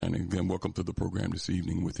And again, welcome to the program this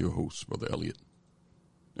evening with your hosts, Brother Elliott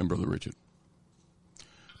and Brother Richard.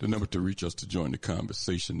 The number to reach us to join the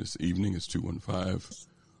conversation this evening is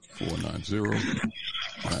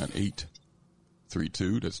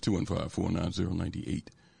 215-490-9832. That's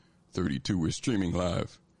 215-490-9832. We're streaming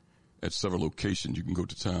live at several locations. You can go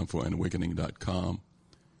to timeforanawakening.com,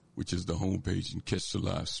 which is the homepage, and catch the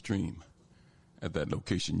live stream at that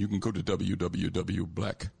location. You can go to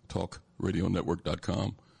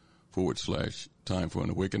www.blacktalkradionetwork.com/Time for an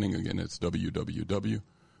Awakening. Again, that's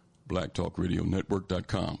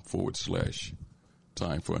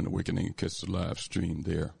www.blacktalkradionetwork.com/Time for an Awakening, and catch the live stream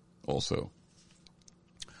there also.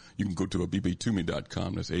 You can go to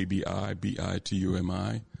abitumi.com. That's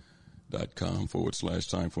abitumi.com/Time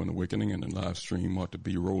for an Awakening, and the live stream ought to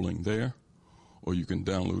be rolling there. Or you can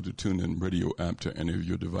download the TuneIn radio app to any of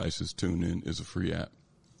your devices. TuneIn is a free app.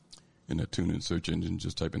 In that TuneIn search engine,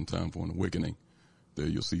 just type in Time for an Awakening. There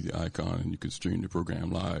you'll see the icon, and you can stream the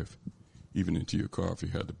program live, even into your car if you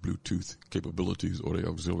have the Bluetooth capabilities or the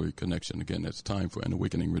auxiliary connection. Again, that's Time for an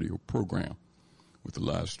Awakening radio program with the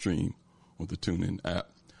live stream on the TuneIn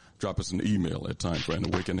app. Drop us an email at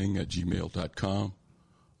timeforanawakening@gmail.com.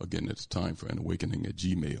 Again, that's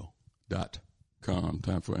timeforanawakening@gmail.com.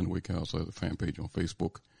 Time for an Awakening also has a fan page on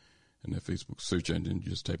Facebook. In that Facebook search engine, you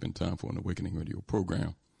just type in Time for an Awakening radio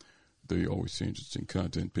program. There you always see interesting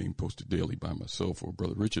content being posted daily by myself or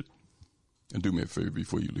Brother Richard. And do me a favor,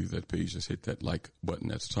 before you leave that page, just hit that like button.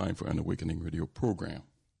 That's Time for an Awakening radio program.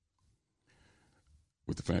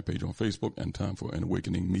 With the fan page on Facebook, and Time for an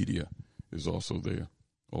Awakening media is also there.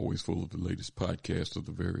 Always full of the latest podcasts of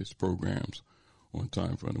the various programs on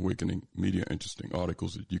Time for an Awakening media. Interesting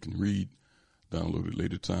articles that you can read, download at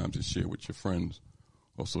later times, and share with your friends.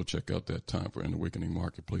 Also check out that Time for an Awakening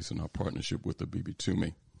marketplace in our partnership with the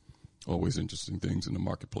BB2Me. Always interesting things in the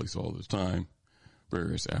marketplace all the time.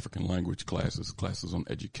 Various African language classes, classes on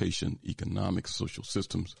education, economics, social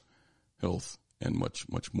systems, health, and much,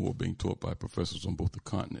 much more being taught by professors on both the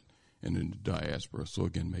continent and in the diaspora. So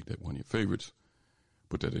again, make that one of your favorites.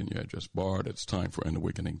 Put that in your address bar. That's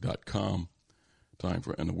timeforanawakening.com.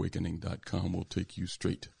 Timeforanawakening.com will take you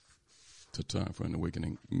straight to Time for an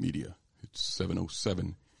Awakening media. It's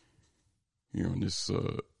 7:07 here on this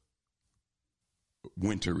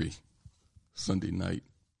wintry Sunday night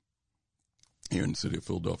here in the city of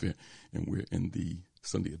Philadelphia, and we're in the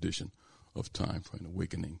Sunday edition of Time for an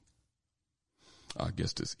Awakening. Our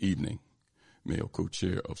guest this evening, Male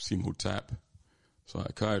Co-Chair of CEMOTAP,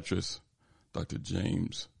 Psychiatrist, Dr.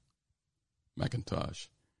 James McIntosh,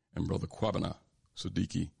 and Brother Kwabina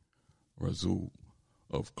Sadiki Rasouli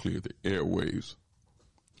of Clear the Airways.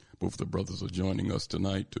 Both the brothers are joining us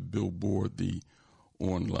tonight to billboard the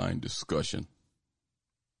online discussion.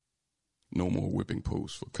 No more whipping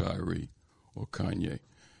posts for Kyrie or Kanye.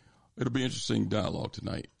 It'll be interesting dialogue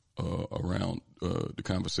tonight around the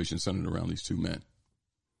conversation centered around these two men.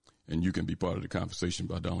 And you can be part of the conversation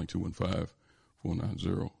by dialing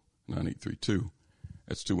 215-490-9832.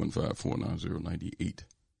 That's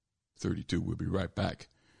 215-490-9832. We'll be right back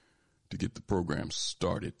to get the program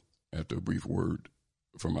started after a brief word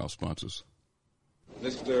from our sponsors.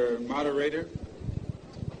 Mr. Moderator,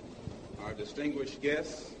 our distinguished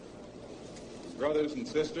guests, brothers and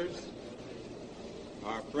sisters,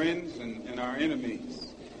 our friends and our enemies.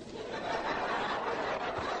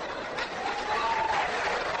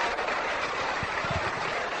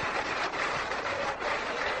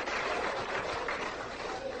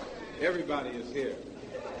 Everybody is here.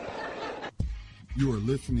 You are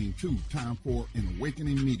listening to Time for an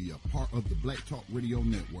Awakening Media, part of the Black Talk Radio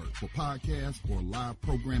Network. For podcasts or live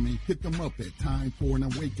programming, hit them up at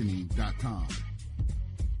timeforanawakening.com.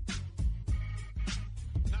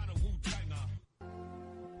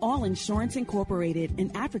 All Insurance Incorporated, an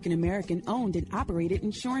African-American owned and operated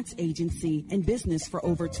insurance agency in business for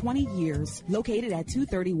over 20 years, located at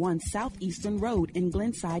 231 Southeastern Road in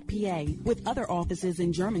Glenside, PA, with other offices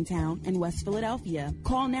in Germantown and West Philadelphia.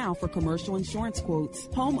 Call now for commercial insurance quotes,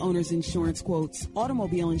 homeowners insurance quotes,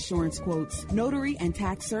 automobile insurance quotes, notary and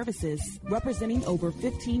tax services, representing over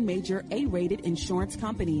 15 major A-rated insurance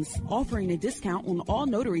companies, offering a discount on all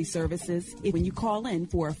notary services when you call in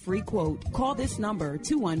for a free quote. Call this number,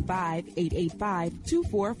 215-885-2444.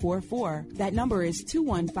 That number is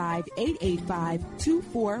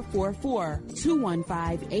 215-885-2444.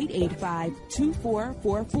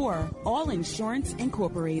 215-885-2444. All Insurance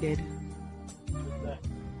Incorporated.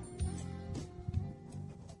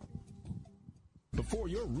 Before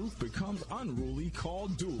your roof becomes unruly, call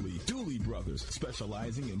Dooley. Dooley Brothers,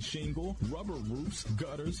 specializing in shingle, rubber roofs,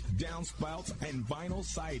 gutters, downspouts, and vinyl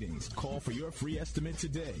sidings. Call for your free estimate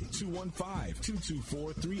today.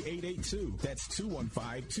 215-224-3882. That's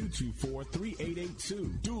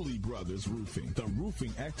 215-224-3882. Dooley Brothers Roofing, the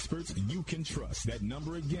roofing experts you can trust. That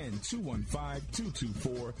number again,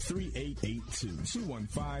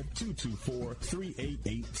 215-224-3882.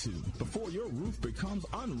 215-224-3882. Before your roof becomes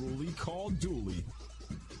unruly, call Dooley.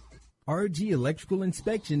 RG Electrical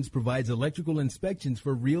Inspections provides electrical inspections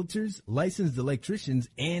for realtors, licensed electricians,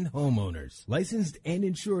 and homeowners. Licensed and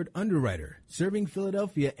insured underwriter, serving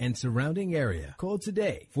Philadelphia and surrounding area. Call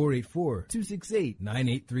today,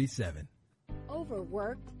 484-268-9837.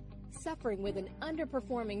 Overworked? Suffering with an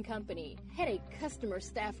underperforming company, headache customer,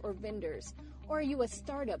 staff, or vendors? Or are you a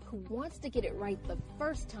startup who wants to get it right the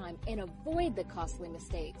first time and avoid the costly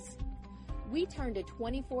mistakes? We turned a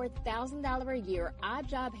 $24,000 a year odd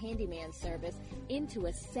job handyman service into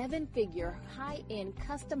a 7-figure high-end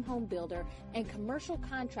custom home builder and commercial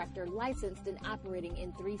contractor licensed and operating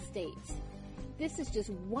in 3 states. This is just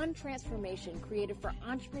one transformation created for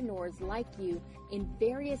entrepreneurs like you in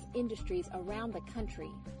various industries around the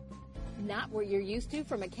country. Not what you're used to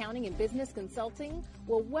from accounting and business consulting?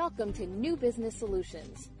 Well, welcome to New Business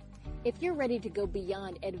Solutions. If you're ready to go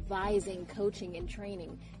beyond advising, coaching, and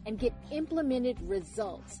training and get implemented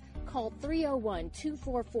results, call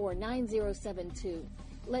 301-244-9072.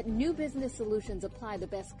 Let New Business Solutions apply the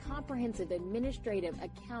best comprehensive administrative,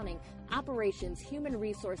 accounting, operations, human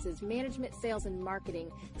resources, management, sales, and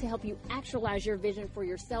marketing to help you actualize your vision for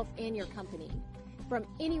yourself and your company. From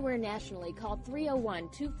anywhere nationally, call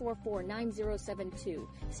 301-244-9072.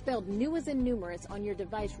 Spelled new as in numerous on your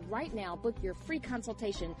device right now. Book your free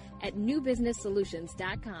consultation at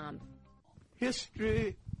newbusinesssolutions.com.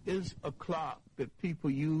 History is a clock that people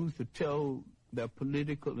use to tell their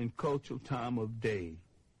political and cultural time of day.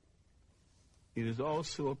 It is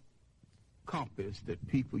also a compass that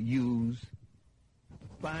people use to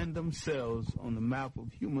find themselves on the map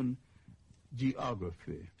of human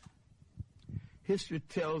geography. History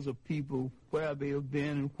tells of people where they have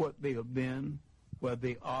been and what they have been, where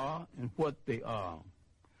they are and what they are.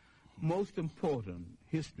 Most important,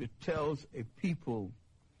 history tells a people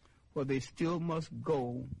where they still must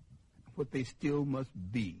go, what they still must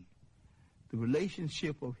be. The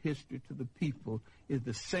relationship of history to the people is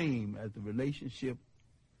the same as the relationship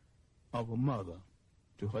of a mother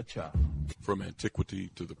to her child. From antiquity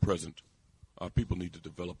to the present, our people need to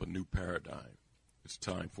develop a new paradigm. It's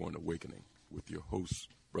time for an awakening with your host,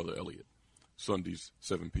 Brother Elliott. Sundays,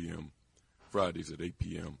 7 p.m., Fridays at 8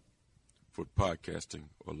 p.m. For podcasting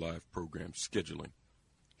or live program scheduling,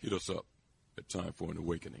 hit us up at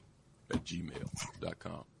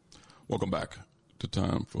timeforanawakening@gmail.com. Welcome back to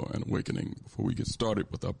Time for an Awakening. Before we get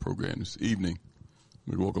started with our program this evening,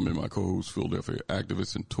 we welcome in my co-host, Philadelphia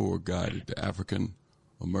activist and tour guide at the African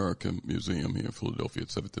American Museum here in Philadelphia at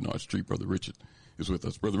 7th and Arch Street. Brother Richard is with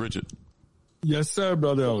us. Brother Richard. Yes, sir,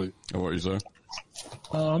 Brother Elliott. How are you, sir?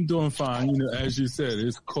 I'm doing fine. You know, as you said,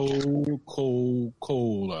 it's cold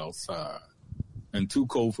outside, and too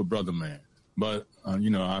cold for Brother Man. But,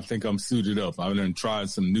 I think I'm suited up. I've done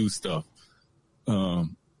tried some new stuff. But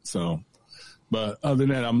other than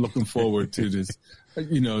that, I'm looking forward to this,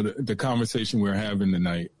 the conversation we're having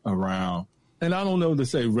tonight around, and I don't know to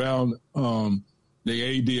say around the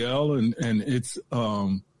ADL and its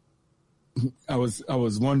I was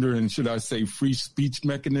wondering, should I say free speech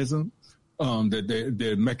mechanism, that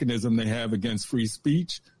the mechanism they have against free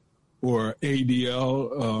speech, or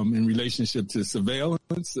ADL in relationship to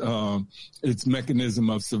surveillance, its mechanism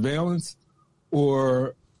of surveillance,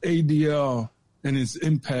 or ADL and its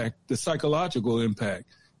impact, the psychological impact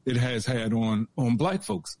it has had on black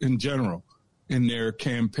folks in general in their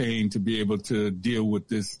campaign to be able to deal with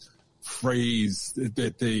this phrase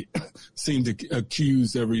that they seem to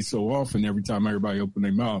accuse every so often, every time everybody open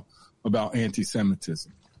their mouth, about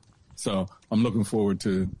anti-Semitism. So I'm looking forward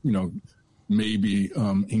to, maybe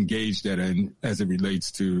engage that as it relates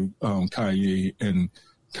to Kanye and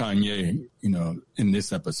Kanye, in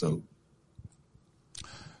this episode.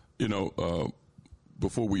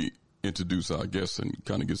 Before we introduce our guests and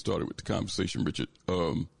kind of get started with the conversation, Richard,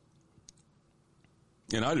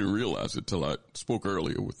 and I didn't realize it till I spoke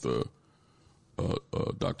earlier with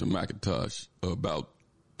Dr. McIntosh about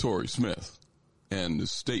Torrey Smith and the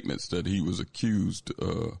statements that he was accused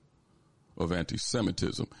of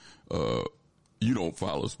anti-Semitism. You don't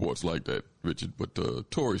follow sports like that, Richard, but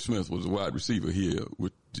Torrey Smith was a wide receiver here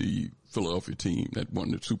with the Philadelphia team that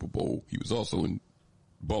won the Super Bowl. He was also in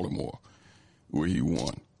Baltimore, where he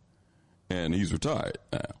won, and he's retired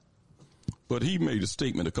now. But he made a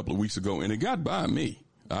statement a couple of weeks ago, and it got by me.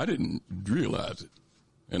 I didn't realize it.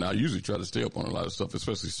 And I usually try to stay up on a lot of stuff,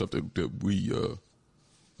 especially stuff that we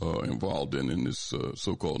are involved in this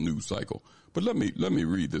so-called news cycle. But let me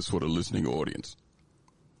read this for the listening audience.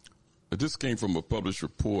 This came from a published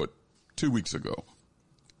report 2 weeks ago.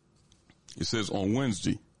 It says, on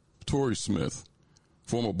Wednesday, Torrey Smith,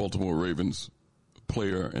 former Baltimore Ravens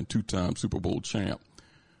player and two-time Super Bowl champ,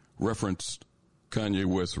 referenced Kanye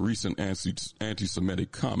West's recent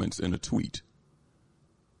anti-Semitic comments in a tweet.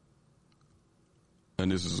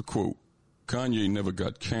 And this is a quote. Kanye never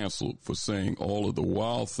got canceled for saying all of the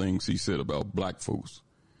wild things he said about black folks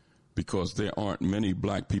because there aren't many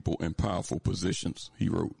black people in powerful positions, he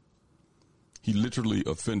wrote. He literally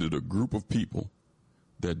offended a group of people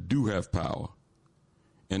that do have power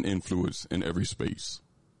and influence in every space.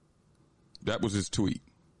 That was his tweet.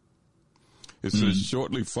 It says,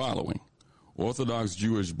 shortly following, Orthodox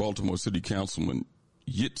Jewish Baltimore City Councilman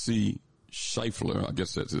Yitzi Scheifler, I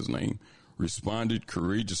guess that's his name, responded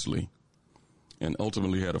courageously and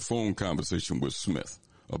ultimately had a phone conversation with Smith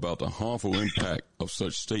about the harmful impact of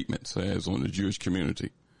such statements has on the Jewish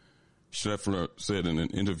community. Scheffler said in an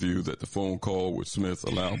interview that the phone call with Smith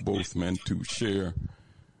allowed both men to share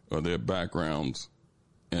their backgrounds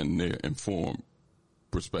and their informed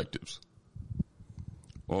perspectives.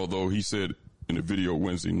 Although he said in a video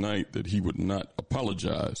Wednesday night that he would not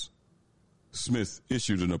apologize, Smith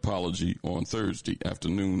issued an apology on Thursday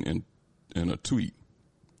afternoon in a tweet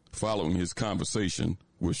following his conversation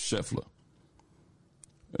with Scheffler.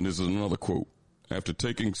 And this is another quote. After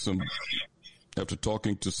talking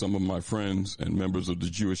to some of my friends and members of the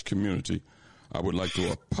Jewish community, I would like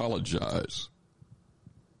to apologize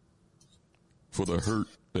for the hurt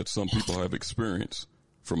that some people have experienced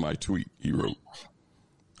from my tweet, he wrote.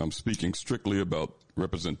 I'm speaking strictly about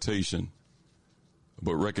representation,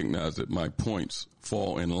 but recognize that my points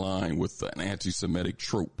fall in line with an anti-Semitic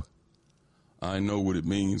trope. I know what it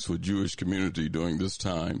means for Jewish community during this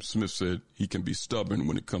time. Smith said he can be stubborn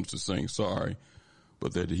when it comes to saying sorry,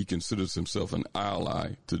 but that he considers himself an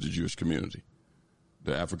ally to the Jewish community.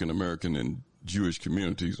 The African American and Jewish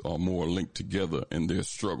communities are more linked together in their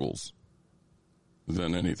struggles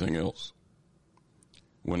than anything else.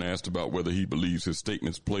 When asked about whether he believes his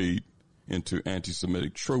statements played into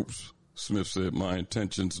anti-Semitic tropes, Smith said, my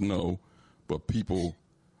intentions, no, but people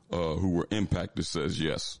who were impacted says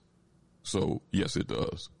yes. So, yes, it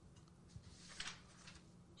does.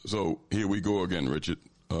 So, here we go again, Richard,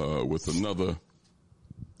 with another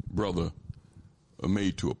brother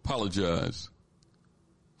made to apologize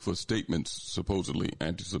for statements supposedly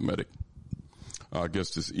anti-Semitic. Our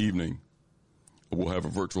guest this evening will have a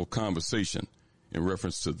virtual conversation in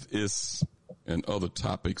reference to this and other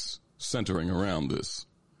topics centering around this.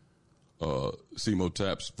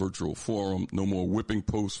 CEMOTAP's virtual forum, No More Whipping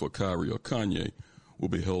Posts for Kyrie or Kanye, will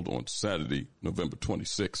be held on Saturday, November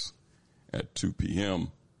 26th at 2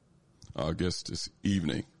 p.m. Our guest this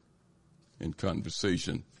evening in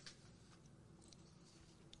conversation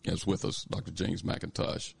is with us, Dr. James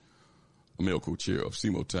McIntosh, Male Co-Chair of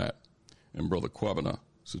CEMOTAP, and Brother Kwabina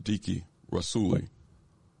Sadiki Rasouli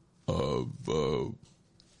of, oh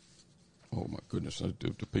my goodness,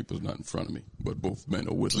 the paper's not in front of me, but both men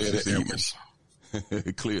are with us this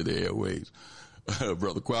evening. Clear the airways.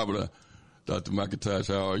 Brother Kwabina, Dr. McIntosh,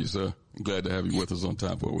 how are you, sir? I'm glad to have you with us on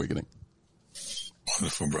Time for Awakening.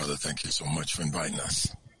 Wonderful, brother. Thank you so much for inviting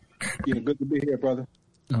us. Yeah, good to be here, brother.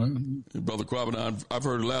 Brother Kwabina, I've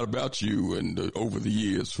heard a lot about you and over the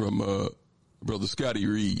years from Brother Scotty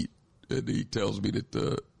Reed. And he tells me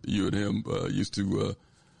that you and him used to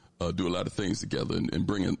do a lot of things together and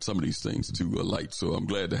bringing some of these things to light. So I'm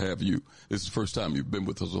glad to have you. This is the first time you've been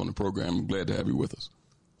with us on the program. I'm glad to have you with us.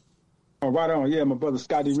 Oh, right on. Yeah, my brother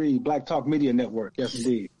Scotty Reed, Black Talk Media Network. Yes,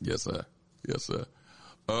 indeed. Yes, sir. Yes, sir.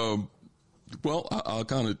 Well, I'll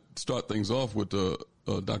kind of start things off with Dr.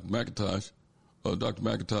 McIntosh. Dr.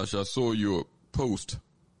 McIntosh, I saw your post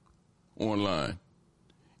online,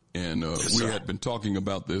 and we had been talking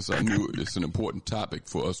about this. I knew it's an important topic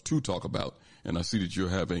for us to talk about, and I see that you're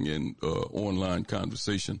having an online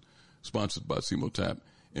conversation sponsored by CEMOTAP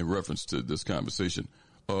in reference to this conversation.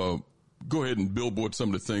 Go ahead and billboard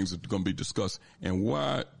some of the things that are going to be discussed and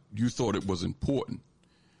why you thought it was important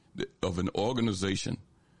of an organization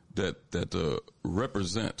that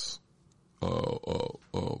represents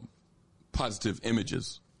positive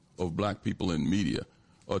images of black people in media.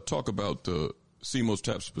 Talk about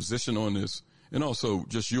CEMOTAP's position on this and also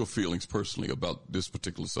just your feelings personally about this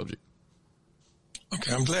particular subject.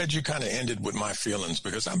 Okay, I'm glad you kind of ended with my feelings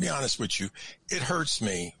because I'll be honest with you, it hurts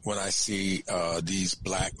me when I see these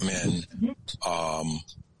black men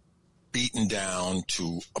beat beaten down,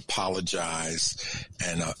 to apologize,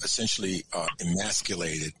 and essentially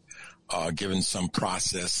emasculated, given some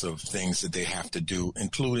process of things that they have to do,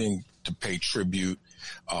 including to pay tribute,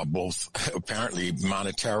 both apparently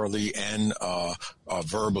monetarily and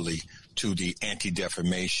verbally, to the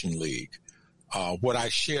Anti-Defamation League. What I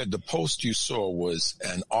shared, the post you saw, was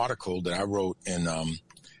an article that I wrote in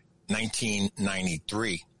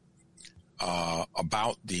 1993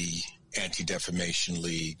 about the Anti-Defamation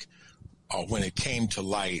League when it came to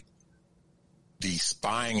light the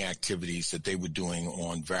spying activities that they were doing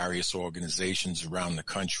on various organizations around the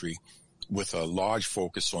country, with a large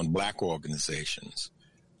focus on black organizations.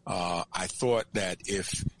 I thought that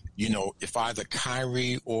if either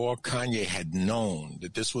Kyrie or Kanye had known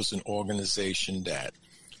that this was an organization that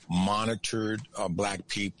monitored black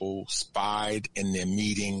people, spied in their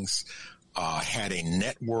meetings, had a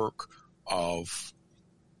network of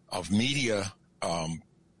media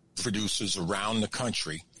producers around the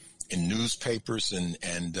country, in newspapers and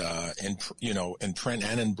in print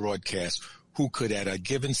and in broadcast, who could at a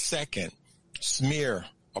given second smear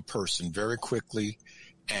a person very quickly,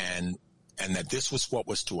 and that this was what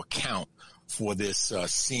was to account for this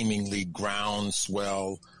seemingly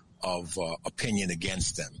groundswell of opinion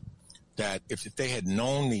against them. That if they had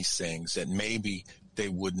known these things, that maybe they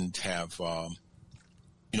wouldn't have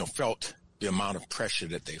felt the amount of pressure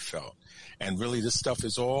that they felt. And really, this stuff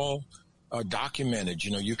is all documented.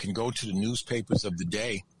 You can go to the newspapers of the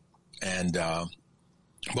day, and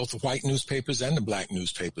both the white newspapers and the black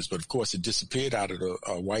newspapers. But of course, it disappeared out of the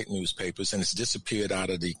white newspapers, and it's disappeared out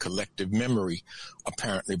of the collective memory,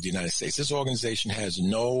 apparently, of the United States. This organization has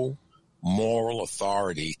no moral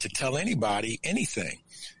authority to tell anybody anything,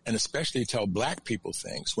 and especially tell black people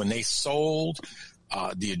things. When they sold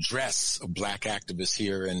the address of black activists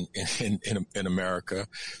here in America,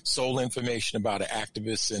 sold information about an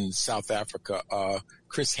activist in South Africa,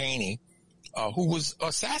 Chris Haney, who was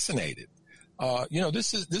assassinated.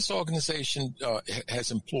 This organization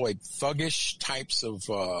has employed thuggish types of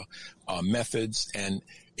methods, and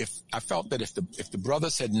I felt that if the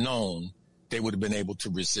brothers had known, they would have been able to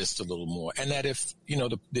resist a little more, and that if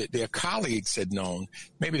their colleagues had known,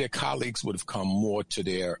 maybe their colleagues would have come more to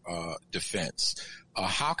their defense.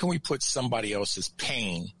 How can we put somebody else's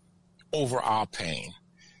pain over our pain?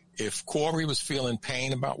 If Corey was feeling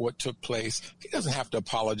pain about what took place, he doesn't have to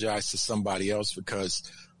apologize to somebody else because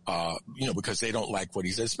they don't like what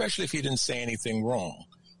he said, especially if he didn't say anything wrong.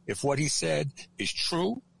 If what he said is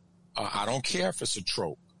true, I don't care if it's a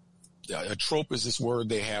trope. A trope is this word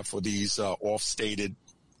they have for these off-stated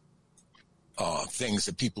things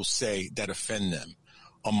that people say that offend them.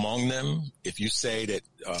 Among them, if you say that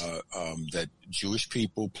that Jewish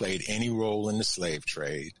people played any role in the slave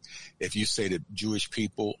trade, if you say that Jewish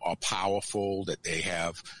people are powerful, that they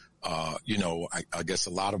have I guess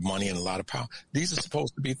a lot of money and a lot of power, these are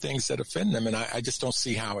supposed to be things that offend them, and I just don't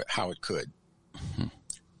see how it could.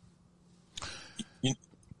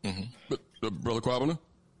 Brother Kwabina?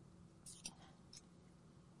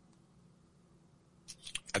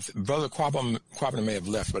 Brother Kwabina may have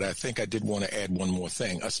left, but I think I did want to add one more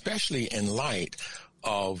thing, especially in light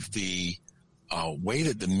of the way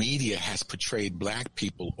that the media has portrayed black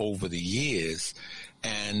people over the years.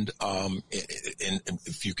 And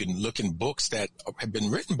if you can look in books that have been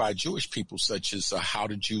written by Jewish people, such as How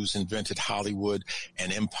the Jews Invented Hollywood,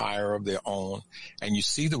 An Empire of Their Own, and you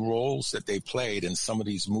see the roles that they played in some of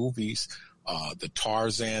these movies, the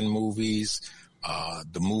Tarzan movies,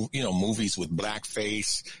 movies with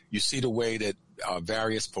blackface. You see the way that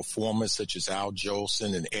various performers such as Al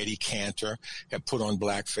Jolson and Eddie Cantor have put on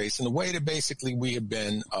blackface, and the way that basically we have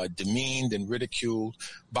been demeaned and ridiculed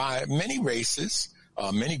by many races,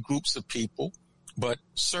 many groups of people, but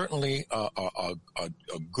certainly a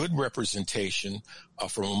good representation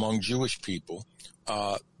from among Jewish people.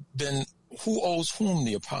 Then who owes whom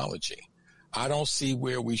the apology? I don't see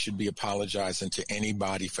where we should be apologizing to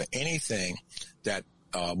anybody for anything that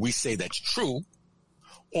we say that's true,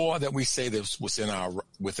 or that we say that's within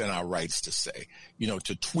our rights to say.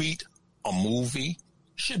 To tweet a movie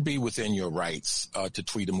should be within your rights to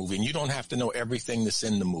tweet a movie, and you don't have to know everything that's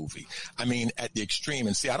in the movie. I mean, at the extreme,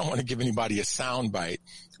 and see, I don't want to give anybody a soundbite,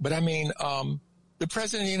 but I mean, the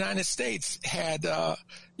president of the United States had a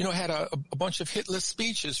bunch of Hitler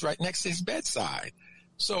speeches right next to his bedside.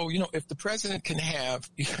 So, if the president can have,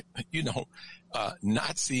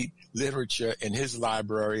 Nazi literature in his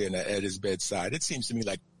library and at his bedside, it seems to me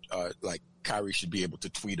like Kyrie should be able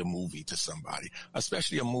to tweet a movie to somebody,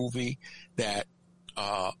 especially a movie that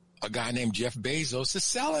a guy named Jeff Bezos is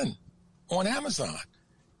selling on Amazon.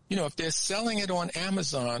 if they're selling it on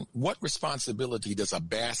Amazon, what responsibility does a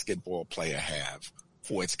basketball player have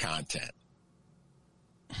for its content?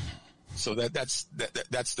 So that's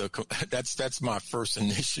my first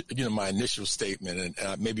initial, my initial statement,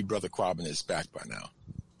 and maybe Brother Kwabina is back by now.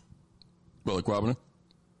 Brother Kwabina?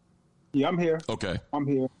 Yeah, I'm here. Okay. I'm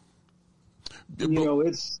here. Go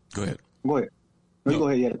ahead. Go ahead. No. Go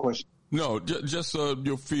ahead. You had a question. No, just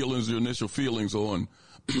your initial feelings on,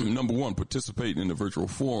 number one, participating in the virtual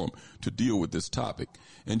forum to deal with this topic,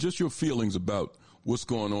 and just your feelings about what's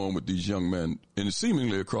going on with these young men, and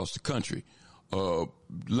seemingly across the country.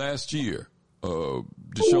 Last year,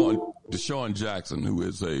 Deshaun Jackson, who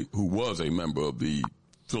was a member of the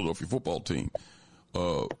Philadelphia football team,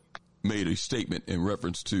 made a statement in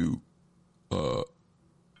reference to the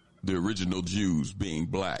original Jews being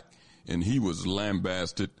black, and he was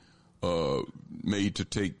lambasted, made to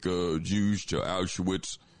take Jews to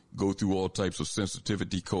Auschwitz, go through all types of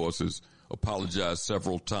sensitivity courses, apologize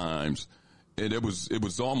several times, and it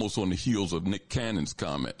was almost on the heels of Nick Cannon's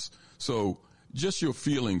comments. So just your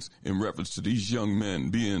feelings in reference to these young men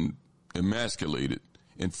being emasculated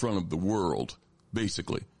in front of the world,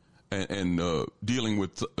 basically, and dealing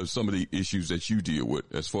with some of the issues that you deal with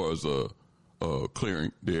as far as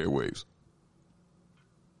clearing the airwaves.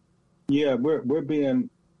 Yeah, we're being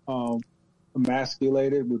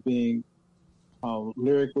emasculated. We're being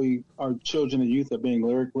lyrically, our children and youth are being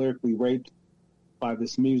lyrically raped by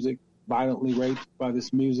this music, violently raped by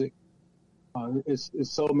this music. It's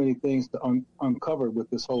so many things to uncover with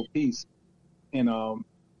this whole piece. And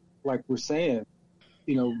like we're saying,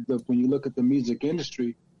 when you look at the music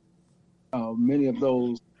industry, many of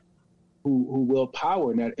those who will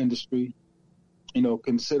power in that industry,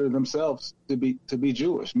 consider themselves to be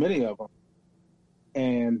Jewish, many of them.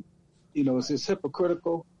 And, it's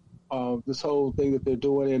hypocritical, this whole thing that they're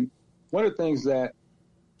doing. And one of the things that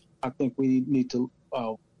I think we need to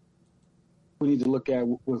look at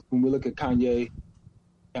when we look at Kanye,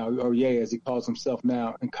 or Ye as he calls himself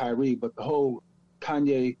now, and Kyrie, but the whole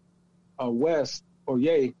Kanye West, or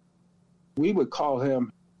Ye, we would call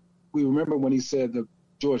him, we remember when he said that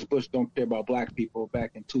George Bush don't care about black people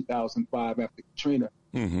back in 2005 after Katrina.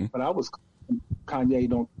 Mm-hmm. But I was Kanye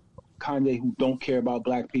who don't care about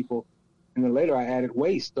black people. And then later I added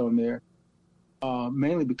waste on there,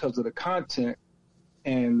 mainly because of the content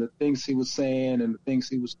and the things he was saying and the things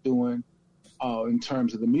he was doing in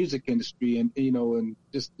terms of the music industry and, and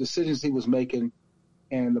just decisions he was making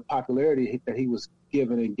and the popularity that he was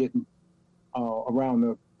given and getting around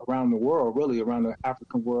the world, really around the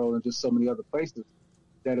African world and just so many other places,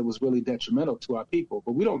 that it was really detrimental to our people.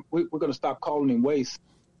 But we're going to stop calling him waste,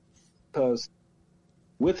 because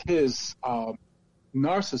with his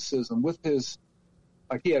narcissism, with his,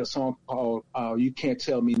 like he had a song called You Can't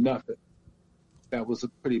Tell Me Nothing. That was a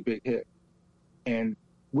pretty big hit. And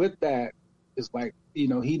with that, it's like, he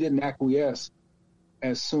didn't acquiesce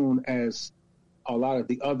as soon as a lot of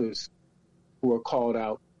the others who were called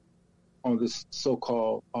out on this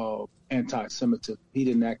so-called anti-Semitism. He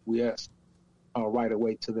didn't acquiesce right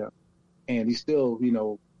away to them. And he's still,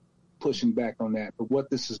 pushing back on that. But what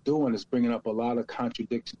this is doing is bringing up a lot of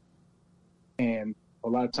contradictions. And a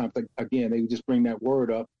lot of times, again, they just bring that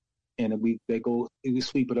word up and we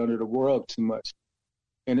sweep it under the rug too much.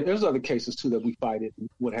 And there's other cases too that we fight it and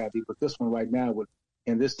what have you. But this one right now,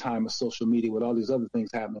 in this time of social media, with all these other things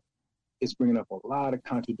happening, it's bringing up a lot of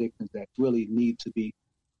contradictions that really need to be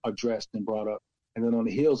addressed and brought up. And then on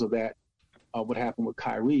the heels of that, what happened with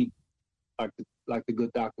Kyrie, like the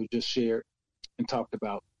good doctor just shared and talked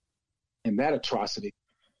about, and that atrocity.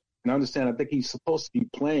 And I understand, I think he's supposed to be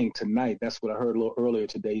playing tonight. That's what I heard a little earlier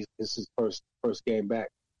today. This is his first game back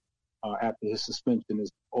after his suspension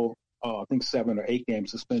is over. I think 7 or 8 game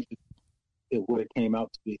suspension is what it came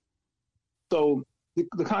out to be. So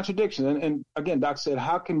the contradiction, and again, Doc said,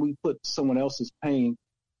 how can we put someone else's pain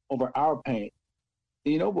over our pain?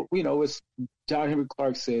 But it's John Henry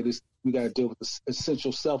Clark said, we got to deal with the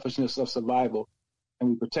essential selfishness of survival, and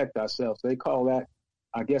we protect ourselves. They call that,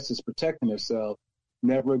 I guess, it's protecting themselves.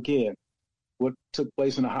 Never again. What took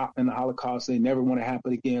place in the Holocaust, they never want to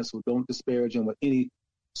happen again. So don't disparage them with any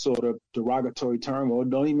sort of derogatory term, or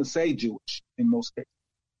don't even say Jewish in most cases.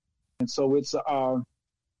 And so it's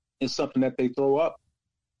something that they throw up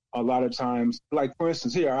a lot of times. Like, for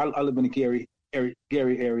instance, here, I live in the Gary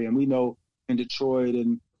area, and we know in Detroit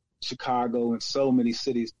and Chicago and so many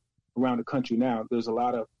cities around the country now, there's a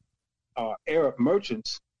lot of Arab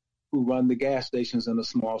merchants who run the gas stations and the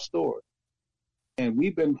small stores. And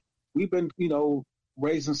we've been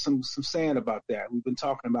raising some sand about that. We've been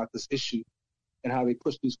talking about this issue and how they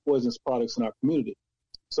push these poisonous products in our community.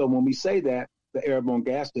 So when we say that, the Arab-owned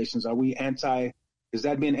gas stations. Is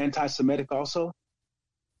that being anti-Semitic also?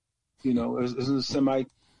 You know, isn't the Semite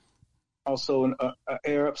also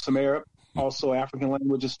Arab, some Arab, also African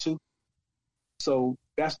languages too? So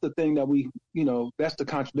that's the thing that that's the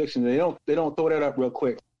contradiction. They don't throw that up real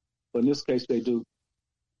quick, but in this case they do.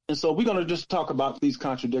 And so we're going to just talk about these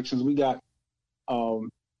contradictions. We got a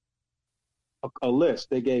list.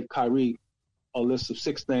 They gave Kyrie a list of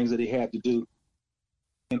 6 things that he had to do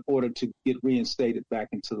in order to get reinstated back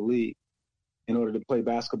into the league, in order to play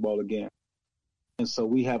basketball again. And so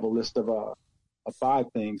we have a list of 5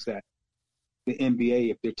 things that the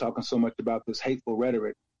NBA, if they're talking so much about this hateful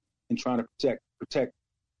rhetoric and trying to protect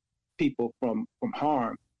people from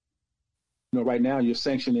harm, you know, right now you're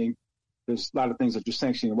sanctioning. There's a lot of things that you're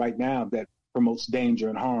sanctioning right now that promotes danger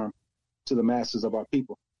and harm to the masses of our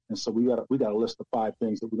people. And so we got a list of 5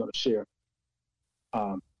 things that we're going to share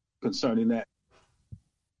concerning that.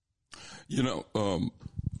 You know,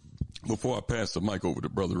 before I pass the mic over to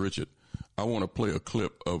Brother Richard, I want to play a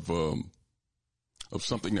clip of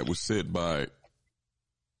something that was said by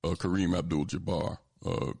Kareem Abdul-Jabbar.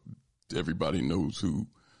 Everybody knows who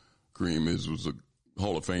Kareem is. Was a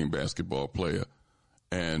Hall of Fame basketball player,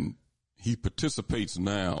 and he participates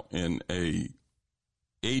now in a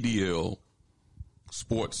ADL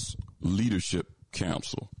Sports Leadership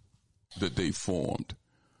Council that they formed.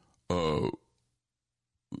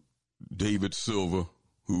 David Silver,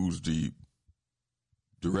 who's the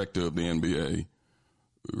director of the NBA,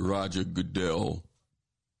 Roger Goodell,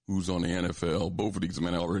 who's on the NFL. Both of these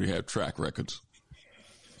men already have track records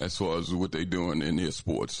as far as what they're doing in their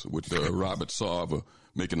sports, with Robert Sarver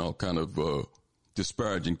making all kind of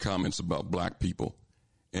disparaging comments about black people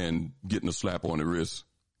and getting a slap on the wrist.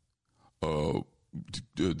 The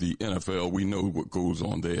NFL, we know what goes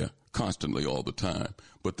on there constantly all the time,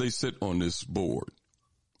 but they sit on this board,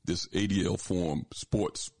 this ADL form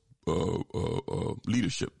Sports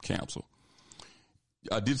Leadership Council.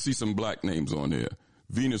 I did see some black names on there.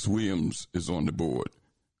 Venus Williams is on the board.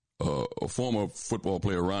 A former football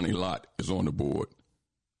player, Ronnie Lott, is on the board.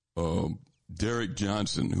 Derek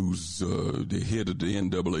Johnson, who's the head of the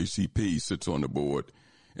NAACP, sits on the board,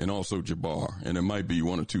 and also Jabbar. And there might be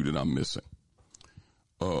 1 or 2 that I'm missing.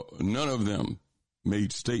 None of them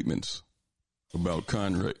made statements about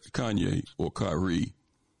Kanye or Kyrie.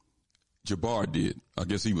 Jabbar did. I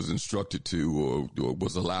guess he was instructed to or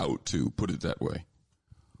was allowed to, put it that way.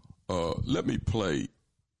 Let me play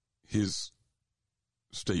his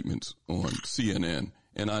statements on CNN.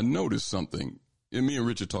 And I noticed something, and me and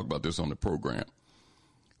Richard talked about this on the program.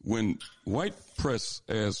 When white press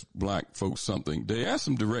asks black folks something, they ask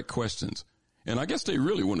them direct questions. And I guess they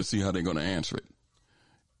really want to see how they're going to answer it.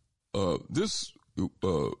 This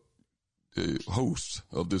host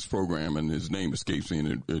of this program, and his name escapes me,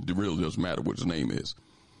 and it really doesn't matter what his name is,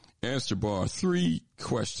 asked Jabbar 3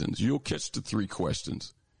 questions. You'll catch the 3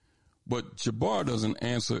 questions. But Jabbar doesn't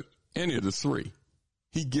answer any of the 3.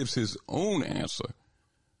 He gives his own answer.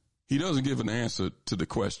 He doesn't give an answer to the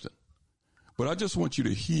question. But I just want you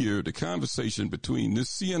to hear the conversation between this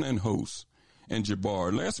CNN host and Jabbar.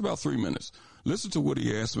 It lasts about 3 minutes. Listen to what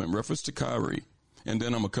he asked him in reference to Kyrie. And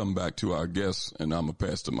then I'm going to come back to our guests, and I'm going to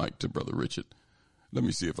pass the mic to Brother Richard. Let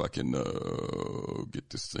me see if I can get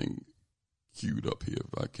this thing queued up here.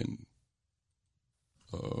 If I can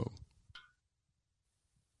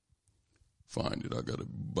find it. I got a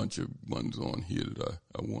bunch of ones on here that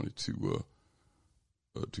I wanted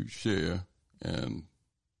to share. And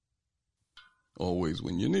always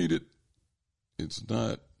when you need it, it's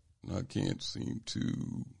not. I can't seem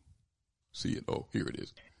to see it. Oh, here it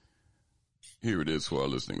is. Here it is for our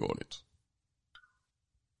listening audience.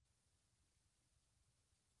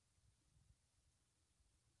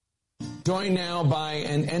 Joined now by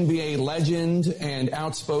an NBA legend and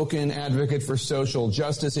outspoken advocate for social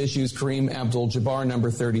justice issues, Kareem Abdul-Jabbar,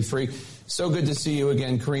 number 33. So good to see you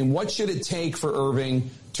again, Kareem. What should it take for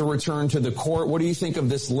Irving to return to the court? What do you think of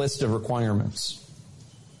this list of requirements?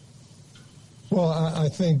 Well, I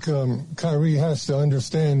think Kyrie has to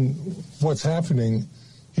understand what's happening.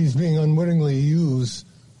 He's being unwittingly used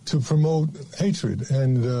to promote hatred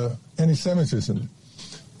and anti-Semitism.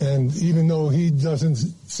 And even though he doesn't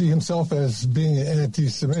see himself as being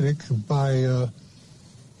anti-Semitic, by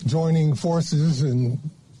joining forces and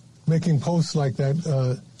making posts like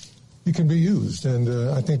that, he can be used. And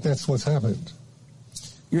I think that's what's happened.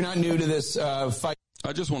 You're not new to this fight.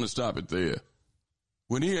 I just want to stop it there.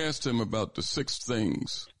 When he asked him about the 6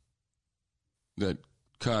 things that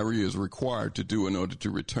Kyrie is required to do in order to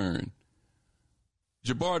return,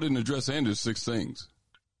 Jabbar didn't address any of the 6 things.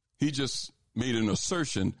 He just made an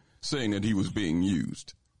assertion saying that he was being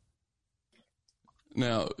used.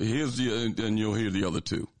 Now, and you'll hear the other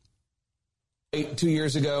two. 2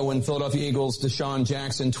 years ago, when Philadelphia Eagles' Deshaun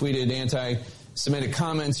Jackson tweeted anti-Semitic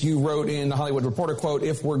comments, you wrote in the Hollywood Reporter, quote,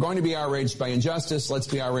 "If we're going to be outraged by injustice, let's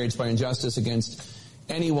be outraged by injustice against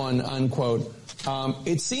anyone," unquote.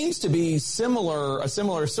 It seems to be a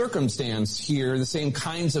similar circumstance here, the same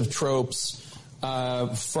kinds of tropes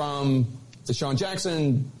from Deshaun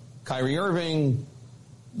Jackson, Kyrie Irving,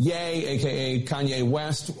 Ye, a.k.a. Kanye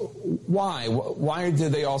West. Why? Why do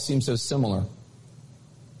they all seem so similar?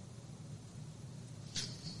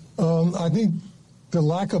 I think the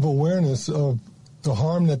lack of awareness of the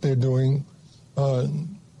harm that they're doing,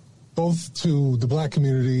 both to the black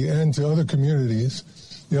community and to other communities,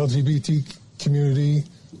 the LGBT community,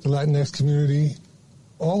 the Latinx community,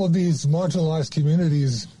 all of these marginalized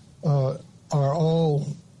communities are all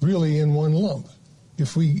really in one lump.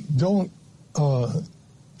 If we don't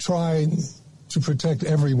try to protect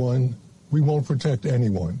everyone, we won't protect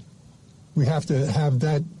anyone. We have to have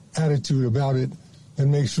that attitude about it and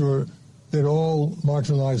make sure that all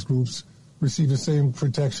marginalized groups receive the same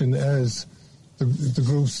protection as the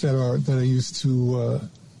groups that are used to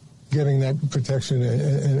getting that protection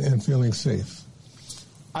and feeling safe.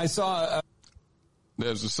 I saw.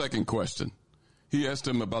 There's a second question. He asked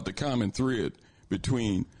him about the common thread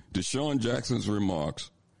between Deshaun Jackson's remarks,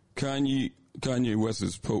 Kanye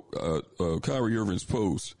West's Kyrie Irving's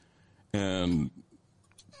post, and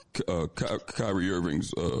Kyrie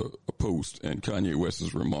Irving's post and Kanye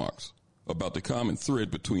West's remarks about the common thread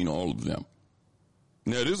between all of them.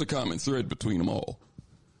 Now, there's a common thread between them all,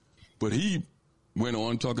 but he went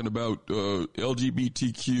on talking about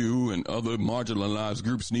LGBTQ and other marginalized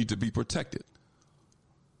groups need to be protected.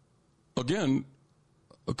 Again,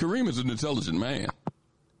 Kareem is an intelligent man.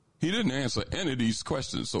 He didn't answer any of these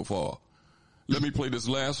questions so far. Let me play this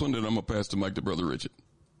last one, then I'm going to pass the mic to Brother Richard.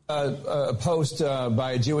 A post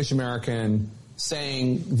by a Jewish American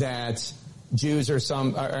saying that Jews are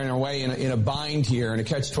in a way in a bind here, in a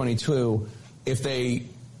catch-22. If they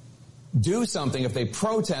do something, if they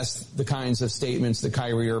protest the kinds of statements that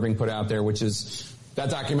Kyrie Irving put out there, which is, that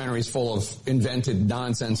documentary is full of invented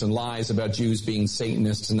nonsense and lies about Jews being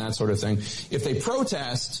Satanists and that sort of thing. If they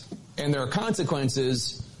protest and there are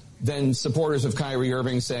consequences, then supporters of Kyrie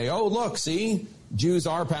Irving say, oh, look, see, Jews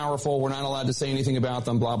are powerful. We're not allowed to say anything about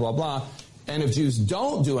them, blah, blah, blah. And if Jews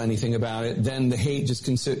don't do anything about it, then the hate just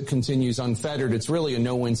continues unfettered. It's really a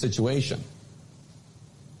no-win situation.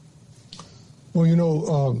 Well, you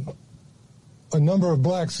know, a number of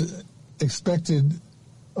blacks expected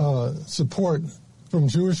support from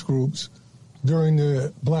Jewish groups during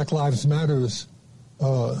the Black Lives Matters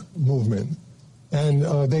movement,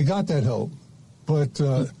 and they got that help. But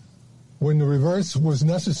when the reverse was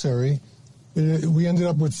necessary, we ended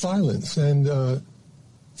up with silence. And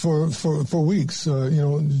for weeks,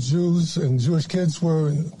 Jews and Jewish kids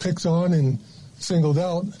were picked on and singled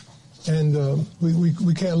out, and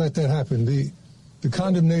we can't let that happen. The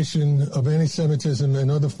condemnation of anti-Semitism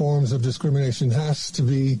and other forms of discrimination has to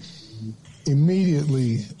be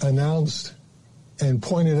immediately announced and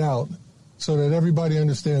pointed out so that everybody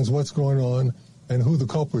understands what's going on and who the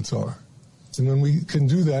culprits are. And when we can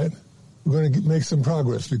do that, we're going to make some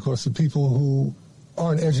progress, because the people who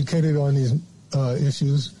aren't educated on these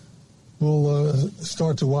issues will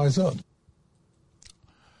start to wise up.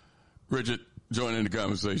 Richard, join in the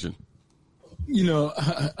conversation. You know,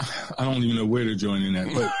 I don't even know where to join in that,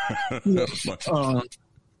 but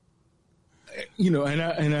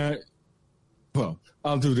well,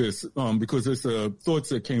 I'll do this because it's thoughts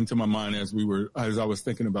that came to my mind as I was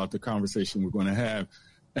thinking about the conversation we're going to have,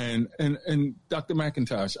 and Dr.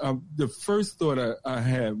 McIntosh, the first thought I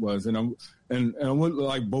had was, and I would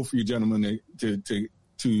like both of you gentlemen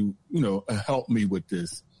to help me with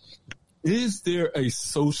this. Is there a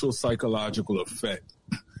social psychological effect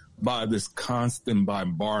by this constant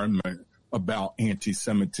bombardment about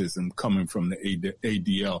anti-Semitism coming from the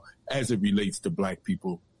ADL as it relates to black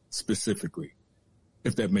people specifically,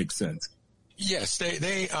 if that makes sense? Yes,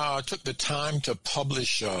 they took the time to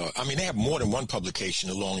publish, they have more than one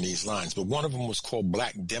publication along these lines, but one of them was called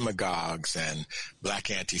Black Demagogues and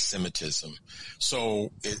Black Anti-Semitism.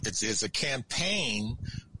 So it's a campaign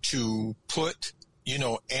to put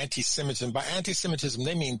anti-Semitism. By anti-Semitism,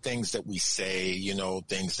 they mean things that we say,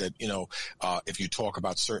 things that, if you talk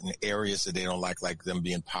about certain areas that they don't like them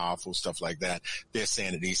being powerful, stuff like that, they're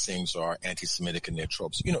saying that these things are anti-Semitic and they're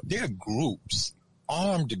tropes. There are groups,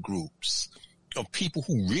 armed groups of people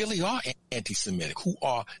who really are anti-Semitic, who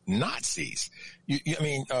are Nazis.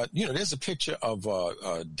 There's a picture of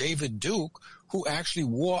David Duke, who actually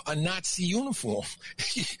wore a Nazi uniform.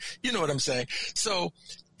 You know what I'm saying? So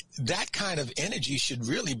that kind of energy should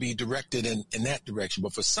really be directed in that direction.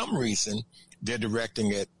 But for some reason, they're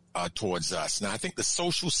directing it towards us. Now, I think the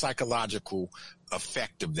social psychological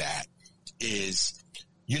effect of that is,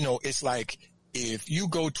 it's like if you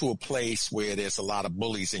go to a place where there's a lot of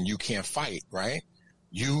bullies and you can't fight, right?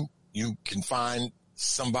 You can find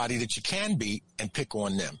somebody that you can beat and pick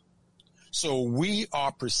on them. So we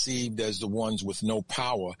are perceived as the ones with no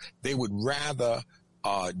power. They would rather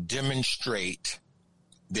demonstrate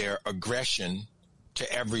their aggression to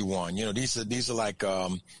everyone. These are like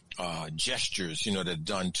gestures, that are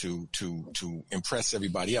done to impress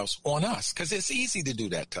everybody else on us, because it's easy to do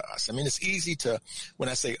that to us. I mean, it's easy to, when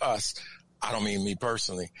I say us, I don't mean me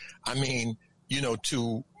personally. I mean,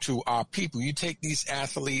 to our people. You take these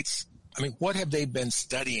athletes. I mean, what have they been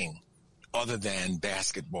studying other than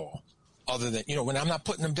basketball? Other than, when I'm not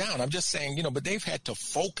putting them down, I'm just saying, but they've had to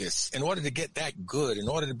focus in order to get that good, in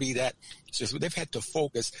order to be that, they've had to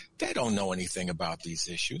focus. They don't know anything about these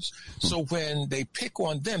issues. So when they pick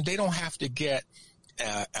on them, they don't have to get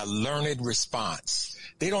a learned response.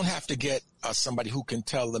 They don't have to get somebody who can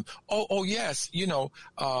tell them, oh yes, you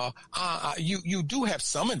do have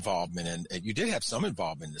some involvement you did have some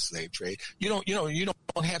involvement in the slave trade. You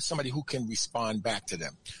don't have somebody who can respond back to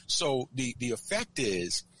them. So the effect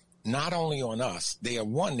is, not only on us, they're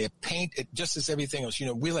painted just as everything else.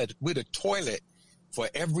 We're the toilet for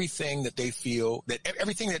everything that they feel,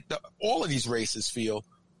 everything that all of these races feel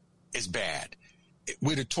is bad.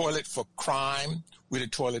 We're the toilet for crime. We're the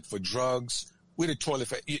toilet for drugs. We're the toilet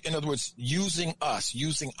for, in other words, using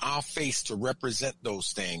our face to represent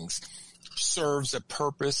those things serves a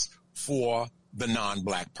purpose for the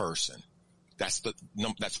non-black person. That's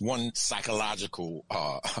one psychological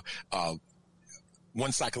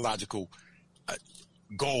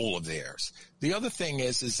goal of theirs. The other thing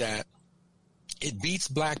is that it beats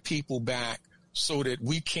black people back so that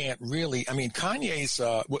we can't really, Kanye's,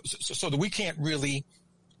 so that we can't really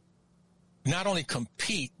not only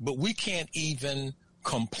compete, but we can't even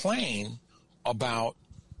complain about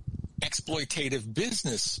exploitative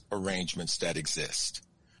business arrangements that exist.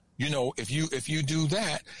 If you do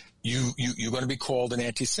that, you're going to be called an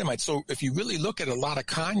anti-Semite. So if you really look at a lot of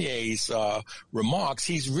Kanye's remarks,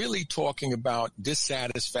 he's really talking about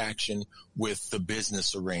dissatisfaction with the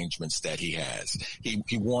business arrangements that he has.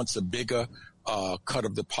 He wants a bigger cut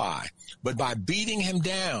of the pie. But by beating him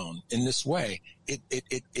down in this way,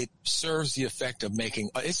 it serves the effect of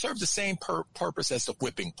it serves the same purpose as the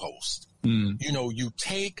whipping post. You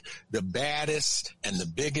take the baddest and the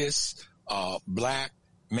biggest black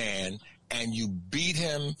man and you beat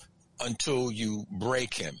him until you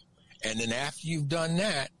break him. And then after you've done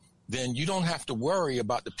that, then you don't have to worry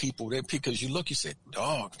about the people there, because you say,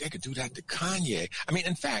 dog, they could do that to Kanye.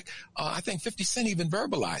 In fact, I think 50 Cent even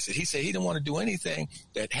verbalized it. He said he didn't want to do anything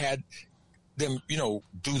that had them, do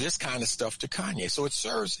this kind of stuff to Kanye. So it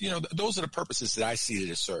serves, those are the purposes that I see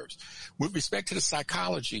that it serves. With respect to the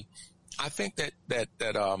psychology, I think that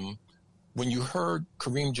when you heard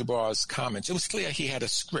Kareem Jabbar's comments, it was clear he had a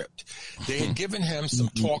script. They had given him some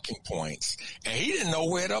talking points, and he didn't know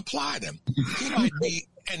where to apply them. He might be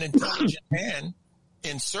an intelligent man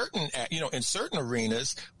in certain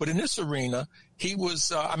arenas, but in this arena, he was.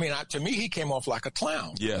 To me, he came off like a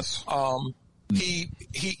clown. Yes. The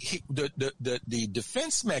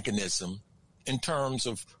defense mechanism, in terms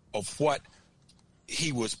of what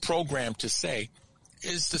he was programmed to say,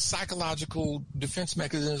 is the psychological defense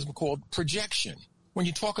mechanism called projection. When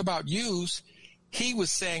you talk about use, he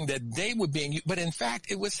was saying that they were being used, but in fact,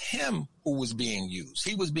 it was him who was being used.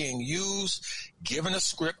 He was being used, given a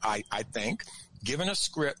script, I think,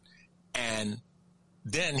 and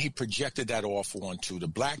then he projected that off onto the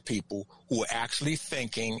black people who were actually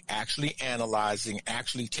thinking, actually analyzing,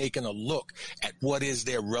 actually taking a look at what is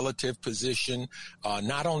their relative position,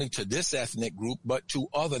 not only to this ethnic group, but to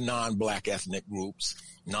other non-black ethnic groups,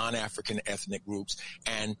 non-African ethnic groups,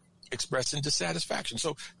 and expressing dissatisfaction.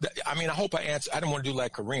 So, I hope I answered. I didn't want to do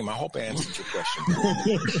like Kareem. I hope I answered your question.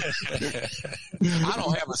 I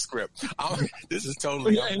don't have a script. This is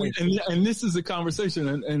totally. And this is a conversation,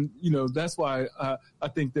 and that's why I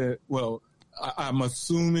think that. Well, I'm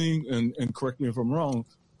assuming, and correct me if I'm wrong.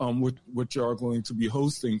 What you are going to be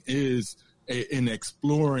hosting is in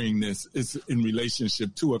exploring this is in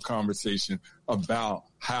relationship to a conversation about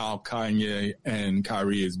how Kanye and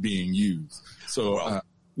Kyrie is being used. So.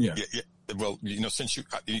 Yeah. Well, since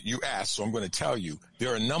you asked, so I'm going to tell you,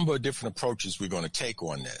 there are a number of different approaches we're going to take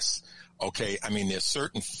on this. Okay. There's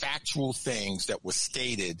certain factual things that were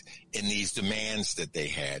stated in these demands that they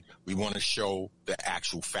had. We want to show the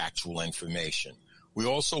actual factual information. We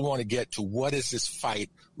also want to get to what is this fight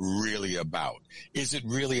really about? Is it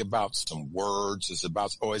really about some words?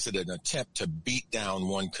 Or is it an attempt to beat down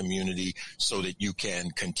one community so that you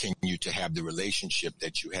can continue to have the relationship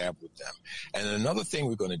that you have with them? And another thing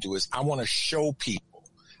we're going to do is I want to show people.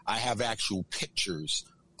 I have actual pictures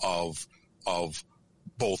of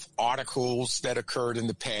both articles that occurred in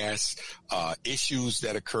the past, issues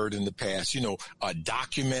that occurred in the past,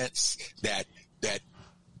 documents that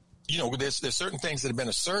there's certain things that have been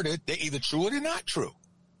asserted. They're either true or they're not true.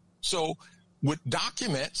 So with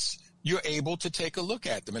documents, you're able to take a look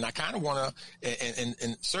at them. And I kind of want to,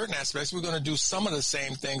 in certain aspects, we're going to do some of the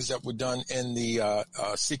same things that were done in the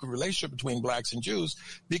secret relationship between blacks and Jews,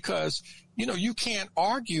 because, you can't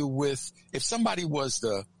argue with, if somebody was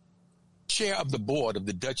the chair of the board of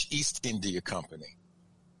the Dutch East India Company,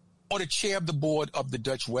 or the chair of the board of the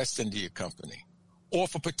Dutch West India Company, or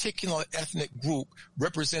if a particular ethnic group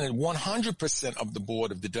represented 100% of the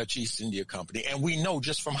board of the Dutch East India Company, and we know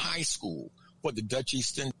just from high school what the Dutch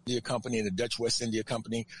East India Company and the Dutch West India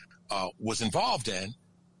Company was involved in,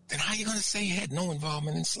 then how are you going to say you had no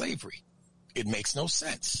involvement in slavery? It makes no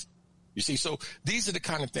sense. You see, so these are the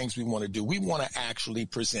kind of things we want to do. We want to actually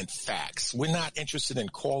present facts. We're not interested in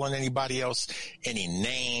calling anybody else any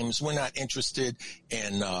names. We're not interested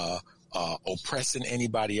in oppressing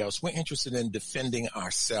anybody else. We're interested in defending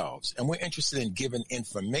ourselves, and we're interested in giving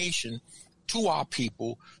information to our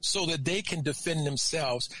people so that they can defend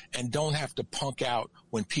themselves and don't have to punk out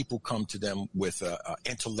when people come to them with an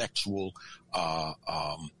intellectual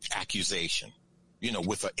accusation,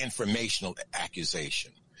 with an informational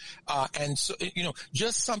accusation. And so,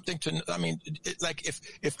 just something to, like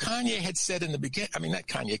if Kanye had said in the beginning, not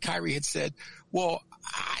Kanye, Kyrie had said, well,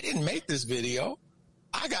 I didn't make this video.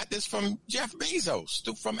 I got this from Jeff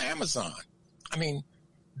Bezos, from Amazon.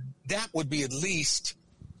 That would be at least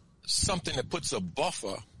something that puts a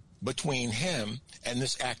buffer between him and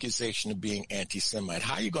this accusation of being anti-Semite.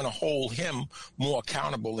 How are you going to hold him more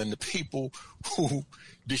accountable than the people who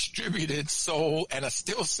distributed, sold, and are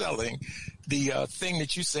still selling the thing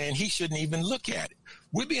that you're saying he shouldn't even look at it?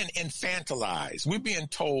 We're being infantilized. We're being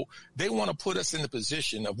told they want to put us in the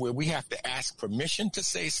position of where we have to ask permission to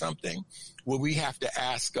say something, where we have to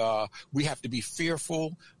ask, we have to be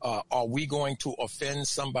fearful. Are we going to offend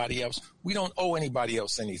somebody else? We don't owe anybody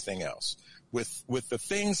else anything else. With the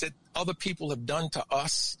things that other people have done to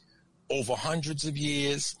us over hundreds of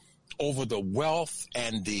years, over the wealth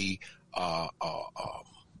and the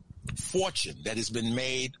fortune that has been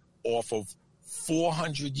made off of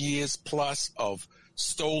 400 years plus of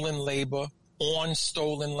stolen labor on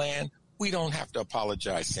stolen land, we don't have to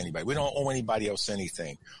apologize to anybody. We don't owe anybody else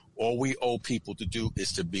anything. All we owe people to do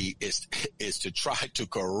is to try to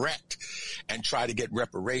correct and try to get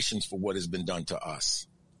reparations for what has been done to us.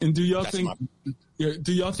 And do y'all think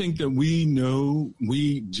that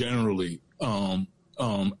we generally, and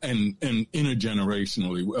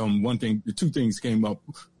intergenerationally, two things came up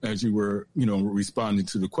as you were, responding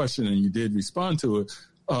to the question, and you did respond to it.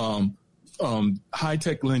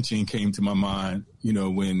 High-tech lynching came to my mind,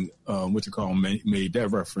 when made that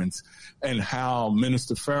reference, and how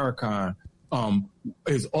Minister Farrakhan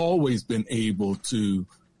has always been able to,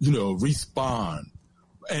 respond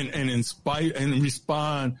and inspire and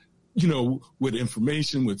respond, with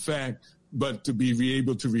information, with fact, but to be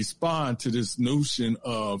able to respond to this notion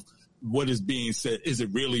of what is being said. Is it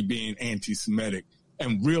really being anti-Semitic,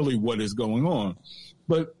 and really what is going on?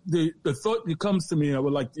 But the thought that comes to me, and I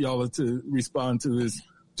would like y'all to respond to this,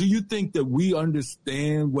 do you think that we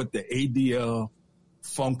understand what the ADL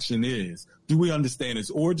function is? Do we understand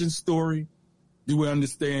its origin story? Do we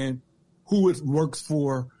understand who it works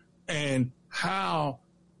for and how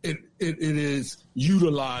it is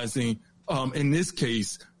utilizing, in this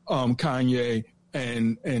case, Kanye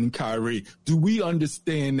and Kyrie? Do we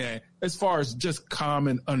understand that as far as just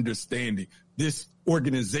common understanding, this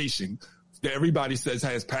organization that everybody says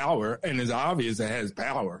has power, and it's obvious it has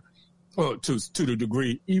power, to the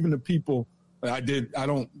degree, even the people, I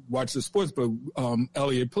don't watch the sports, but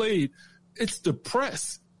Elliott played, it's the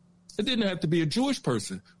press. It didn't have to be a Jewish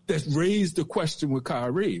person that raised the question with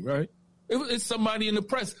Kyrie, right? It's somebody in the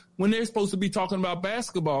press. When they're supposed to be talking about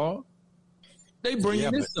basketball, they bring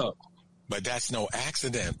this up. But that's no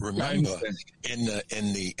accident. Remember, in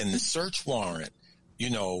the search warrant,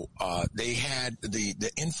 they had the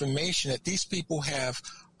information that these people have,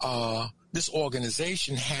 this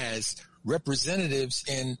organization has representatives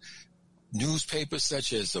in newspapers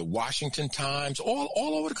such as the Washington Times, all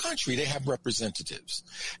over the country. They have representatives,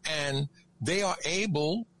 and they are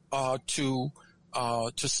able to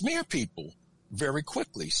smear people very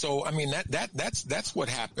quickly. So, that's what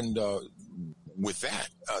happened with that.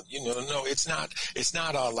 No, it's not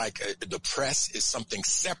the press is something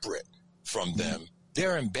separate from them.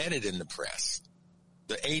 They're embedded in the press.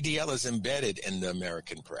 The ADL is embedded in the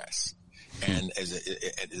American press. And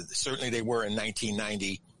certainly they were in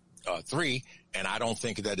 1993, and I don't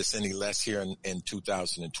think that it's any less here in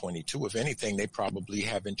 2022. If anything, they probably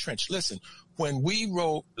have entrenched. Listen, when we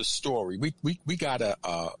wrote the story, we got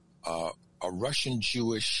a Russian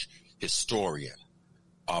Jewish historian,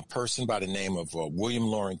 a person by the name of William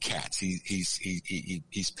Loren Katz.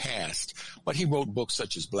 He's passed, but he wrote books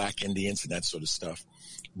such as Black Indians and that sort of stuff.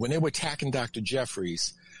 When they were attacking Dr.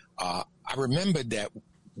 Jeffries, I remembered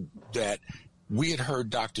that we had heard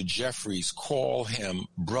Dr. Jeffries call him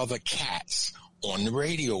Brother Katz on the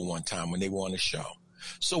radio one time when they were on the show.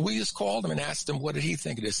 So we just called him and asked him, what did he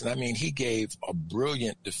think of this? And I mean, he gave a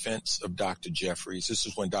brilliant defense of Dr. Jeffries. This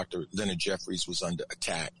is when Dr. Leonard Jeffries was under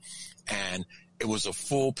attack. And it was a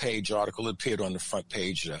full-page article. It appeared on the front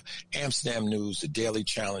page of the Amsterdam News, the Daily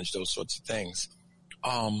Challenge, those sorts of things.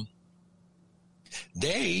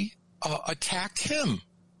 They attacked him,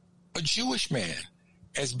 a Jewish man,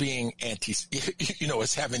 as being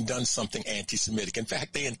as having done something anti-Semitic. In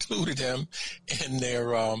fact, they included him in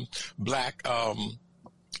their black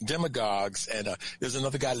demagogues. And there's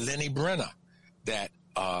another guy, Lenny Brenner, that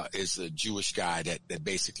is a Jewish guy that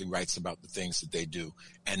basically writes about the things that they do.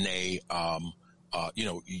 And they,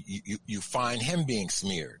 you find him being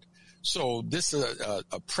smeared. So this is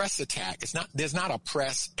a press attack. There's not a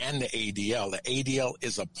press and the ADL. The ADL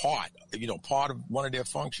is a part of one of their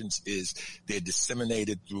functions is they're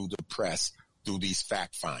disseminated through the press, through these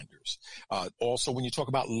fact finders. Also, when you talk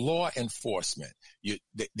about law enforcement,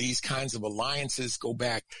 these kinds of alliances go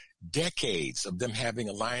back decades of them having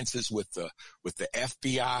alliances with the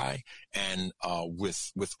FBI and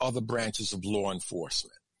with other branches of law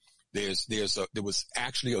enforcement. There was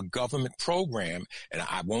actually a government program, and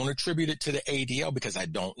I won't attribute it to the ADL because I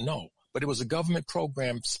don't know, but it was a government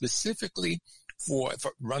program specifically for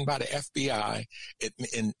run by the FBI.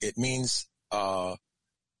 It means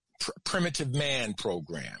Primitive Man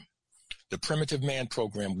Program. The Primitive Man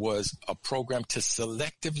Program was a program to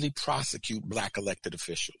selectively prosecute black elected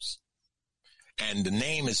officials. And the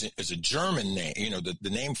name is a German name. The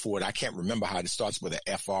name for it, I can't remember how it starts with a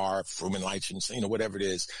FR, Frumenleichen, whatever it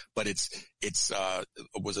is, but it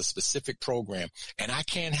was a specific program. And I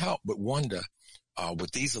can't help but wonder,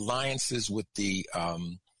 with these alliances with the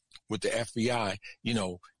FBI,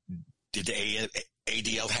 did the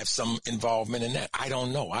ADL have some involvement in that? I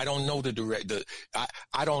don't know. I don't know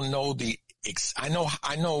I don't know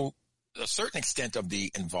I know a certain extent of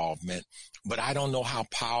the involvement, but I don't know how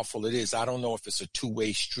powerful it is. I don't know if it's a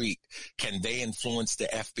two-way street. Can they influence the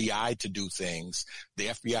FBI to do things? The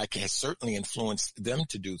FBI has certainly influenced them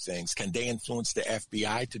to do things. Can they influence the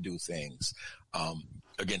FBI to do things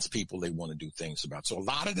against people they want to do things about? So a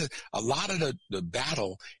lot of the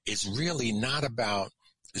battle is really not about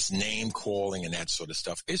this name calling and that sort of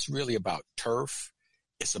stuff. It's really about turf.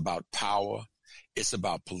 It's about power. It's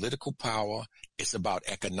about political power. It's about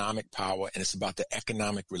economic power, and it's about the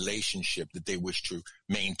economic relationship that they wish to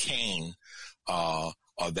maintain, or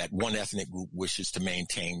that one ethnic group wishes to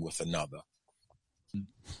maintain with another.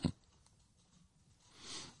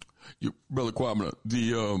 Brother Kwabina,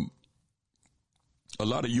 a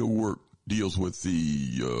lot of your work deals with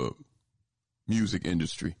the music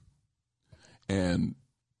industry and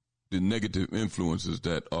the negative influences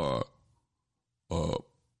that are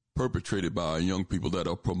perpetrated by young people that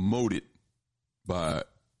are promoted by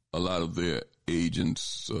a lot of their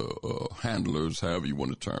agents, handlers, however you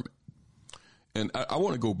want to term it. And I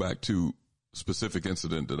want to go back to a specific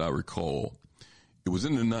incident that I recall. It was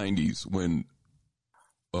in the 90s when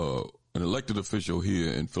an elected official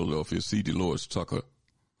here in Philadelphia, C. Dolores Tucker,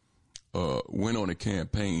 went on a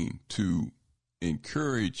campaign to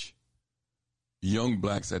encourage young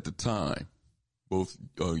blacks at the time, both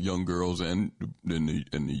young girls and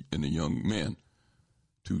the young men,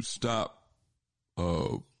 to stop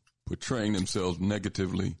portraying themselves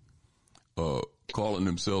negatively, calling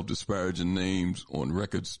themselves disparaging names on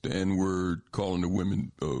records, the N-word, calling the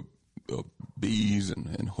women bees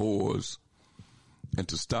and whores, and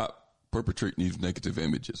to stop perpetrating these negative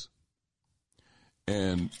images.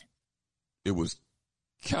 And it was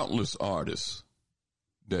countless artists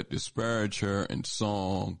that disparaged her in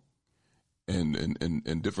song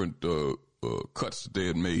and different cuts that they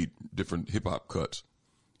had made, different hip-hop cuts,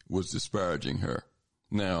 was disparaging her.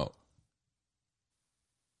 Now,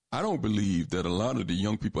 I don't believe that a lot of the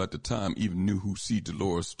young people at the time even knew who C.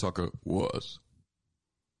 Dolores Tucker was.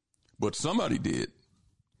 But somebody did.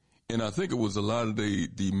 And I think it was a lot of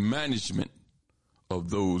the management of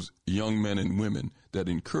those young men and women that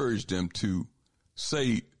encouraged them to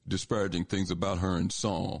say disparaging things about her in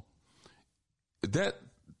song, that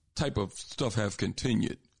type of stuff have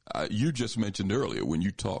continued. You just mentioned earlier when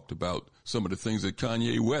you talked about some of the things that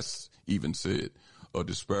Kanye West even said,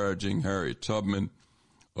 disparaging Harriet Tubman,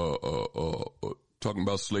 talking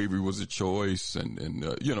about slavery was a choice, and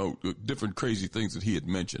different crazy things that he had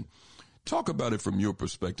mentioned. Talk about it from your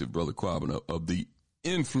perspective, Brother Kwabina, of the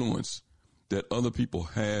influence that other people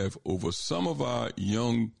have over some of our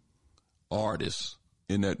young artists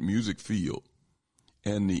in that music field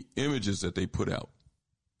and the images that they put out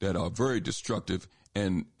that are very destructive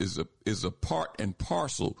and is a part and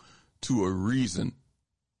parcel to a reason.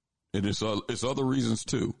 And it's other reasons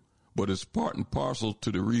too, but it's part and parcel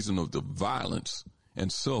to the reason of the violence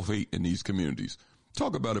and self-hate in these communities.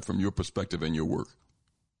 Talk about it from your perspective and your work.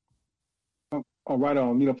 Oh, right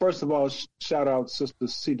on. First of all, shout out Sister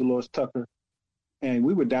C. Dolores Tucker. And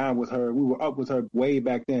we were down with her. We were up with her way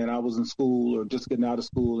back then. I was in school or just getting out of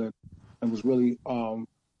school and was really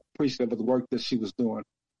appreciative of the work that she was doing.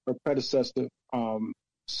 Her predecessor, Dr.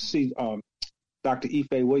 Ife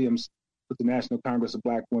Williams with the National Congress of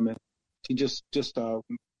Black Women, she just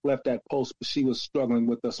left that post, but she was struggling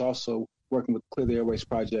with us also, working with Clear the Airways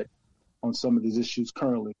Project on some of these issues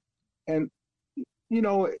currently. And,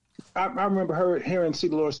 I remember her hearing C.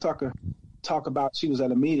 Dolores Tucker talk about, she was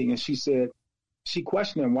at a meeting and she said, she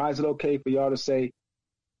questioned him, why is it okay for y'all to say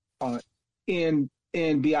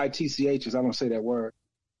N-B-I-T-C-H's? I don't say that word.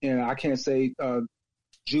 And I can't say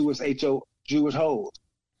Jewish hoes.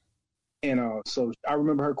 And so I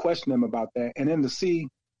remember her questioning him about that. And then to see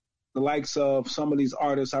the likes of some of these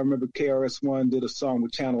artists, I remember KRS-One did a song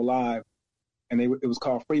with Channel Live, and it was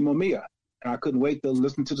called Free Mumia. And I couldn't wait to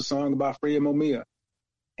listen to the song about Free Mumia.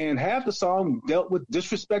 And half the song dealt with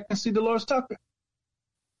disrespecting C. Dolores Tucker.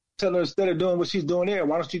 Tell her instead of doing what she's doing there,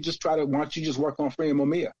 why don't you just work on Free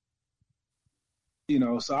Mumia?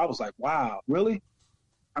 So I was like, wow, really?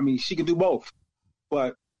 I mean, she can do both,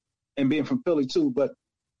 and being from Philly too, but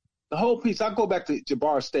the whole piece, I go back to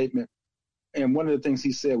Jabbar's statement, and one of the things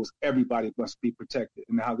he said was everybody must be protected,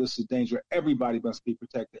 and how this is dangerous. Everybody must be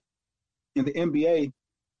protected. In the NBA,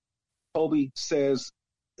 Kobe says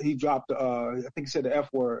he dropped, I think he said the F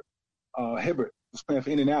word. Hibbert was playing for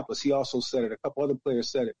Indianapolis. He also said it. A couple other players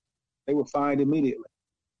said it. They were fined immediately.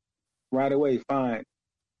 Right away, fined.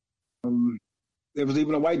 There was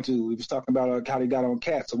even a white dude. He was talking about how he got on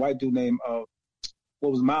Cats. A white dude named,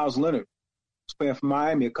 Miles Leonard. Was playing for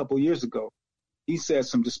Miami a couple of years ago. He said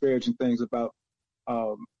some disparaging things about,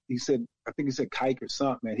 I think he said kike or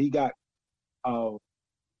something. And he got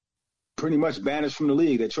pretty much banished from the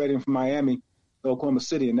league. They traded him from Miami to Oklahoma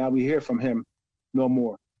City, and now we hear from him no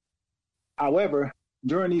more. However,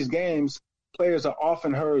 during these games, players are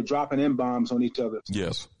often heard dropping N-bombs on each other.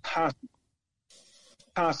 Yes. Constantly.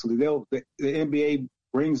 The NBA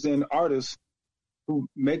brings in artists who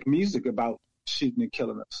make music about shooting and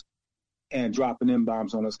killing us and dropping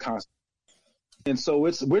N-bombs on us constantly. And so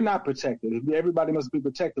we're not protected. If everybody must be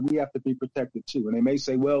protected, we have to be protected too. And they may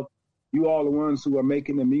say, well, you all the ones who are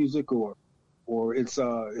making the music or it's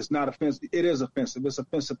not offensive. It is offensive. It's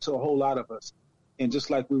offensive to a whole lot of us. And just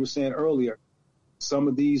like we were saying earlier, some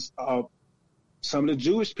of the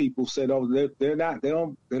Jewish people said, oh, they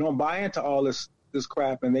don't buy into all this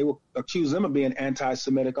crap, and they will accuse them of being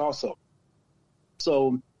anti-Semitic also.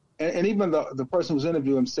 So, and even the person who's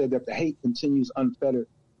interviewing him said that the hate continues unfettered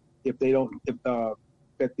if the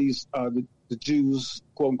Jews,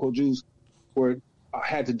 quote unquote Jews,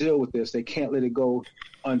 had to deal with this. They can't let it go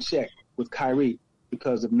unchecked with Kyrie,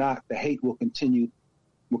 because if not, the hate will continue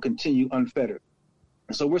unfettered.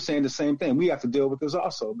 And so we're saying the same thing. We have to deal with this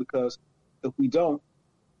also, because if we don't,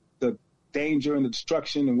 the danger and the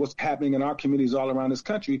destruction and what's happening in our communities all around this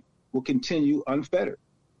country will continue unfettered.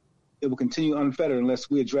 It will continue unfettered unless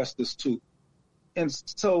we address this too. And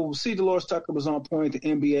so C. Dolores Tucker was on point, the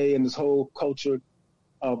NBA and this whole culture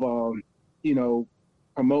of,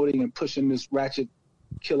 promoting and pushing this ratchet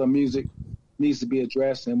killer music needs to be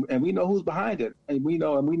addressed. And we know who's behind it. And we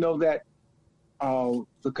know that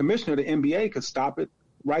the commissioner of the NBA could stop it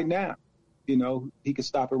right now. He could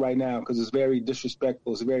stop it right now because it's very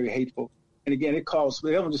disrespectful. It's very hateful. And again, they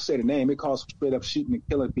don't just say the name. It calls for straight up shooting and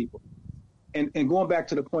killing people. And going back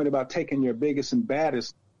to the point about taking your biggest and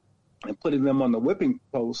baddest and putting them on the whipping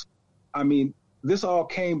post, I mean, this all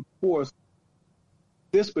came forth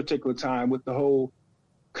this particular time with the whole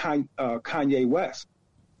Kanye West,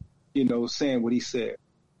 saying what he said.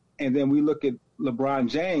 And then we look at LeBron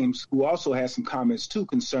James, who also has some comments too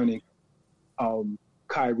concerning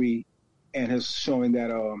Kyrie and his sharing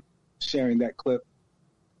that clip.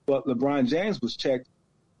 But LeBron James was checked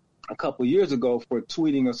a couple of years ago for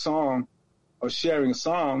tweeting a song or sharing a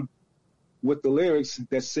song with the lyrics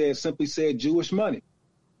that simply said Jewish money.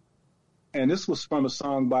 And this was from a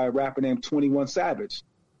song by a rapper named 21 Savage.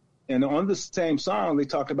 And on the same song, they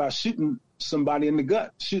talked about shooting somebody in the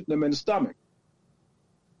gut, shooting them in the stomach.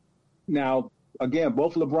 Now, again,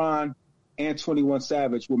 both LeBron and 21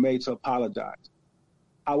 Savage were made to apologize.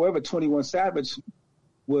 However, 21 Savage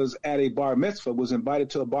was at a bar mitzvah, was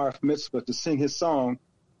invited to a bar mitzvah to sing his song.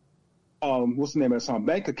 What's the name of that song?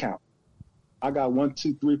 Bank Account. I got 1,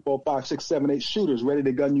 2, 3, 4, 5, 6, 7, 8 shooters ready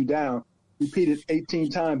to gun you down. Repeated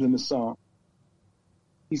 18 times in the song.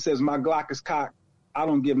 He says, my Glock is cocked. I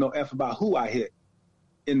don't give no F about who I hit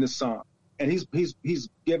in the song. And he's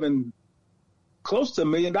given close to $1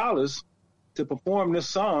 million to perform this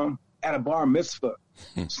song at a bar mitzvah,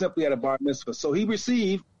 simply at a bar mitzvah. So he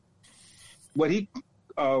received what he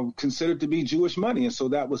considered to be Jewish money. And so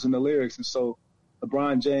that was in the lyrics. And so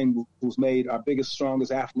LeBron James, who's made our biggest,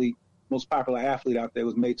 strongest athlete, most popular athlete out there,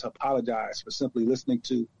 was made to apologize for simply listening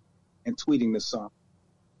to and tweeting this song.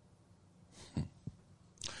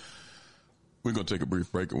 We're going to take a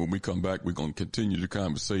brief break, and when we come back, we're going to continue the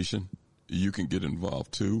conversation. You can get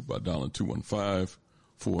involved, too, by dialing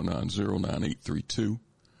 215-490-9832.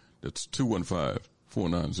 That's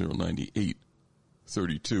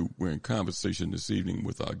 215-490-9832. We're in conversation this evening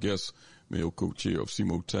with our guest, Male Co-Chair of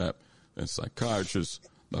CEMOTAP, and Psychiatrist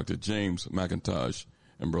Dr. James McIntosh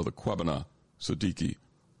and Brother Kwabina Sadiki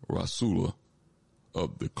Rasouli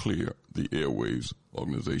of the Airways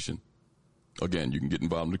organization. Again, you can get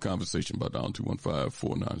involved in the conversation by dialing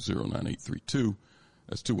 215-490-9832.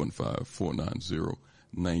 That's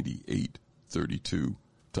 215-490-9832.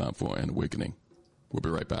 Time for an awakening. We'll be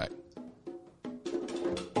right back.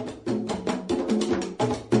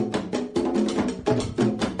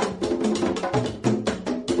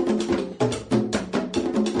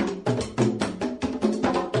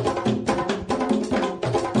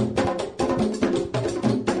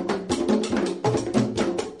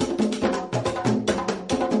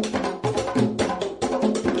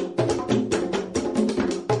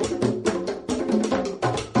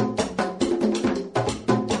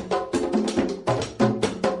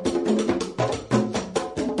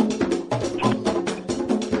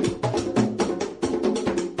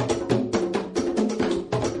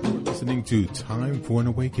 Time for an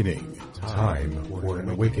Awakening. Time for an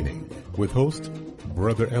Awakening. With host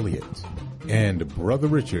Brother Elliott and Brother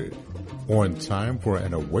Richard on Time for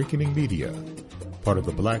an Awakening Media, part of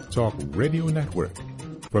the Black Talk Radio Network.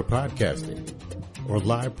 For podcasting or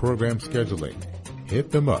live program scheduling,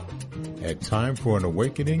 hit them up at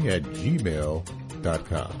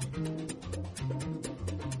timeforanawakening@gmail.com.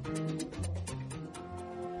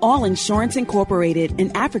 All Insurance Incorporated,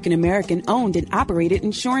 an African-American owned and operated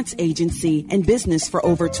insurance agency in business for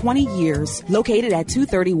over 20 years, located at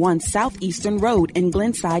 231 Southeastern Road in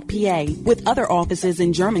Glenside, PA, with other offices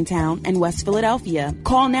in Germantown and West Philadelphia.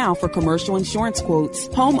 Call now for commercial insurance quotes,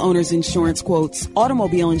 homeowners insurance quotes,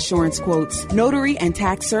 automobile insurance quotes, notary and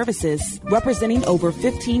tax services, representing over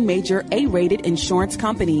 15 major A-rated insurance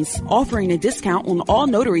companies, offering a discount on all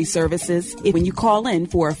notary services when you call in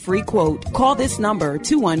for a free quote. Call this number,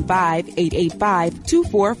 215-885-2444.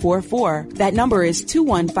 That number is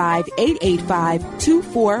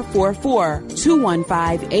 215-885-2444.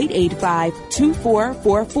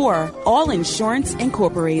 215-885-2444. All Insurance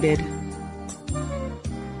Incorporated.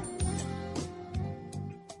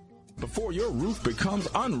 Before your roof becomes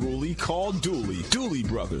unruly, call Dooley. Dooley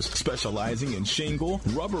Brothers, specializing in shingle,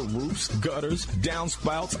 rubber roofs, gutters,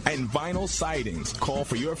 downspouts, and vinyl sidings. Call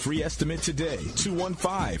for your free estimate today.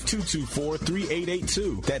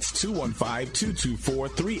 215-224-3882. That's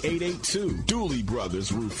 215-224-3882. Dooley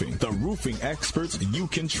Brothers Roofing, the roofing experts you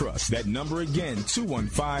can trust. That number again,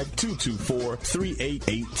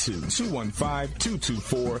 215-224-3882.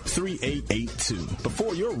 215-224-3882.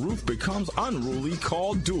 Before your roof becomes unruly,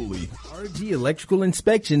 call Dooley. RG Electrical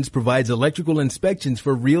Inspections provides electrical inspections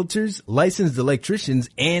for realtors, licensed electricians,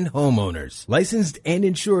 and homeowners. Licensed and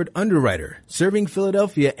insured underwriter, serving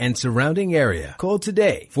Philadelphia and surrounding area. Call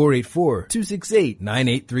today,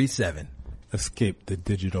 484-268-9837. Escape the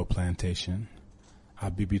digital plantation.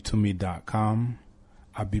 abibitumi.com,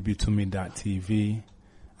 abibitumi.tv,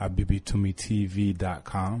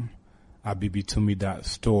 abibitumitv.com,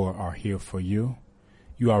 abibitumi.store are here for you.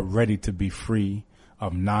 You are ready to be free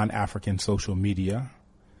of non-African social media.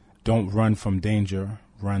 Don't run from danger,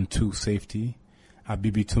 run to safety.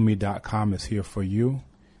 abibitumi.com is here for you.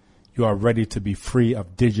 You are ready to be free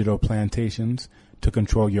of digital plantations to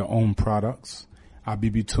control your own products.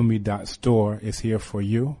 abibitumi.store is here for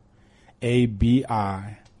you.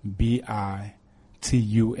 ABI B-I-T-U-M-I,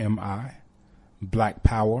 Black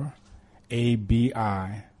Power,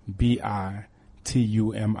 A-B-I-B-I-T-U-M-I.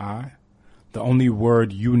 The only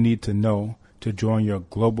word you need to know to join your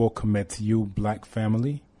global Commit to You Black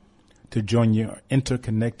family, to join your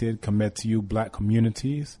interconnected Commit to You Black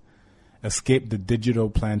communities. Escape the digital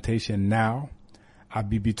plantation now.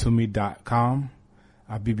 abibitumi.com,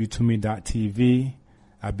 abibitumi.tv,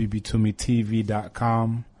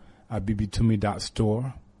 abibitumitv.com,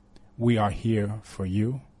 abibitumi.store. We are here for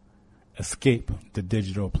you. Escape the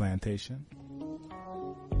digital plantation.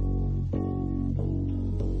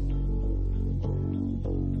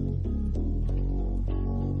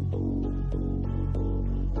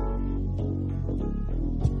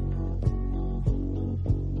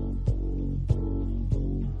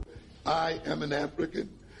 I am an African.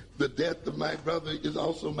 The death of my brother is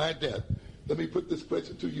also my death. Let me put this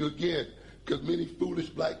question to you again, because many foolish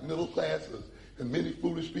black middle classes and many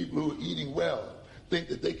foolish people who are eating well think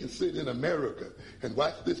that they can sit in America and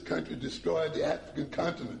watch this country destroy the African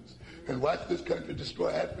continents, and watch this country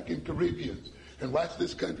destroy African Caribbeans, and watch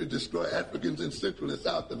this country destroy Africans in Central and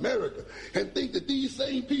South America, and think that these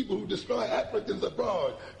same people who destroy Africans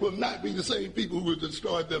abroad will not be the same people who will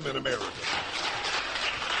destroy them in America.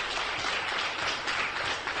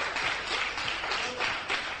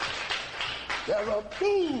 There are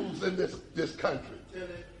fools in this country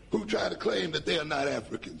who try to claim that they are not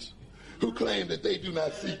Africans, who claim that they do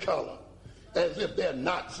not see color, as if their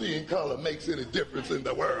not seeing color makes any difference in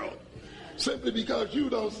the world. Simply because you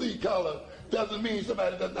don't see color doesn't mean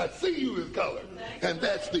somebody does not see you as color, and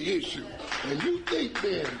that's the issue. And you think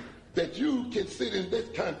then that you can sit in this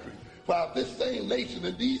country while this same nation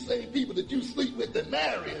and these same people that you sleep with and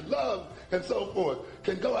marry and love and so forth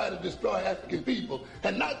can go out and destroy African people,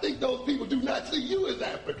 and not think those people do not see you as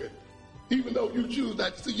African. Even though you choose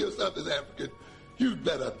not to see yourself as African, you'd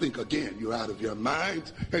better think again. You're out of your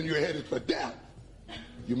minds and you're headed for death.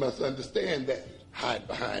 You must understand that. Hide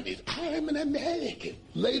behind it. I'm an American.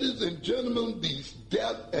 Ladies and gentlemen, these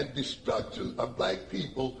death and destruction of black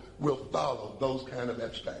people will follow those kind of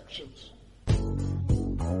abstractions.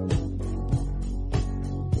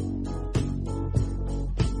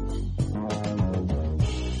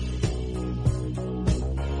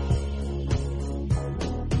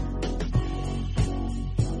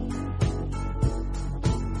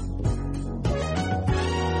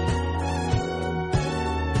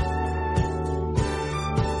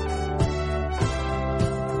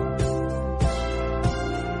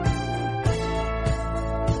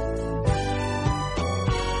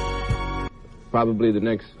 Probably the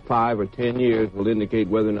next 5 or 10 years will indicate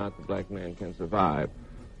whether or not the black man can survive.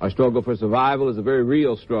 Our struggle for survival is a very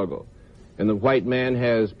real struggle, and the white man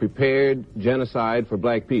has prepared genocide for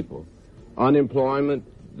black people. Unemployment,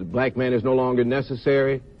 the black man is no longer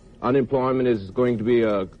necessary. Unemployment is going to be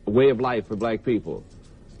a way of life for black people.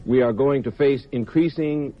 We are going to face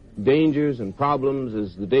increasing dangers and problems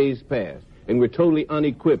as the days pass, and we're totally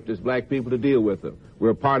unequipped as black people to deal with them.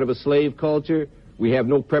 We're a part of a slave culture. We have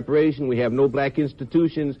no preparation. We have no black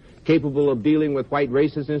institutions capable of dealing with white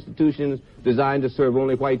racist institutions designed to serve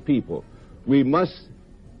only white people. We must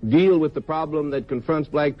deal with the problem that confronts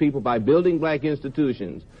black people by building black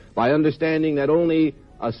institutions, by understanding that only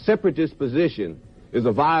a separatist position is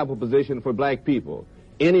a viable position for black people.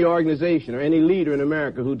 Any organization or any leader in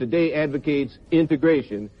America who today advocates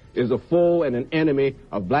integration is a foe and an enemy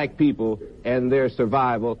of black people and their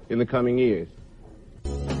survival in the coming years.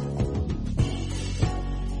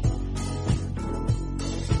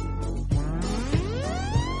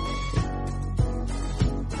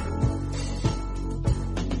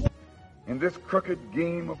 In this crooked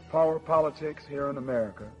game of power politics here in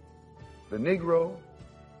America, the Negro,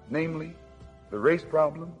 namely the race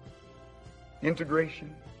problem,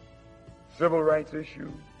 integration, civil rights issue,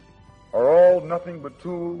 are all nothing but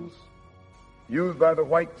tools used by the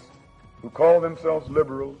whites who call themselves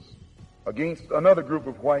liberals against another group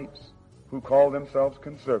of whites who call themselves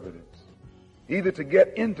conservatives, either to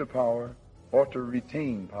get into power or to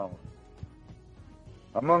retain power.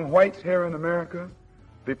 Among whites here in America,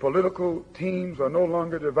 the political teams are no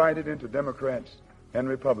longer divided into Democrats and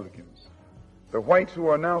Republicans. The whites who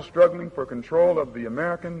are now struggling for control of the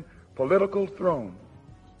American political throne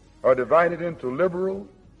are divided into liberal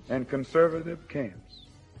and conservative camps.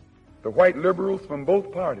 The white liberals from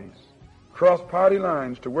both parties cross party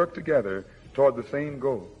lines to work together toward the same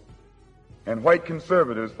goal, and white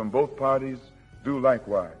conservatives from both parties do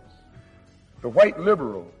likewise. The white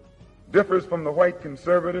liberal differs from the white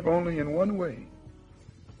conservative only in one way.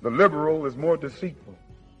 The liberal is more deceitful,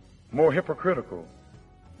 more hypocritical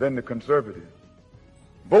than the conservative.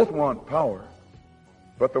 Both want power,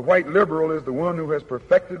 but the white liberal is the one who has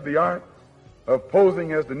perfected the art of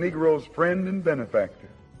posing as the Negro's friend and benefactor.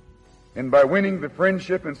 And by winning the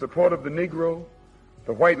friendship and support of the Negro,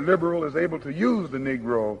 the white liberal is able to use the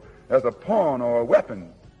Negro as a pawn or a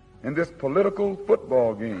weapon in this political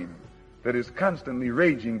football game that is constantly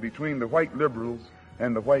raging between the white liberals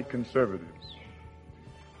and the white conservatives.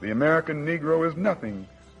 The American Negro is nothing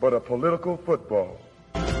but a political football.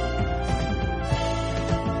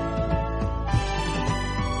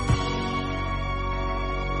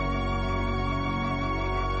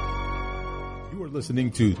 You are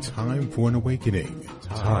listening to Time for an Awakening.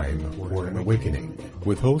 Time for an Awakening.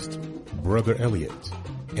 With host Brother Elliott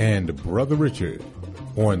and Brother Richard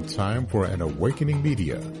on Time for an Awakening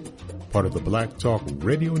Media, part of the Black Talk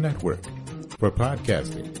Radio Network. For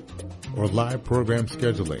podcasting or live program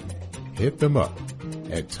scheduling, hit them up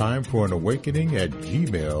at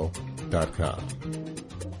timeforanawakening@gmail.com.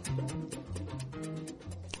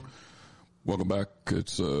 Welcome back.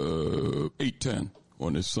 It's 8:10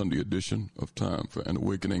 on this Sunday edition of Time for an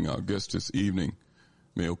Awakening. Our guest this evening,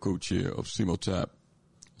 Male Co-Chair of CEMOTAP,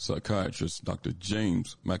 Psychiatrist Dr.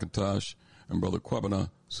 James McIntosh, and Brother Kwabina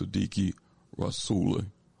Sadiki Rasouli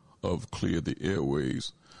of Clear the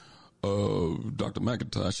Airways. Dr.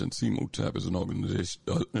 McIntosh and CEMOTAP is an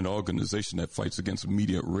organization that fights against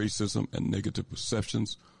media racism and negative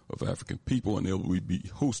perceptions of African people, and they will be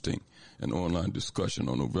hosting an online discussion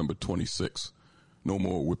on November 26th. No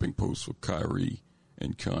more whipping posts for Kyrie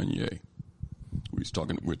and Kanye. We're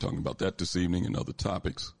talking about that this evening and other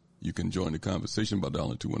topics. You can join the conversation by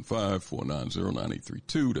dialing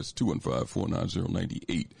 215-490-9832. That's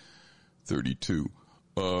 215-490-9832.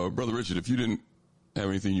 Brother Richard, if you didn't have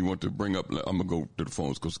anything you want to bring up, I'm going to go to the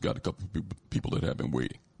phones because we've got a couple of people that have been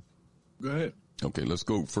waiting. Go ahead. Okay, let's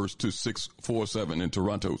go first to 647 in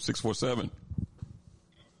Toronto. 647.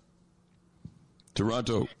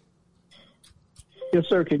 Toronto. Yes,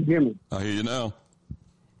 sir. Can you hear me? I hear you now.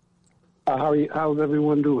 How's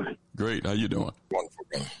everyone doing? Great. How you doing?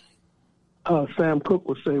 Wonderful. Sam Cooke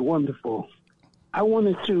would say wonderful. I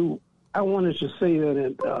wanted to say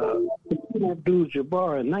that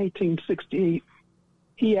Abdul-Jabbar in 1968,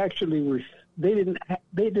 he actually they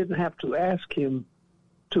didn't have to ask him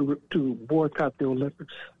to boycott the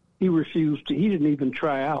Olympics. He refused to. He didn't even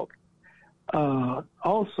try out.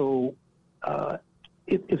 Also,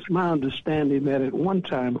 it's my understanding that at one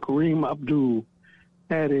time Kareem Abdul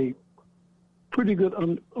had a pretty good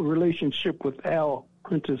relationship with Al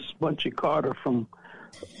Prentice Bunchy Carter from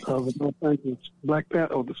the Black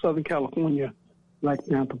Panther, or the Southern California Black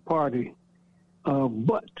Panther Party.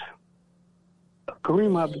 But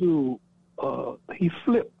Kareem Abdul, he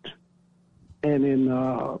flipped, and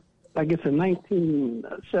I guess in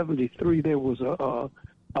 1973 there was a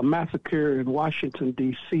massacre in Washington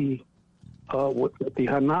D.C. With the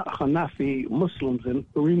Hanafi Muslims, and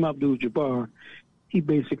Kareem Abdul-Jabbar, he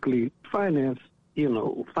basically financed a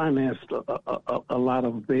lot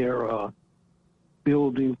of their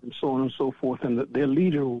buildings and so on and so forth, and their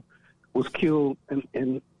leader was killed,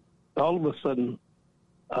 and all of a sudden,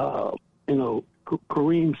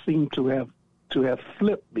 Kareem seemed to have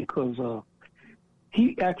flipped because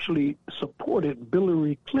he actually supported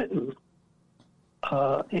Hillary Clinton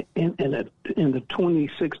in the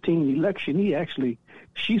 2016 election.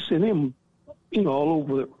 She sent him, all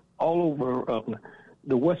over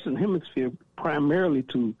the Western Hemisphere, primarily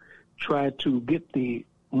to try to get the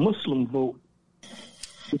Muslim vote.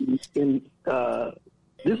 And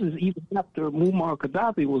this is even after Muammar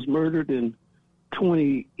Gaddafi was murdered in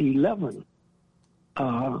 2011,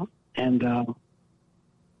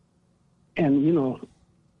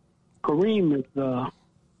 Kareem is.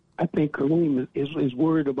 I think Kareem is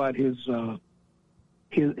worried about his.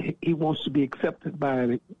 He wants to be accepted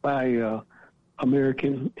by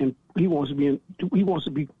American, and he wants to be.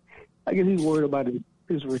 I guess he's worried about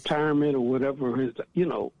his retirement or whatever. I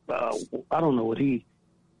don't know what he's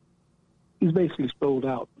basically sold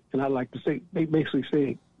out. And I like to say, they basically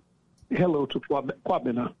say hello to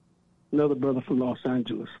Kwabina, another brother from Los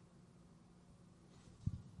Angeles.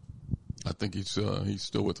 I think he's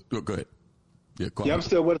still with. Go ahead. Yeah, I'm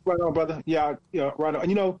still with. Right on, brother. Yeah, right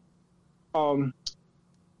on.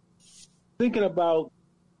 Thinking about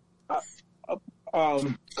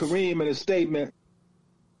Kareem and his statement,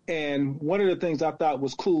 and one of the things I thought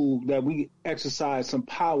was cool that we exercised some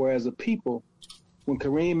power as a people. When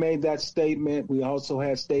Kareem made that statement, we also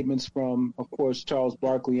had statements from, of course, Charles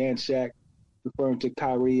Barkley and Shaq, referring to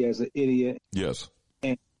Kyrie as an idiot. Yes.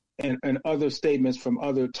 And other statements from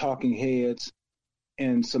other talking heads,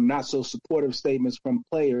 and some not so supportive statements from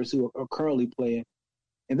players who are currently playing.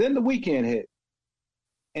 And then the weekend hit.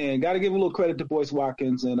 And got to give a little credit to Boyce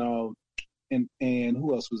Watkins and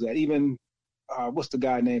who else was that? Even what's the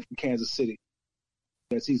guy named from Kansas City?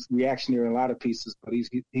 He's reactionary in a lot of pieces, but he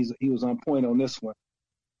was on point on this one.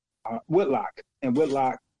 Whitlock, and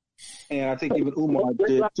I think even Umar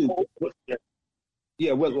did too.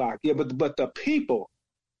 Yeah, Whitlock. Yeah, but the people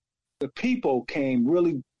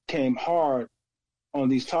came hard on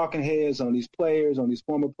these talking heads, on these players, on these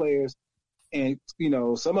former players, and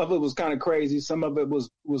some of it was kind of crazy, some of it was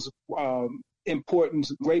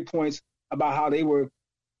important, great points about how they were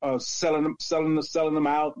selling them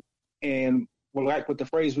out, and like what the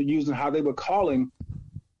phrase we're using, how they were calling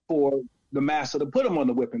for the master to put them on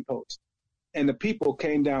the whipping post. And the people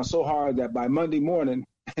came down so hard that by Monday morning,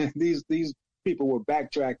 these people were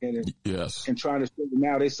backtracking and trying to show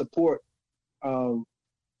now they support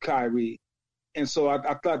Kyrie. And so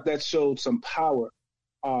I thought that showed some power.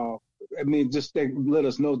 Just they let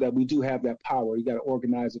us know that we do have that power. You got to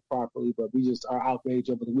organize it properly, but our outrage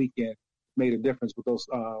over the weekend made a difference with those.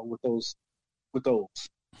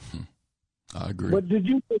 I agree. But did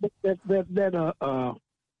you say that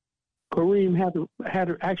Kareem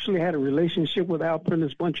actually had a relationship with Al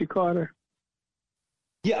Prentice Bunchy Carter?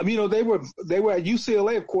 Yeah, they were at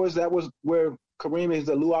UCLA, of course. That was where Kareem is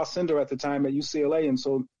the Lou Alcindor at the time at UCLA, and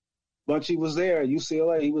so Bunchy was there at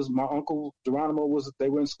UCLA. He was my uncle Geronimo they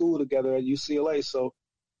were in school together at UCLA. So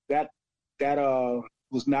that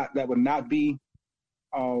would not be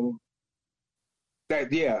that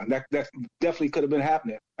definitely could have been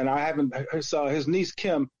happening. And I haven't saw his niece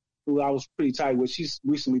Kim, who I was pretty tight with. She's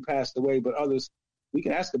recently passed away, but others we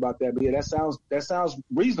can ask about that. But yeah, that sounds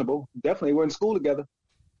reasonable. Definitely, we're in school together.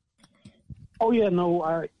 Oh yeah,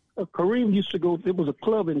 no. Kareem used to go. There was a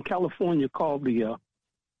club in California called the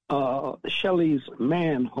Shelley's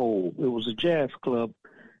Manhole. It was a jazz club.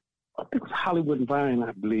 I think it was Hollywood and Vine,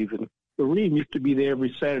 I believe. And Kareem used to be there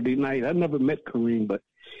every Saturday night. I never met Kareem, but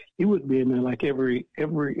he would be in there like every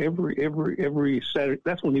Saturday.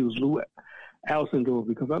 That's when he was Lou Alcindor,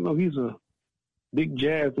 because I know he's a big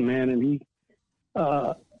jazz man, and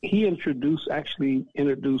he introduced, I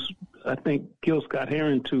think, Gil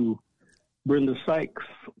Scott-Heron to Brenda Sykes,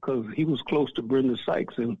 because he was close to Brenda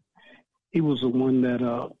Sykes, and he was the one that,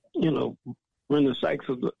 Brenda Sykes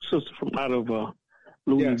is the sister from out of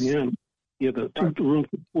Louisiana. Yes. Yeah, the room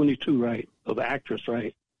 22, right? Or the actress,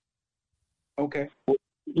 right? Okay. Well,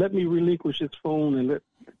 let me relinquish his phone and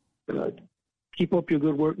keep up your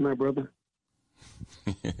good work, my brother.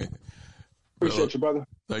 Appreciate you, brother.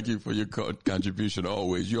 Thank you for your contribution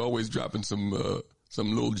always. You're always dropping some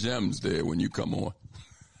little gems there when you come on.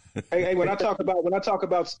 hey, when I talk about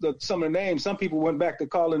some of the names, some people went back to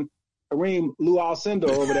calling Kareem Lou Alcindor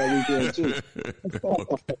over that weekend too.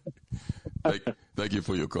 Thank you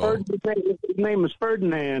for your call. His name is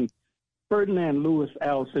Ferdinand Louis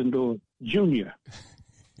Alcindor Jr.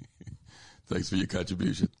 Thanks for your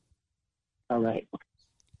contribution. All right.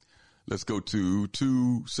 Let's go to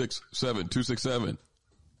 267.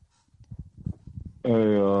 Hey,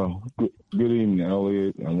 good evening,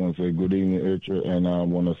 Elliott. I want to say good evening, Richard, and I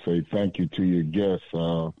want to say thank you to your guests.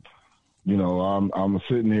 I'm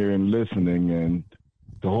sitting here and listening, and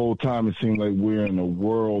the whole time it seemed like we're in a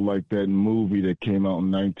world like that movie that came out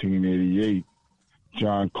in 1988,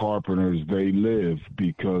 John Carpenter's They Live,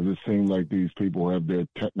 because it seemed like these people have their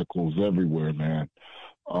technicals everywhere, man.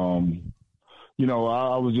 I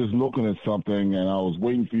was just looking at something, and I was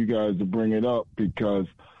waiting for you guys to bring it up, because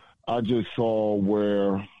I just saw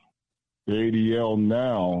where the ADL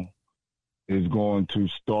now is going to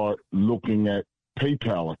start looking at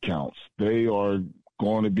PayPal accounts. They are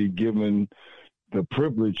going to be given the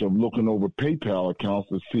privilege of looking over PayPal accounts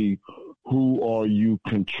to see who are you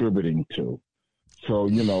contributing to. So,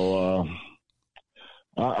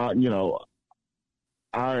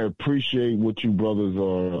 I appreciate what you brothers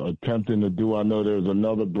are attempting to do. I know there's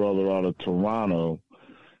another brother out of Toronto.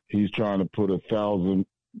 He's trying to put 1,000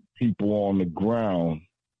 people on the ground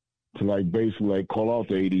to basically call out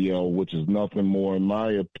the ADL, which is nothing more, in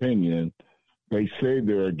my opinion. They say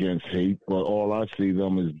they're against hate, but all I see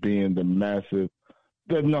them as being they're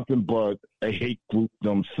nothing but a hate group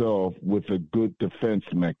themselves with a good defense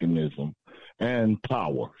mechanism and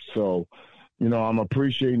power. So, I'm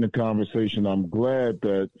appreciating the conversation. I'm glad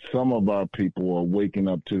that some of our people are waking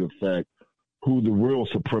up to the fact who the real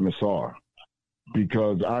supremacists are,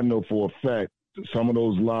 because I know for a fact some of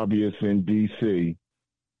those lobbyists in D.C.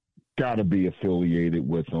 got to be affiliated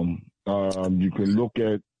with them. You can look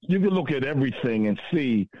at everything and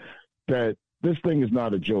see that this thing is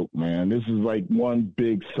not a joke, man. This is like one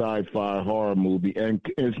big sci-fi horror movie, and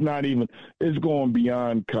it's going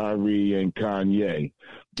beyond Kyrie and Kanye.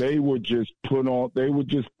 They were just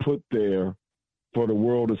put there for the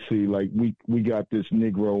world to see, like, we got this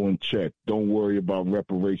Negro in check. Don't worry about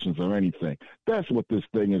reparations or anything. That's what this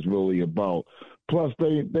thing is really about. Plus,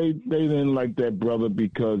 they didn't like that brother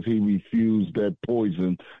because he refused that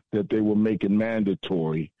poison that they were making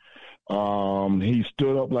mandatory. He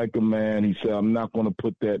stood up like a man. He said, I'm not going to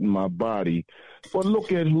put that in my body. But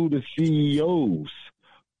look at who the CEOs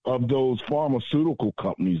of those pharmaceutical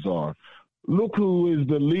companies are. Look who is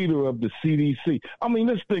the leader of the CDC. I mean,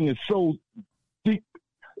 this thing is so deep.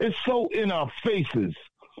 It's so in our faces.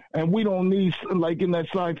 And we don't need, like in that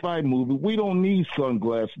sci-fi movie, we don't need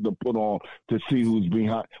sunglasses to put on to see who's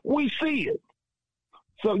behind. We see it.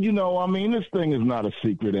 So, I mean, this thing is not a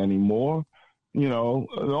secret anymore. The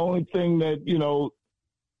only thing that,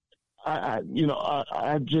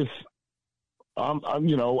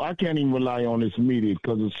 I can't even rely on this media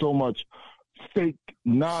because there's so much fake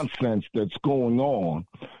nonsense that's going on.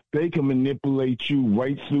 They can manipulate you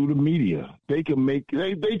right through the media. They can they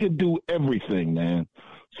can do everything, man.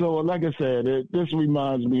 So, like I said, this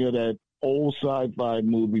reminds me of that old sci-fi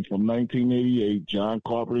movie from 1988, John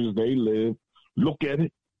Carpenter's They Live. Look at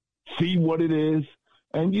it, see what it is,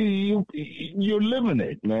 and you're living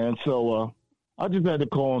it, man. So I just had to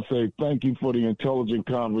call and say thank you for the intelligent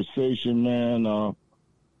conversation, man.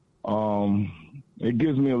 It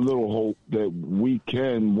gives me a little hope that we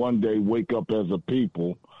can one day wake up as a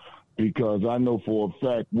people, because I know for a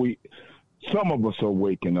fact some of us are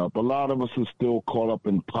waking up. A lot of us are still caught up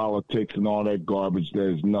in politics and all that garbage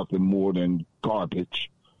that is nothing more than garbage,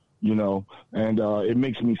 and it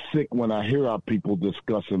makes me sick when I hear our people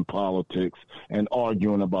discussing politics and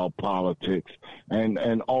arguing about politics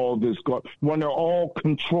and all this when they're all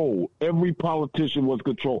controlled. Every politician was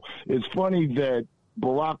controlled. It's funny that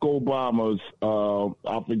Barack Obama's,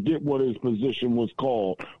 I forget what his position was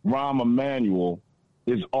called, Rahm Emanuel,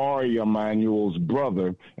 is Ari Emanuel's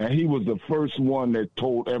brother, and he was the first one that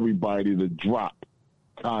told everybody to drop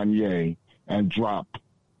Kanye and drop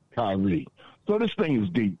Kyrie. So this thing is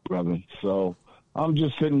deep, brother. So I'm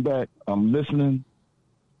just sitting back. I'm listening.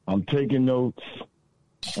 I'm taking notes.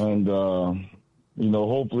 And,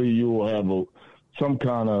 hopefully you will have some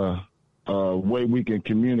kind of way we can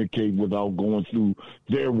communicate without going through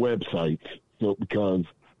their websites. So because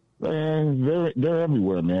they're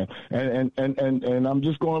everywhere, man. And I'm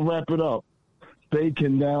just going to wrap it up. They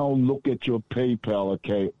can now look at your PayPal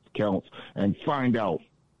accounts and find out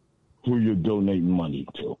who you're donating money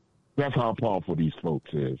to. That's how powerful these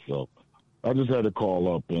folks is. So I just had to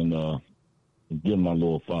call up and give my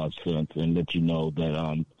little 5 cents and let you know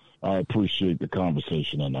that I appreciate the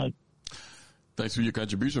conversation tonight. Thanks for your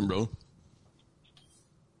contribution, bro.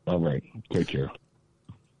 All right. Take care.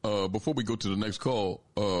 Before we go to the next call,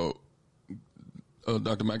 Dr.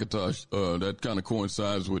 McIntosh, that kind of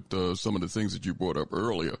coincides with some of the things that you brought up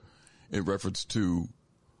earlier in reference to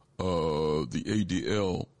the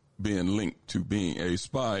ADL being linked to being a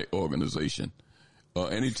spy organization.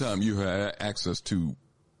 Anytime you have access to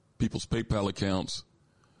people's PayPal accounts,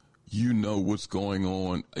 you know what's going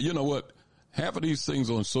on. You know what? Half of these things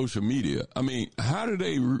on social media, I mean, how do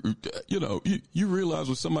they, you realize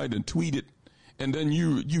when somebody done tweeted and then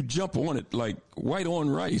you jump on it like white on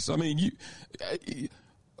rice. I mean,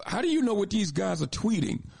 how do you know what these guys are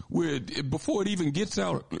tweeting where before it even gets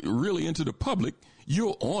out really into the public,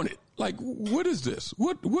 you're on it? Like, what is this?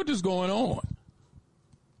 What is going on?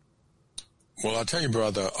 Well, I'll tell you,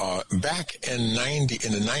 brother, back in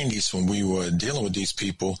the 90s when we were dealing with these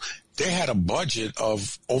people, they had a budget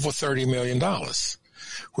of over $30 million.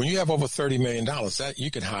 When you have over $30 million, that you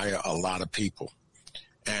can hire a lot of people.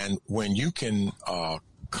 And when you can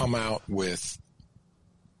come out with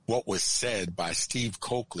what was said by Steve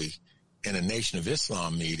Coakley in a Nation of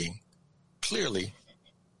Islam meeting, clearly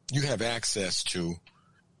you have access to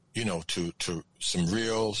some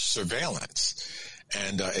real surveillance.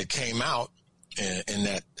 And it came out in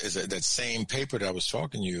that same paper that I was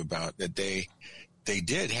talking to you about, that they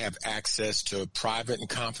did have access to private and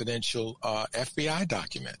confidential FBI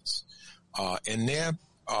documents. In their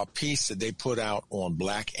piece that they put out on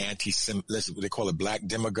black they call it black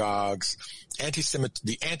demagogues,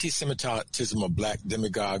 the anti-Semitism of black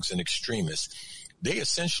demagogues and extremists, they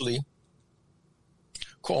essentially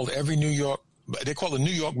called they call the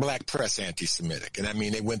New York black press anti-Semitic. And I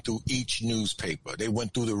mean, they went through each newspaper. They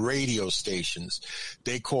went through the radio stations.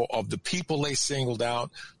 They call of the people they singled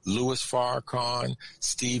out, Louis Farrakhan,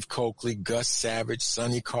 Steve Coakley, Gus Savage,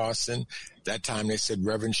 Sonny Carson. That time they said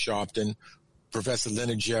Reverend Sharpton. Professor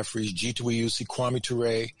Leonard Jeffries, G2EUC, Kwame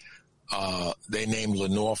Ture. They named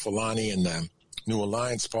Lenore Fulani in the New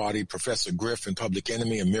Alliance Party, Professor Griff in Public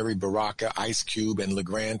Enemy, Amiri Baraka, Ice Cube, and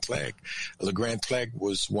LeGrand Clegg. LeGrand Clegg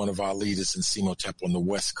was one of our leaders in CEMOTAP on the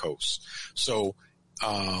West Coast. So,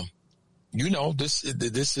 this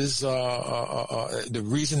is the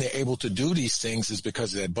reason they're able to do these things is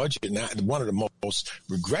because of that budget. Now, one of the most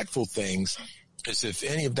regretful things is if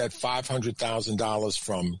any of that $500,000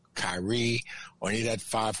 from Kyrie or any of that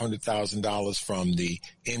 $500,000 from the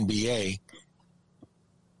NBA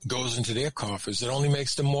goes into their coffers, it only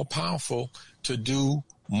makes them more powerful to do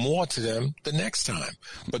more to them the next time.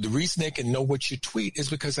 But the reason they can know what you tweet is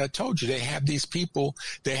because I told you they have these people,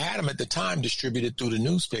 they had them at the time distributed through the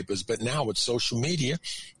newspapers, but now with social media,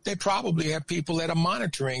 they probably have people that are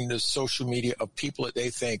monitoring the social media of people that they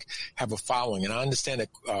think have a following. And I understand that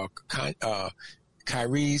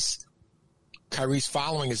Kyrie's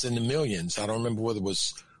following is in the millions. I don't remember whether it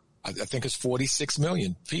was, I think it's 46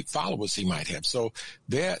 million followers he might have. So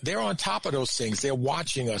they're on top of those things. They're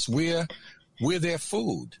watching us. We're their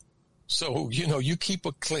food. So, you keep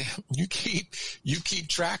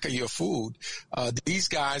track of your food. These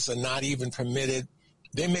guys are not even permitted.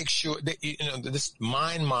 They make sure that, this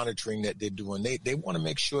mind monitoring that they're doing, they want to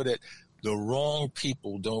make sure that the wrong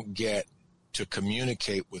people don't get to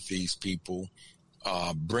communicate with these people,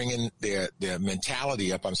 bringing their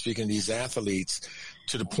mentality up. I'm speaking to these athletes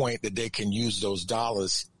to the point that they can use those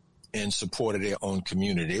dollars in support of their own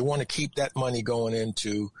community. They want to keep that money going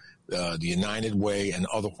into the United Way and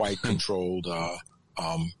other white-controlled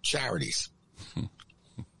charities.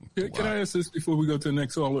 Can I ask this before we go to the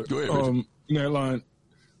next caller? Go ahead, in that line,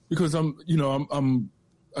 because I'm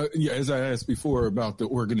as I asked before about the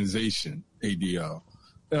organization ADL,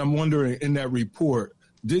 and I'm wondering in that report,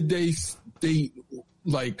 did they state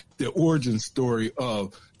like the origin story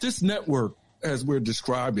of this network as we're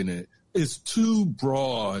describing it is too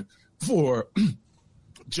broad for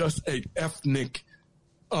just an ethnic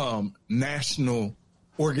national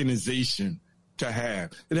organization to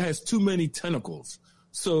have? It has too many tentacles.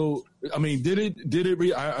 So, I mean,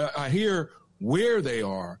 I hear where they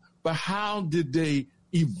are, but how did they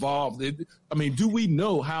evolve? Do we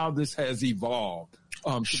know how this has evolved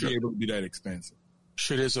to be able to be that expensive?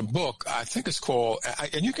 Sure, there's a book, I think it's called,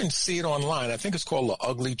 and you can see it online, I think it's called The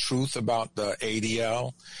Ugly Truth About the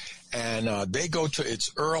ADL, and they go to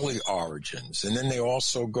its early origins, and then they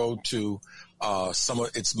also go to some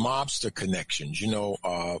of its mobster connections,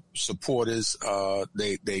 supporters,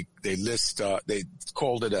 they list, they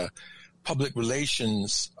called it a public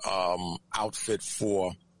relations outfit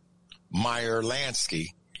for Meyer Lansky.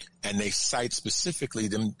 And they cite specifically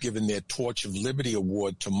them giving their Torch of Liberty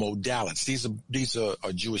award to Mo Dalitz. These are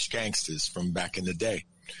Jewish gangsters from back in the day,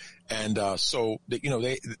 and so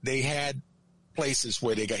they had places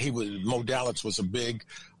where Mo Dalitz was a big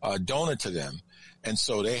donor to them, and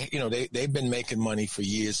so they've been making money for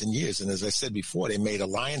years and years. And as I said before, they made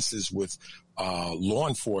alliances with law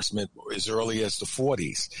enforcement as early as the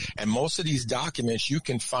 40s, and most of these documents you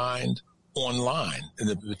can find online. In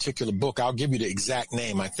the particular book, I'll give you the exact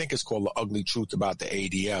name. I think it's called The Ugly Truth About the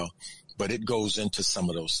ADL, but it goes into some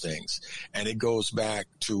of those things. And it goes back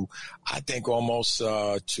to, I think, almost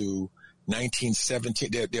to 1917.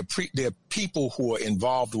 There are people who are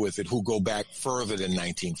involved with it who go back further than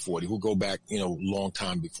 1940, who go back, a long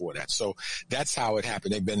time before that. So that's how it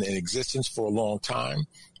happened. They've been in existence for a long time.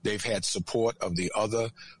 They've had support of the other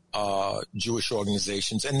Jewish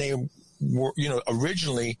organizations, and they were,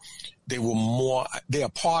 originally they are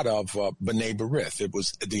part of B'nai B'rith. It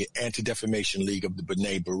was the Anti-Defamation League of the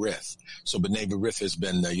B'nai B'rith. So B'nai B'rith has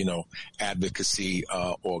been the, advocacy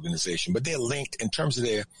organization, but they're linked in terms of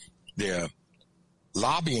their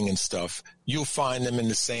lobbying and stuff. You'll find them in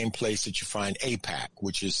the same place that you find AIPAC,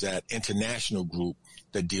 which is that international group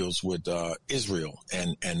that deals with Israel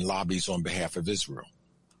and lobbies on behalf of Israel.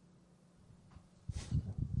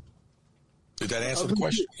 Did that answer the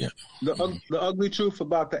question? Yeah. The ugly truth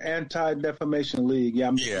about the Anti-Defamation League. Yeah,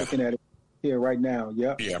 I'm looking at it here right now.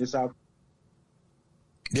 Yep. Yeah. It's out.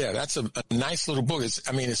 Yeah, that's a nice little book.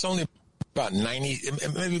 It's only about 90,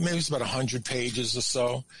 maybe it's about 100 pages or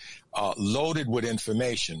so, loaded with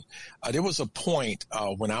information. There was a point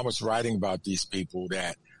when I was writing about these people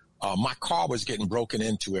that my car was getting broken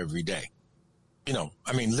into every day.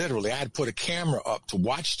 Literally, I had to put a camera up to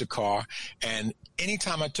watch the car, and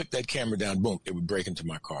anytime I took that camera down, boom, it would break into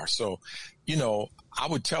my car. So, I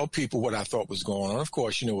would tell people what I thought was going on. Of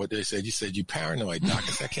course, you know what they said. You said, "You paranoid, Doc."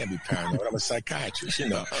 I said, "I can't be paranoid. I'm a psychiatrist,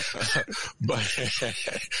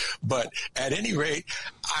 But at any rate,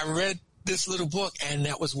 I read this little book, and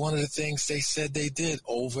that was one of the things they said they did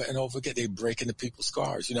over and over again. They break into people's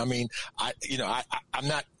cars. You know, I mean,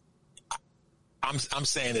 I'm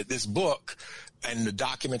saying that this book and the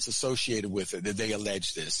documents associated with it, that they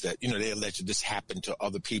allege this, that, you know, they allege that this happened to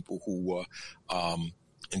other people who were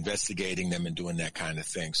investigating them and doing that kind of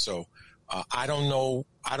thing. So I don't know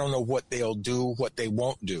what they'll do, what they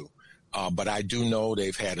won't do. But I do know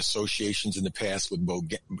they've had associations in the past with both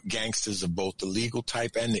gangsters of both the legal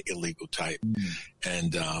type and the illegal type.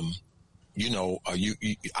 And, you know,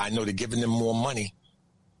 I know that giving them more money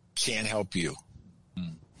can't help you.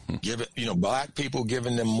 Black people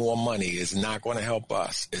giving them more money is not going to help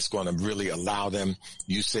us. It's going to really allow them.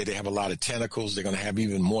 You say they have a lot of tentacles. They're going to have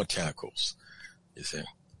even more tentacles. You see?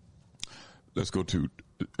 Let's go to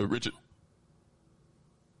Richard.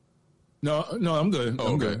 No, I'm good.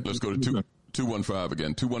 Oh, okay, let's go to 215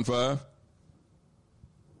 again. 215?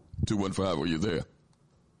 215, are you there?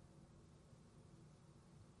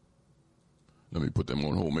 Let me put them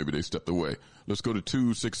on hold. Maybe they stepped away. Let's go to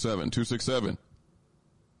 267. 267.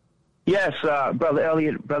 Yes, Brother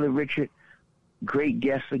Elliott, Brother Richard, great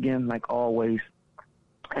guest again, like always.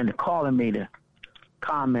 And the caller made a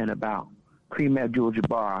comment about Kareem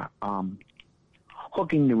Abdul-Jabbar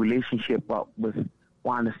hooking the relationship up with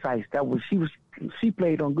Wanda Sykes. She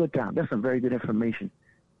played on Good Time. That's some very good information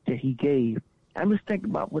that he gave. I'm just thinking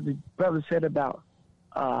about what the brother said about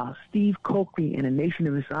Steve Coakley in a Nation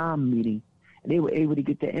of Islam meeting, and they were able to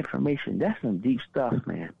get that information. That's some deep stuff,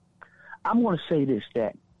 man. I'm going to say this,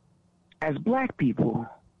 that as black people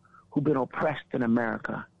who've been oppressed in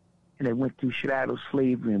America and they went through shadow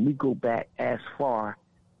slavery, and we go back as far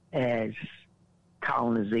as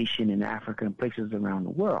colonization in Africa and places around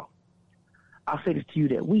the world, I'll say this to you,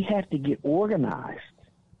 that we have to get organized.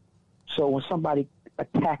 So when somebody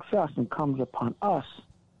attacks us and comes upon us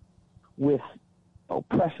with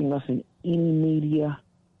oppressing us in any media,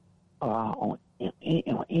 on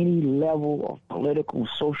any level of political and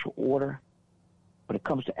social order, when it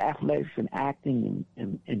comes to athletics and acting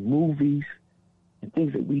and movies and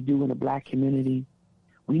things that we do in the black community,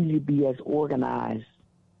 we need to be as organized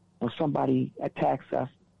when somebody attacks us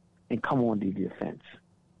and come on to the defense.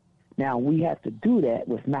 Now, we have to do that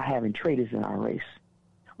with not having traitors in our race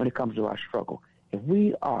when it comes to our struggle. If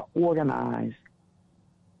we are organized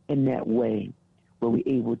in that way, where we're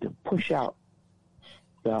able to push out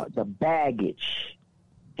the baggage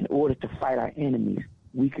in order to fight our enemies,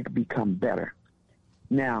 we could become better.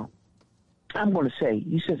 Now, I'm going to say,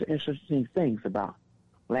 you said some interesting things about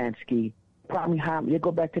Lansky. Probably they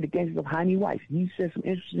go back to the gangsters of Kanye Weiss. You said some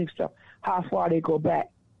interesting stuff. How far they go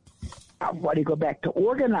back to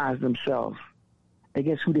organize themselves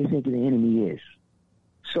against who they think the enemy is.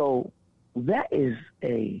 So that is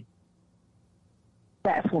a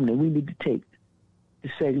platform that we need to take to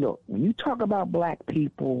say, look, when you talk about black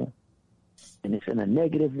people and it's in a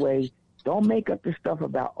negative way, don't make up this stuff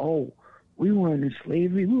about, oh, we weren't in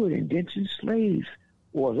slavery, we were indentured slaves.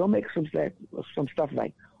 Or don't make some stuff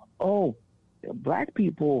like, oh, the black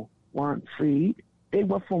people weren't freed. They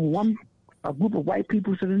went from a group of white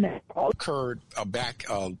people to the next. All occurred back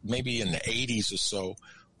maybe in the 80s or so,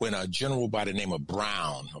 when a general by the name of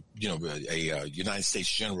Brown, a United States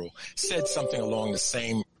general, said something along the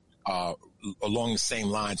same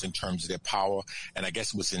lines in terms of their power, and I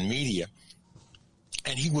guess it was in media.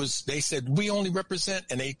 And they said, we only represent,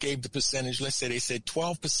 and they gave the percentage, let's say they said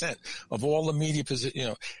 12% of all the media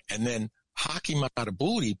position, and then Haki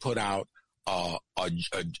Madhubuti put out an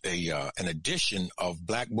edition of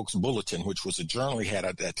Black Books Bulletin, which was a journal he had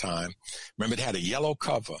at that time. Remember, it had a yellow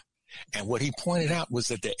cover. And what he pointed out was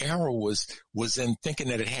that the error was in thinking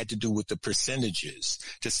that it had to do with the percentages,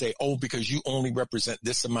 to say, oh, because you only represent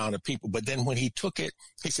this amount of people. But then when he took it,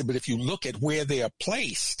 he said, but if you look at where they are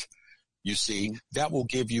placed, you see, that will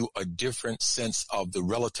give you a different sense of the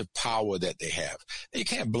relative power that they have. You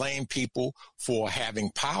can't blame people for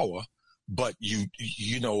having power, but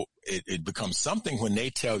it becomes something when they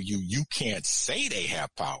tell you can't say they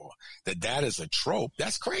have power, that is a trope.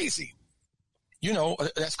 That's crazy.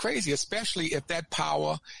 That's crazy, especially if that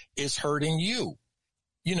power is hurting you.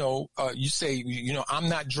 You say, I'm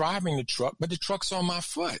not driving the truck, but the truck's on my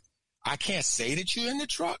foot. I can't say that you're in the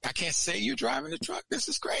truck. I can't say you're driving the truck. This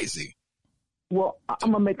is crazy. Well,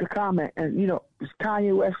 I'm going to make a comment. And,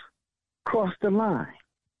 Kanye West crossed the line.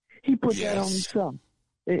 He put that on himself.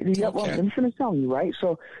 I'm going to tell you, right?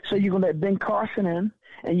 So you're going to let Ben Carson in,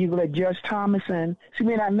 and you're going to let Judge Thomas in. See,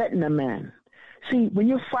 we're not letting them in. See, when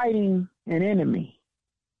you're fighting an enemy,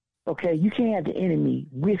 okay, you can't have the enemy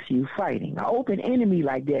with you fighting. An open enemy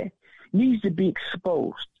like that needs to be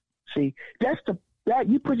exposed. See, that's the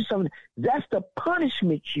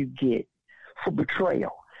punishment you get for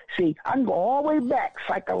betrayal. See, I can go all the way back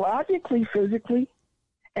psychologically, physically,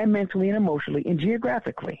 and mentally and emotionally and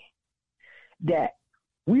geographically that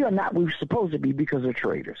we are not where we're supposed to be because of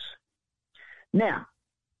traitors. Now,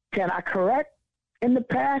 can I correct in the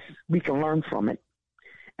past? We can learn from it,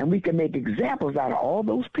 and we can make examples out of all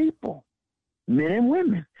those people, men and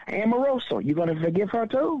women. Amoroso, you going to forgive her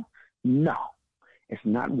too? No, it's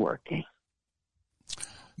not working.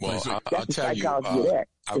 Well, I'll tell you. Hold on.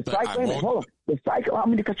 I'm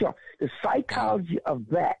going to cut you off. The psychology of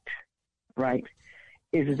that, right,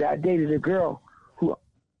 is that I dated a girl who,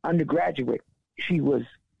 undergraduate,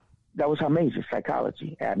 that was her major,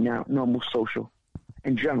 psychology, abnormal social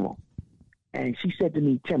in general. And she said to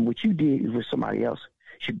me, Tim, what you did with somebody else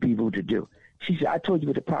should be able to do. She said, I told you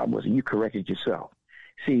what the problem was, and you corrected yourself.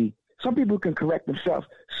 See, some people can correct themselves.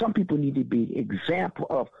 Some people need to be an example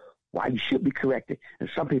of why you should be corrected, and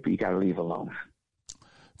some people you got to leave alone.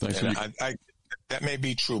 Thanks. That may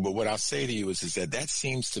be true, but what I'll say to you is that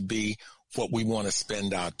seems to be what we want to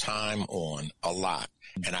spend our time on a lot.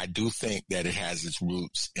 And I do think that it has its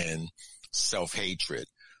roots in self-hatred.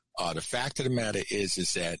 The fact of the matter is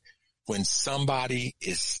that when somebody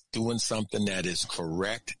is doing something that is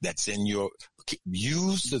correct,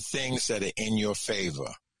 use the things that are in your favor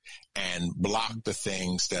and block the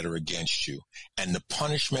things that are against you. And the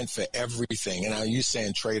punishment for everything, and are you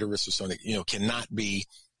saying traitorous or something, cannot be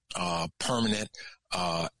permanent,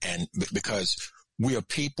 and because we are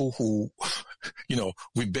people who,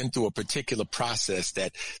 we've been through a particular process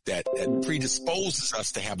that predisposes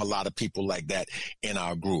us to have a lot of people like that in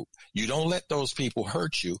our group. You don't let those people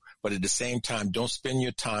hurt you, but at the same time, don't spend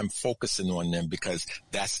your time focusing on them because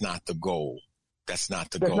that's not the goal. That's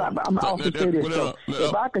not the goal. I'm also say this.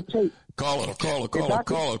 If I could take caller.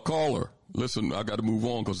 Listen, I got to move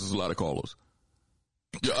on because there's a lot of callers.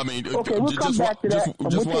 Yeah, I mean, okay, we'll come back to that.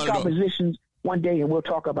 We'll take our positions one day and we'll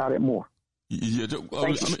talk about it more. Yeah,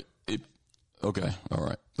 okay, all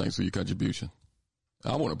right. Thanks for your contribution.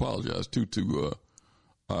 I want to apologize to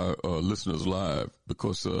our listeners live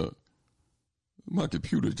because my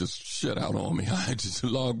computer just shut out on me. I had to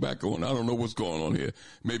log back on. I don't know what's going on here.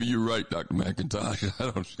 Maybe you're right, Dr. McIntosh.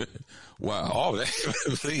 I don't. Wow. Oh,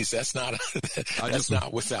 please, that's not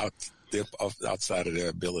without outside of their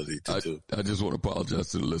ability to do. I just want to apologize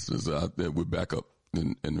to the listeners out there. We're back up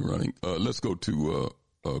in the running. Let's go to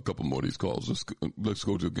a couple more of these calls. Let's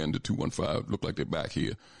go to again to 215. Look like they're back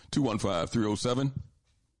here. 215-307.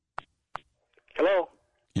 Hello.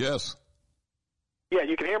 Yes. Yeah,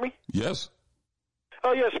 you can hear me? Yes.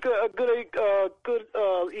 Oh, yes. Good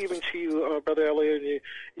evening to you, Brother Elliott, and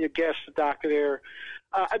your guest, the doctor there.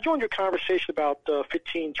 I joined your conversation about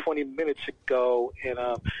 15, 20 minutes ago, and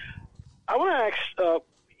I want to ask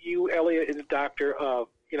you, Elliott, and the doctor,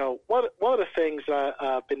 one of the things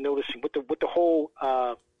I've been noticing with the whole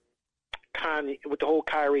Kanye, with the whole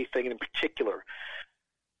Kyrie thing in particular,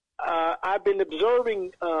 I've been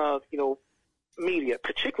observing, media,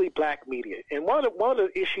 particularly black media, and one of the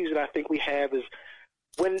issues that I think we have is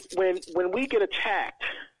when we get attacked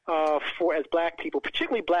as black people,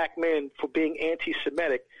 particularly black men, for being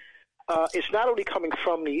anti-Semitic, it's not only coming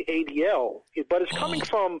from the ADL, but it's coming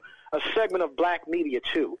from a segment of black media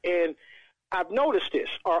too. And I've noticed this.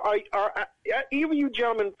 Are either you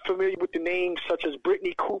gentlemen familiar with the names such as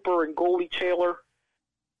Brittany Cooper and Goldie Taylor?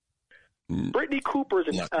 Brittany Cooper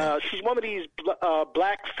she's one of these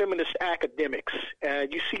black feminist academics.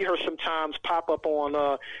 You see her sometimes pop up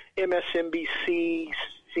on MSNBC,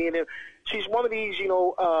 CNN. She's one of these,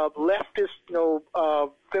 leftist,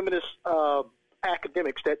 feminist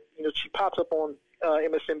academics that she pops up on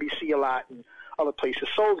MSNBC a lot and other places.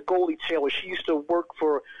 So is Goldie Taylor. She used to work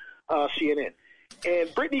for CNN.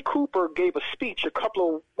 And Brittany Cooper gave a speech a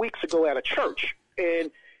couple of weeks ago at a church,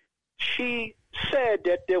 and she said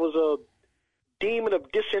that there was a demon of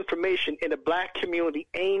disinformation in the black community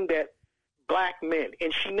aimed at black men.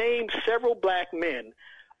 And she named several black men,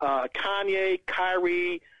 Kanye,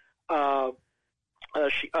 Kyrie,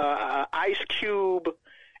 Ice Cube,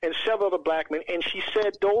 and several other black men. And she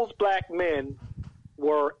said those black men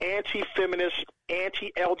were anti-feminist,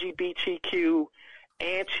 anti-LGBTQ,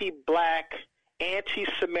 anti-black,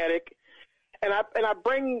 anti-Semitic. And I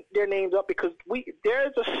bring their names up because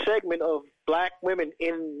there's a segment of black women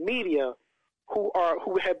in media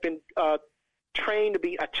who have been trained to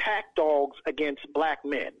be attack dogs against black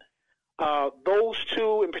men. Those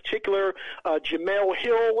two in particular, Jamel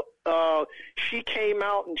Hill, she came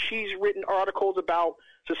out and she's written articles about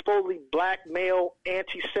supposedly black male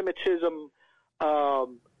anti-Semitism,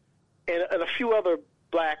 and a few other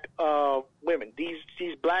black women, these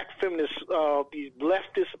black feminists, these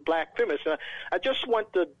leftist black feminists. I just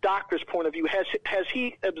want the doctor's point of view. Has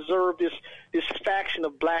he observed this faction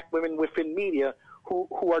of black women within media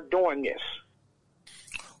who are doing this?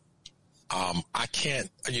 I can't,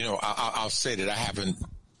 I'll say that I haven't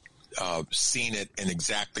seen it in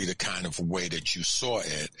exactly the kind of way that you saw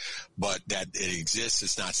it, but that it exists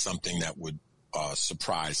is not something that would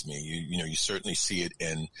surprise me. You certainly see it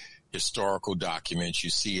in historical documents. You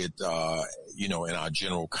see it, in our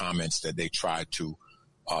general comments that they try to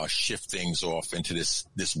shift things off into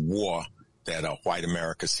this war that white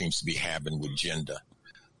America seems to be having with gender.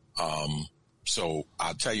 So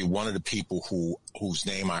I'll tell you, one of the people whose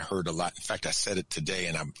name I heard a lot, in fact, I said it today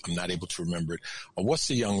and I'm not able to remember it. What's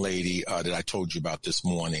the young lady that I told you about this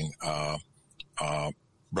morning,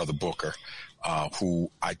 Brother Booker,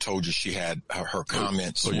 who I told you she had her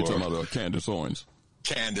comments. So you're talking about Candace Owens?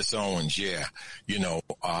 Candace Owens, yeah.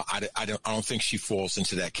 I don't think she falls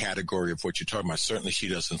into that category of what you're talking about. Certainly she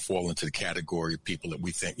doesn't fall into the category of people that we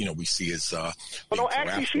think, we see as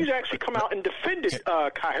actually, she's actually come out and defended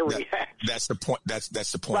Kyrie. That's the point. That's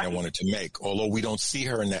the point right. I wanted to make. Although we don't see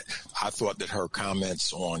her in that, I thought that her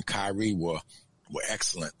comments on Kyrie were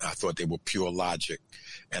excellent. I thought they were pure logic,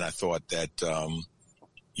 and I thought that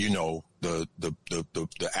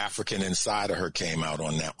the African inside of her came out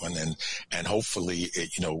on that one, and hopefully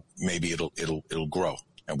maybe it'll grow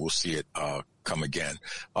and we'll see it come again.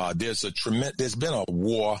 There's been a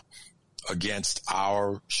war against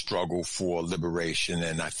our struggle for liberation,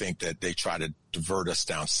 and I think that they try to divert us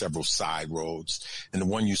down several side roads, and the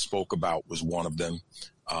one you spoke about was one of them.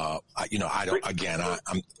 I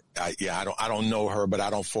don't know her, but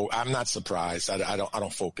I'm not surprised. I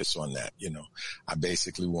don't focus on that. I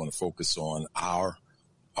basically want to focus on our,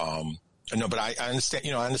 but I understand,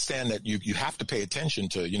 I understand that you have to pay attention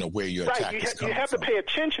to, where your attack is coming from. You have to pay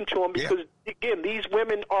attention to them because, again, these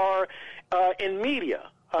women are in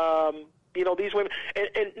media. These women,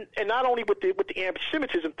 and not only with the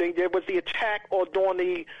anti-Semitism thing, there was the attack during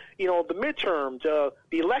the midterms, the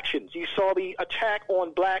elections. You saw the attack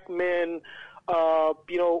on black men,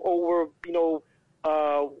 over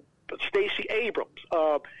Stacey Abrams.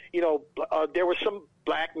 There were some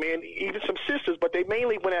black men, even some sisters, but they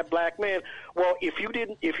mainly went at black men. Well, if you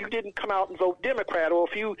didn't come out and vote Democrat, or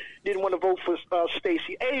if you didn't want to vote for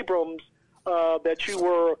Stacey Abrams, that you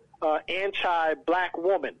were anti-black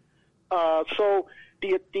woman. So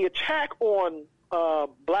the attack on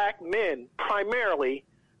black men primarily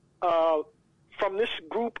from this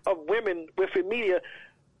group of women within media,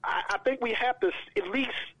 I think we have to at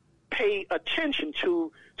least pay attention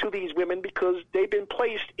to these women because they've been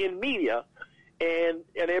placed in media and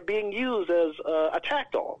they're being used as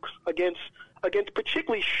attack dogs against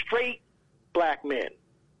particularly straight black men.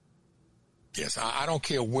 Yes, I don't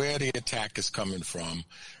care where the attack is coming from.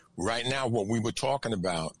 Right now, what we were talking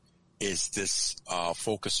about is this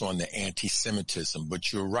focus on the anti-Semitism.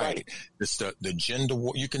 But you're right. It's the gender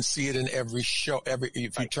war. You can see it in every show.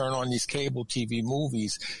 If you turn on these cable TV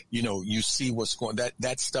movies, you see what's going.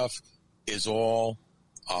 That stuff is all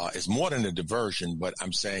is more than a diversion. But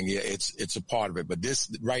I'm saying, it's a part of it. But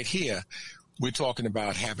this right here, we're talking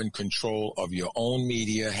about having control of your own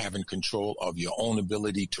media, having control of your own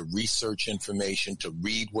ability to research information, to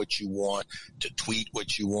read what you want, to tweet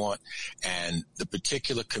what you want. And the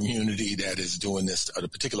particular community that is doing this, or the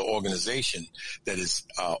particular organization that is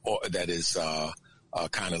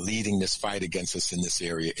kind of leading this fight against us in this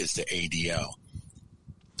area is the ADL.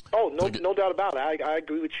 Oh, no doubt about it. I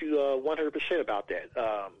agree with you 100% about that.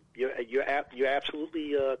 You're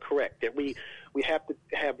absolutely correct that we have to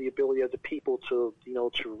have the ability as a people to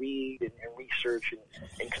read and research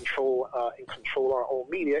and control our own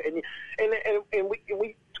media and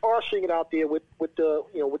we are seeing it out there with the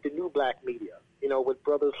new black media, with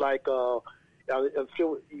brothers like I'm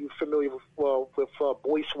sure you're familiar with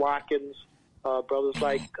Boyce Watkins, brothers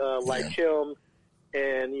like him.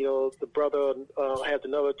 And, the brother has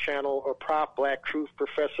another channel, or Prof. Black Truth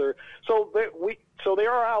Professor. So they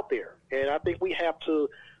are out there. And I think we have to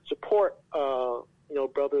support,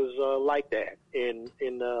 brothers like that in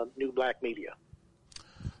new black media.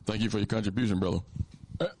 Thank you for your contribution, brother.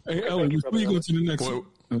 Hey, Ellen, before you go to the next one,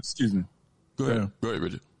 excuse me. Go ahead. Go ahead,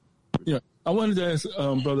 Richard. Yeah. I wanted to ask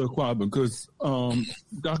Brother Kwabina, because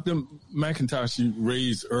Dr. McIntosh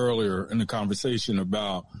raised earlier in the conversation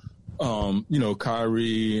about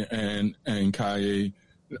Kyrie and Kanye,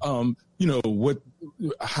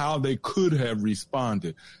 how they could have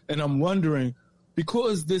responded. And I'm wondering,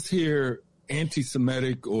 because this here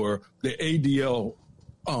anti-Semitic or the ADL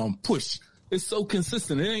push is so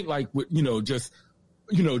consistent, it ain't like, just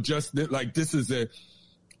like this is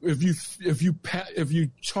if you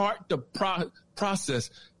chart the process,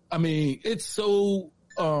 I mean, it's so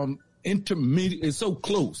intermediate, it's so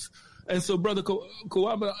close. And so, Brother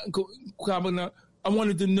Kwabina, I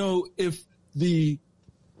wanted to know if the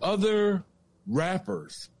other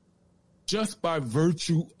rappers, just by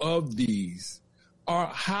virtue of these,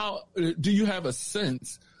 do you have a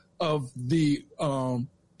sense of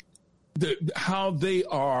how they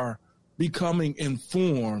are becoming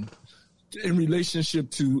informed in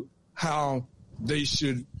relationship to how they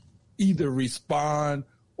should either respond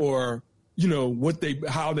or, you know,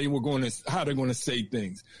 how they're going to say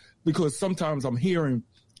things? Because sometimes I'm hearing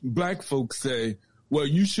black folks say, well,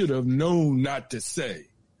 you should have known not to say.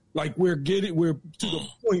 Like we're to the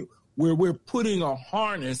point where we're putting a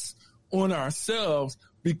harness on ourselves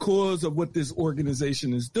because of what this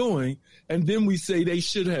organization is doing. And then we say they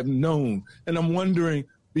should have known. And I'm wondering,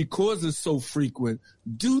 because it's so frequent,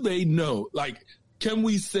 do they know? Like, can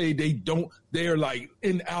we say they're like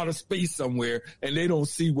in outer space somewhere and they don't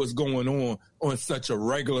see what's going on such a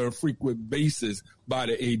regular and frequent basis by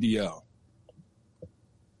the ADL?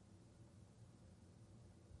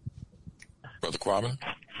 Brother Kwabina?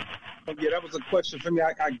 Yeah, that was a question for me.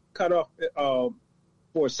 I cut off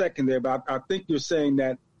for a second there, but I think you're saying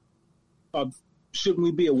that shouldn't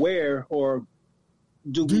we be aware, or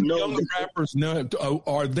do we know? Younger rappers know,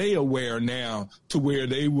 are they aware now to where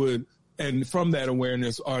they would, and from that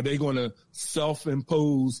awareness, are they going to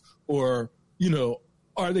self-impose, or, you know,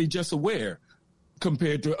 are they just aware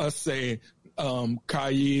compared to us saying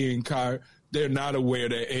Kanye and Kyrie, they're not aware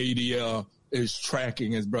that ADL is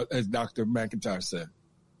tracking, as Dr. McIntosh said.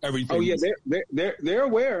 Everything. Oh yeah, they're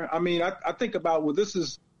aware. I mean, I think about, well, this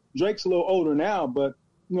is Drake's a little older now, but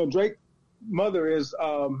you know, Drake's mother is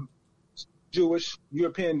Jewish,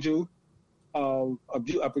 European Jew, I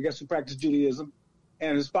guess who practiced Judaism,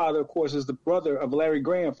 and his father, of course, is the brother of Larry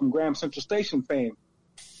Graham from Graham Central Station fame,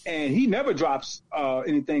 and he never drops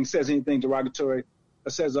says anything derogatory, or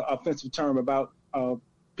says an offensive term about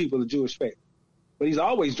people of the Jewish faith. But he's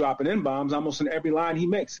always dropping N-bombs almost in every line he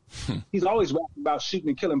makes. He's always rapping about shooting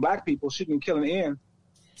and killing black people, shooting and killing N.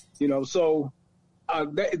 You know, so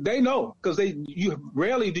they know, because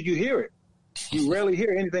rarely do you hear it. You rarely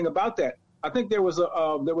hear anything about that. I think there was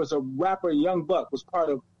a rapper, Young Buck, was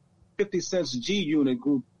part of 50 Cent's G Unit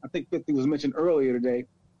group. I think 50 was mentioned earlier today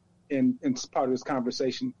in part of this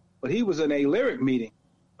conversation. But he was in a lyric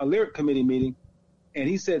committee meeting, and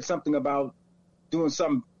he said something about doing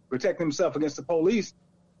something, protecting himself against the police.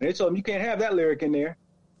 And they told him, you can't have that lyric in there,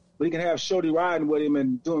 but he can have Shorty riding with him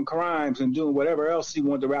and doing crimes and doing whatever else he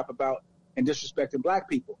wanted to rap about and disrespecting black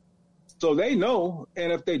people. So they know,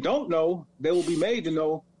 and if they don't know, they will be made to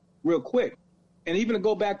know real quick. And even to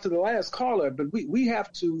go back to the last caller, but we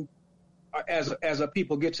have to, as a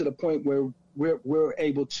people, get to the point where we're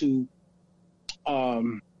able to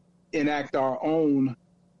enact our own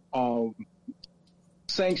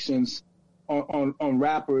sanctions on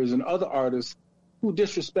rappers and other artists who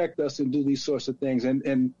disrespect us and do these sorts of things.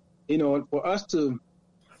 And you know, for us to,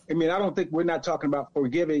 I mean, I don't think we're not talking about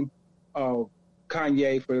forgiving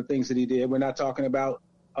Kanye for the things that he did. We're not talking about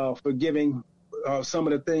forgiving some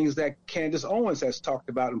of the things that Candace Owens has talked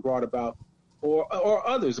about and brought about, or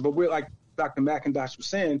others. But we're, like Dr. McIntosh was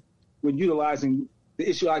saying, we're utilizing the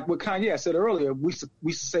issue, like with Kanye, I said earlier, we used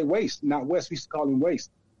to say waste, not West. We used to call him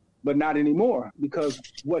waste. But not anymore, because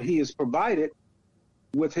what he has provided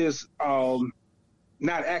with his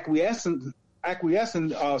not acquiescing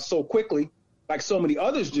so quickly, like so many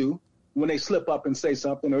others do when they slip up and say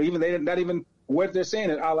something, or even they're not even what they're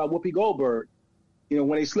saying, a la Whoopi Goldberg. You know,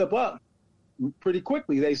 when they slip up, pretty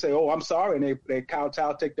quickly they say, "Oh, I'm sorry," and they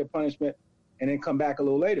kowtow, take their punishment, and then come back a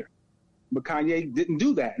little later. But Kanye didn't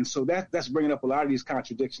do that, and so that's bringing up a lot of these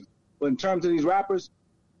contradictions. But in terms of these rappers,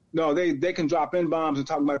 no, they can drop N-bombs and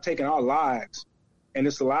talk about taking our lives, and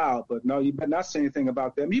it's allowed. But no, you better not say anything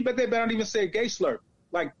about them. They better not even say a gay slur,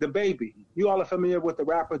 like The Baby. You all are familiar with the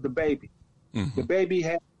rapper The Baby. Mm-hmm. The Baby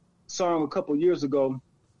had a song a couple years ago,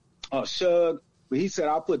 Shug, where he said,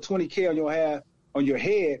 "I'll put $20K on your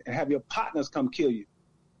head and have your partners come kill you.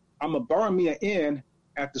 I'm going to burn me an N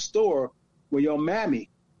at the store where your mammy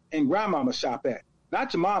and grandmama shop at."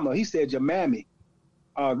 Not your mama. He said your mammy.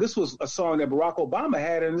 This was a song that Barack Obama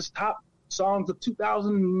had in his top songs of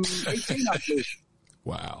 2018, I believe.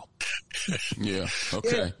 Wow. Yeah.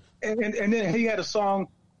 Okay. Yeah. And then he had a song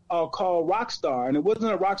called Rockstar, and it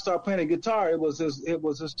wasn't a rock star playing a guitar. It was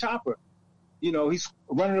his chopper. You know, he's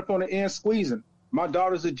running up on the end, squeezing. My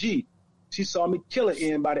daughter's a G. She saw me kill an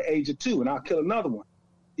N by the age of 2, and I'll kill another one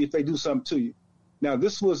if they do something to you. Now,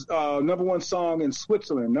 this was number one song in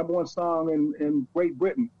Switzerland, number one song in Great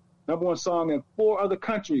Britain, number one song in 4 other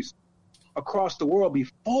countries across the world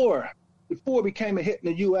before it became a hit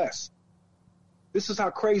in the U.S. This is how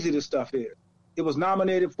crazy this stuff is. It was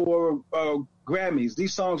nominated for Grammys.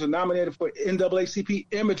 These songs are nominated for NAACP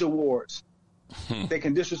Image Awards. They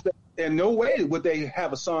can disrespect. In no way would they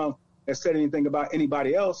have a song that said anything about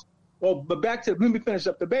anybody else. Well, but back to, let me finish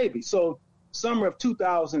up the Baby. So summer of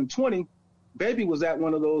 2020, Baby was at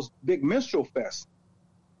one of those big minstrel fests.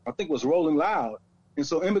 I think it was Rolling Loud. And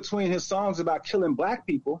so in between his songs about killing black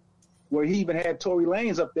people, where he even had Tory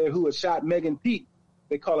Lanez up there who had shot Megan Pete,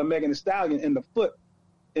 they call her Megan Thee Stallion, in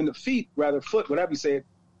the feet, whatever you said,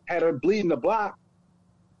 had her bleeding the block.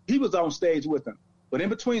 He was on stage with him. But in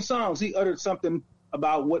between songs, he uttered something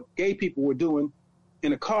about what gay people were doing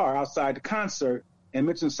in a car outside the concert and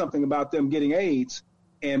mentioned something about them getting AIDS.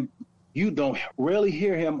 And you don't rarely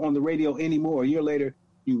hear him on the radio anymore. A year later,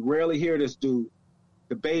 you rarely hear this dude.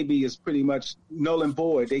 The Baby is pretty much null and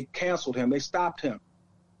void. They canceled him. They stopped him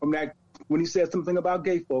from that when he said something about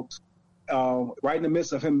gay folks, right in the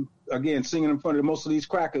midst of him, again, singing in front of most of these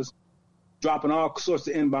crackers, dropping all sorts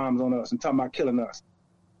of N-bombs on us and talking about killing us.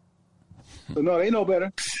 So, no, they know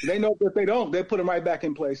better. They know, but if they don't, they put them right back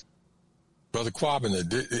in place. Brother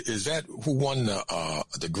Kwabina, is that who won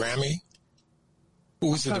the Grammy?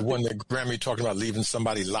 Who was it that won the Grammy talking about leaving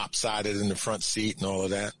somebody lopsided in the front seat and all of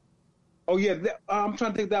that? Oh, yeah. I'm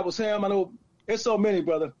trying to think that was him. I know there's so many,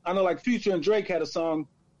 brother. I know like Future and Drake had a song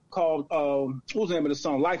called, what was the name of the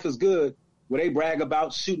song? Life is Good, where they brag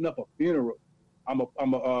about shooting up a funeral. I'm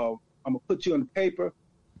gonna put you in the paper.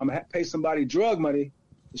 I'm going to pay somebody drug money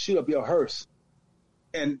to shoot up your hearse.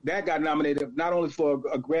 And that got nominated not only for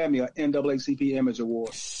a Grammy, an NAACP Image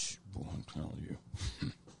Award. Boy, I'm telling you.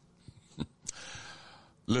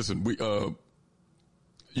 Listen,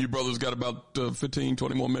 you brothers got about 15,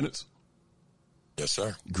 20 more minutes? Yes,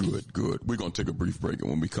 sir. Good. We're going to take a brief break, and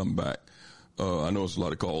when we come back, I know it's a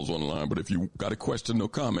lot of calls on the line, but if you got a question or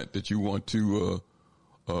comment that you want to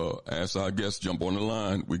ask our guests, jump on the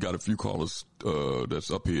line. We got a few callers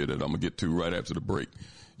that's up here that I'm going to get to right after the break.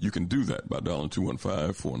 You can do that by dialing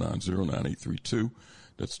 215-490-9832.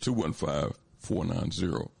 That's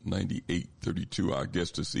 215-490-9832. Our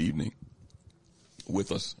guest this evening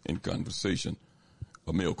with us in conversation,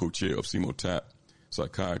 a male co-chair of CEMOTAP,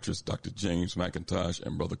 psychiatrist Dr. James McIntosh,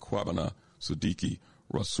 and Brother Kwabina Sadiki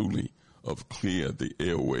Rasouli of Clear the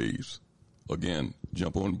Airways. Again,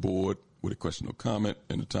 jump on board with a question or comment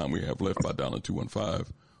in the time we have left by dialing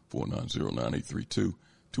 215-490-9832.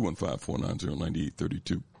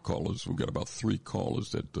 215-490-9832. Callers, we've got about 3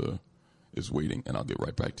 callers that is waiting, and I'll get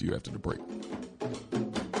right back to you after the break.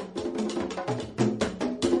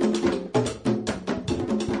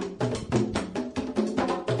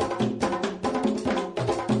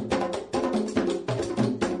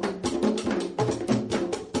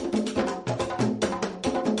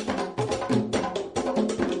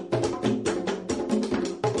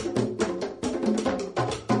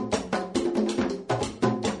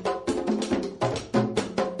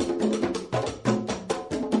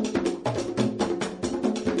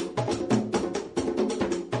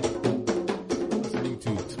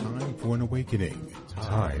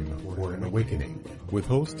 With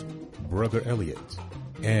host Brother Elliott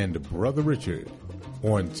and Brother Richard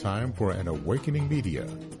on Time for an Awakening Media,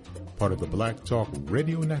 part of the Black Talk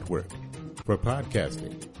Radio Network. For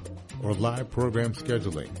podcasting or live program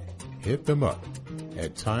scheduling, hit them up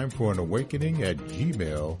at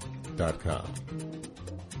timeforanawakening@gmail.com.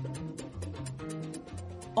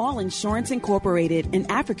 All Insurance Incorporated, an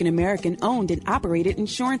African-American owned and operated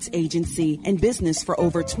insurance agency in business for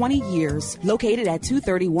over 20 years, located at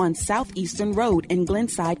 231 Southeastern Road in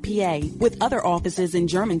Glenside, PA, with other offices in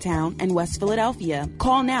Germantown and West Philadelphia.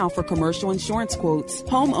 Call now for commercial insurance quotes,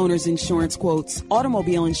 homeowners insurance quotes,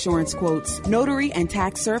 automobile insurance quotes, notary and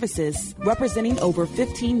tax services, representing over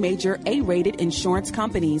 15 major A-rated insurance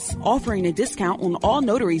companies, offering a discount on all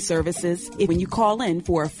notary services when you call in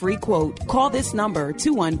for a free quote. Call this number,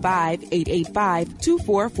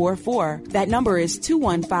 215-885-2444. That number is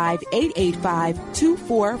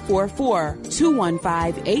 215-885-2444.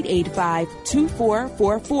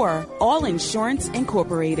 215-885-2444. All Insurance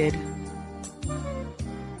Incorporated.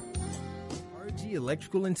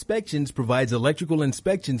 Electrical Inspections provides electrical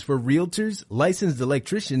inspections for realtors, licensed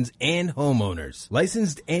electricians, and homeowners.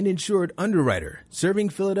 Licensed and insured underwriter, serving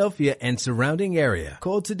Philadelphia and surrounding area.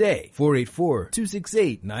 Call today,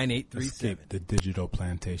 484-268-9837. Escape the digital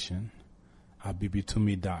plantation.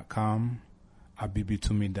 abibitumi.com,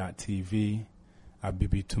 abibitumi.tv,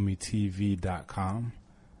 abibitumitv.com,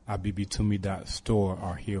 abibitumi.store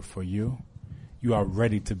are here for you. You are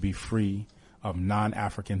ready to be free of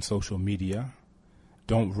non-African social media.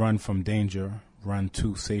 Don't run from danger, run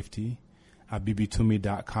to safety.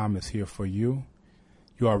 AbibiTumi.com is here for you.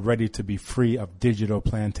 You are ready to be free of digital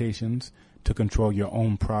plantations to control your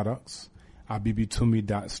own products.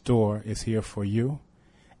 AbibiTumi.store is here for you.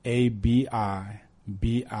 ABIBITUMI,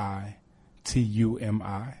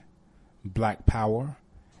 Black Power.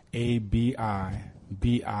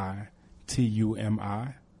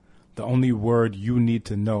 ABIBITUMI. The only word you need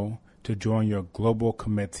to know to join your global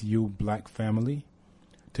Commit to You Black family,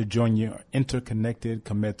 to join your interconnected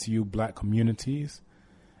Commit to You Black communities.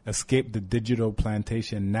 Escape the digital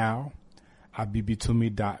plantation now.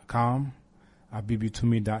 AbibiTumi.com,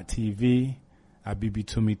 AbibiTumi.tv,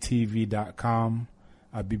 AbibiTumiTV.com,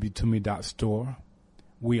 AbibiTumi.store.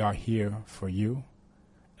 We are here for you.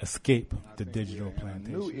 Escape the digital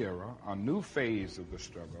plantation. A new era, a new phase of the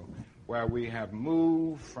struggle, where we have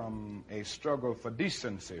moved from a struggle for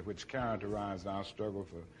decency, which characterized our struggle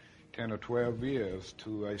for 10 or 12 years,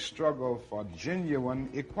 to a struggle for genuine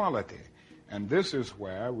equality. And this is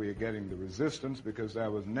where we're getting the resistance, because there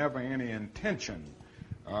was never any intention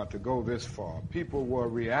to go this far. People were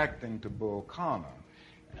reacting to Bull Connor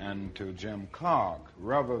and to Jim Clark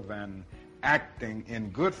rather than acting in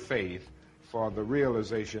good faith for the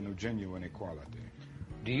realization of genuine equality.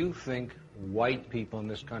 Do you think white people in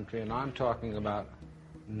this country, and I'm talking about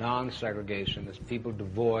non-segregationists, people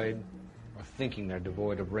devoid or thinking they're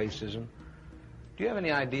devoid of racism, do you have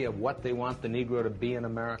any idea of what they want the Negro to be in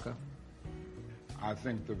America? I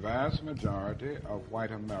think the vast majority of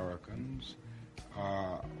white Americans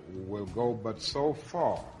will go but so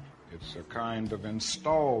far. It's a kind of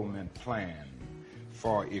installment plan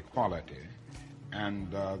for equality.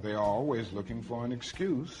 And they are always looking for an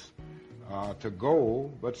excuse to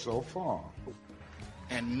go but so far.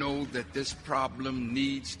 And know that this problem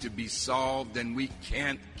needs to be solved, and we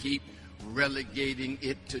can't keep relegating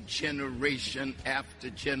it to generation after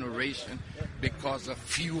generation because a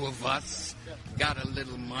few of us got a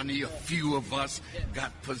little money, a few of us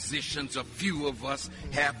got positions, a few of us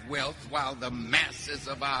have wealth, while the masses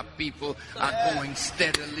of our people are going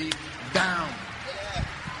steadily down.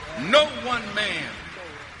 No one man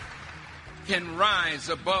can rise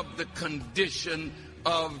above the condition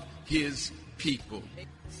of his people.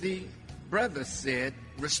 See, brother said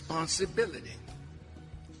responsibility.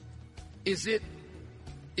 Is it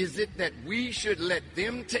that we should let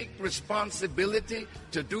them take responsibility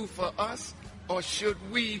to do for us, or should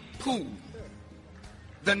we pool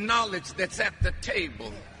the knowledge that's at the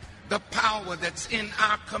table, the power that's in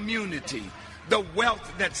our community, the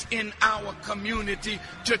wealth that's in our community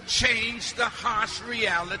to change the harsh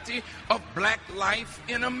reality of black life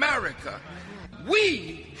in America?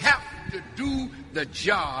 We have to do the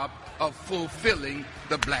job of fulfilling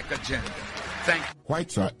the black agenda. Thank you.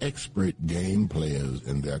 Whites are expert game players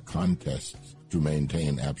in their contests to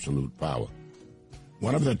maintain absolute power.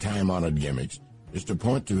 One of their time-honored gimmicks is to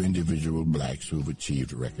point to individual blacks who've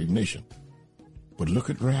achieved recognition. But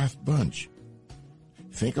look at Ralph Bunche.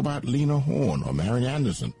 Think about Lena Horne or Marian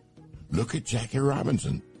Anderson. Look at Jackie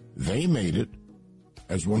Robinson. They made it.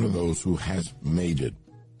 As one of those who has made it,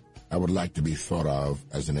 I would like to be thought of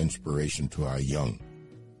as an inspiration to our young.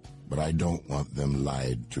 But I don't want them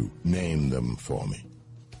lied to. Name them for me.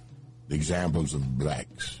 The examples of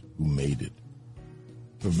blacks who made it.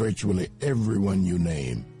 For virtually everyone you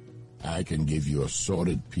name, I can give you a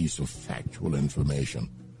sordid piece of factual information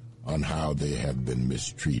on how they have been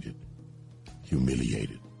mistreated,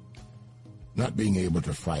 humiliated. Not being able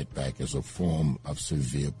to fight back is a form of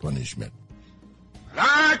severe punishment.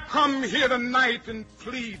 I come here tonight and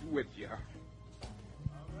plead with you.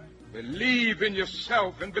 Believe in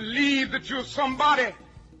yourself and believe that you're somebody.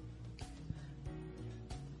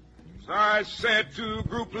 As I said to a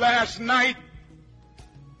group last night,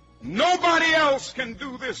 nobody else can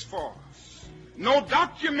do this for us. No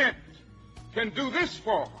document can do this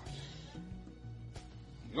for us.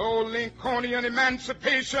 No Lincolnian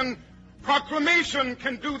Emancipation Proclamation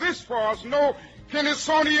can do this for us. No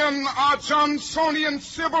Kennysonian or Johnsonian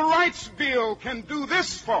Civil Rights Bill can do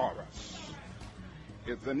this for us.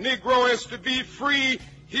 If the Negro is to be free,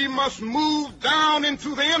 he must move down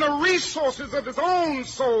into the inner resources of his own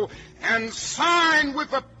soul and sign with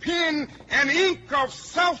the pen and ink of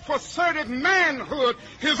self-assertive manhood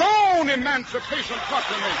his own Emancipation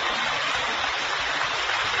Proclamation.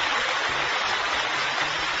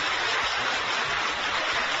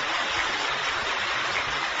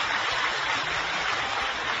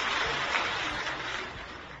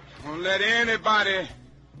 Don't let anybody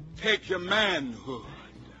take your manhood.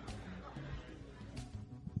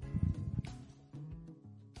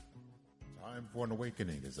 Time for an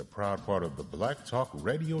Awakening is a proud part of the Black Talk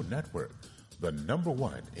Radio Network, the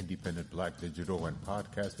 #1 independent black digital and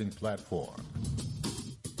podcasting platform.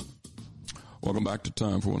 Welcome back to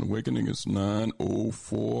Time for an Awakening. It's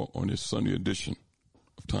 9:04 on this Sunday edition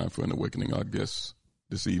of Time for an Awakening. Our guests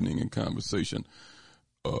this evening in conversation,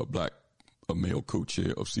 Male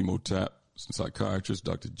Co-Chair of CEMOTAP, Psychiatrist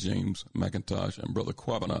Dr. James McIntosh, and Brother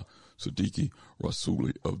Kwabina Sadiki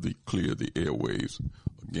Rasouli of the Clear the Airwaves.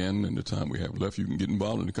 Again, in the time we have left, you can get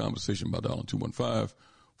involved in the conversation by dialing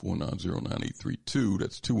 215-490-9832.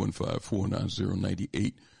 That's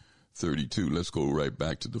 215-490-9832. Let's go right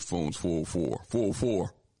back to the phones.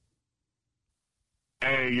 404.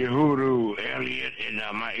 Hey, Yehudu, Elliott, and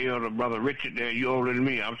my elder brother Richard there, you older than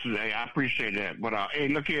me. I appreciate that. But, hey,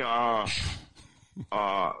 look here,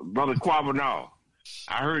 Brother Kwabina,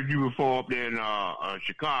 I heard you before up there in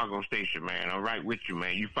Chicago station, man. I'm right with you,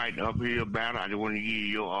 man. You fight the uphill battle. I just want to give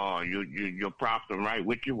you your props. I'm right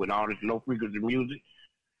with you with all this low-frequency music.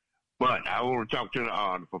 But I want to talk to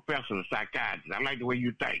the professor, the psychiatrist. I like the way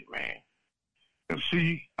you think, man.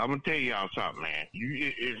 See, I'm going to tell y'all something, man.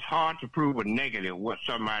 It's hard to prove a negative what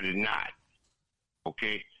somebody's not.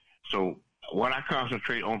 Okay? So what I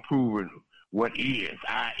concentrate on proving what is,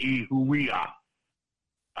 i.e. who we are.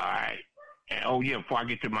 All right? And, before I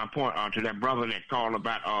get to my point, to that brother that called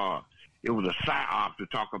about, it was a psyop to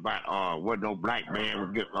talk about what no black man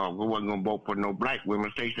wasn't going to vote for no black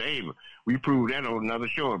women, Stacey Abrams. We proved that on another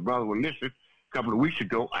show. A brother was listening a couple of weeks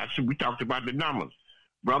ago. We talked about the numbers.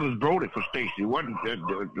 Brothers voted for Stacey. It wasn't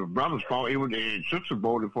the brothers' fault. It was the sisters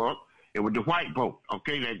voted for it. It was the white vote.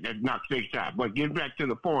 Okay, that knocked Stacey out. But getting back to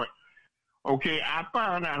the point, okay, I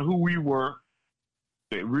found out who we were,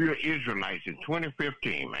 the real Israelites, in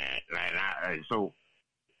 2015, man. So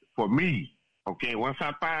for me, okay, once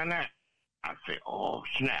I found that, I said, oh,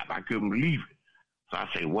 snap, I couldn't believe it. So I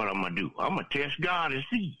said, what I'm going to do? I'm going to test God and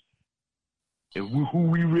see who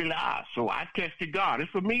we really are. So I tested God.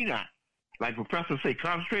 It's for me now. Like Professor say,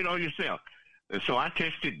 concentrate on yourself. And so I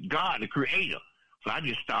tested God, the Creator. So I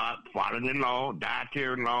just started following the law,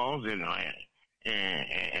 dietary laws, and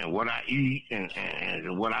what I eat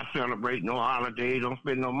and what I celebrate. No holidays, don't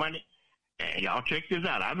spend no money. And y'all check this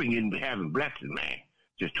out. I've been having blessings, man.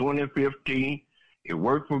 Since 2015, it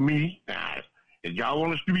worked for me. If y'all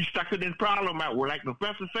want us to be stuck in this problem, like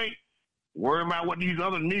Professor say, worry about what these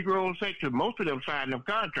other Negroes say, because most of them signed them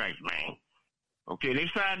contracts, man. Okay, they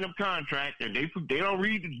signed them contracts, and they don't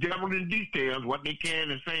read the devil in details, what they can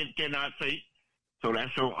and say and cannot say. So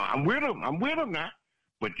I'm with them. I'm with them now.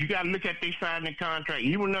 But you got to look at they signed the contract.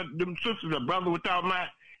 Even them sisters, the brother was talking about,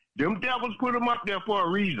 them devils put them up there for a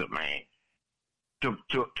reason, man. To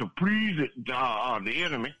please the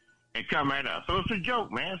enemy and come at us. So it's a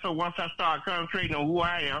joke, man. So once I start concentrating on who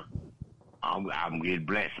I am, I'm getting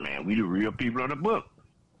blessed, man. We the real people of the book.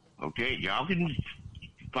 Okay, y'all can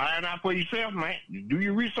find out for yourself, man. Do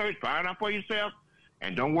your research, find out for yourself,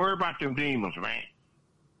 and don't worry about them demons, man.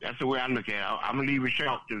 That's the way I look at it. I'm going to leave it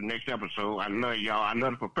short to the next episode. I love y'all. I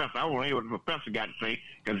love the professor. I want to hear what the professor got to say,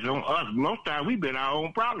 because it's on us. Most times we've been our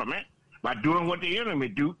own problem, man, by doing what the enemy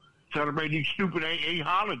do, celebrate these stupid AA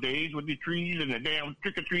holidays with the trees and the damn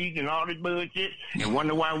trick-or-treats and all this bullshit, and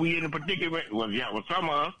wonder why we in a predicament. Well, some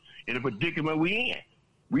of us in the predicament we in.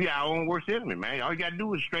 We our own worst enemy, man. All you got to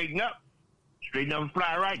do is straighten up. Straighten up and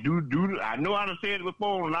fly right. I know how to say it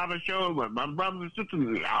before on a lot of shows, but my brothers and sisters,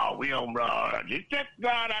 we on, bro. Just check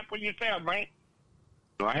God out for yourself, man.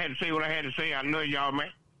 So I had to say what I had to say. I love y'all,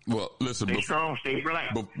 man. Well, listen. Stay strong, stay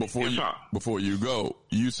relaxed. Before you go,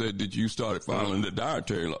 you said that you started following the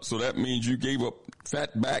dietary law. So that means you gave up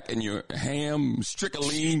fat back and your ham,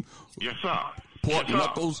 stricoline. Yes, sir. Pork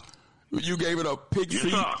knuckles. You gave it up pig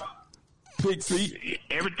feet. Sir. Pig feet.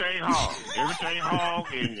 Everything hog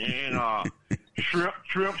and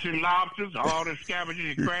shrimps and lobsters, all the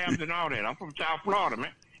scavengers and crabs and all that. I'm from South Florida,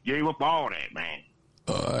 man. Gave up all that, man.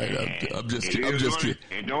 All right, I'm just kidding.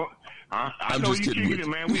 I know you kidding,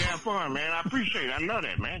 man. We have fun, man. I appreciate it. I love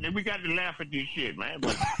that, man. Then we got to laugh at this shit, man.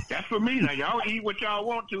 But that's for me. Now, y'all eat what y'all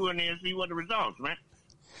want to and then see what the results, man.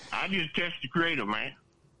 I just test the Creator, man.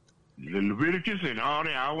 The Leviticus and all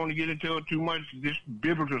that. I don't want to get into it too much, this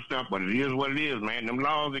biblical stuff, but it is what it is, man. Them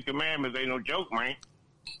laws and commandments ain't no joke, man.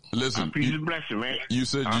 Listen, peace and blessing, man. You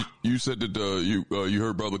said you said that you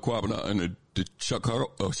heard Brother Kwabina in the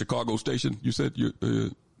Chicago station. You said yes,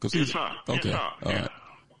 sir. Okay, yes, sir. All right.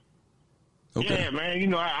 Okay. Yeah, man. You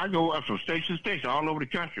know, I go up from station to station all over the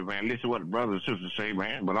country, man. Listen to what the brothers and sisters say,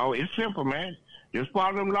 man. But it's simple, man. Just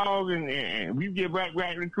follow them laws, and we get back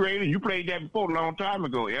to the Creator. You played that before a long time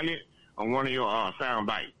ago, Elliott, on one of your sound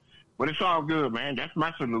bites. But it's all good, man. That's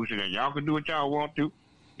my solution. That y'all can do what y'all want to.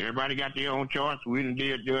 Everybody got their own choice. We didn't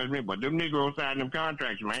did judgment, but them Negroes signed them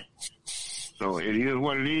contracts, man. So it is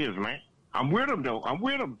what it is, man. I'm with them, though. I'm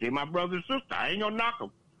with them. They're my brother and sister. I ain't gonna knock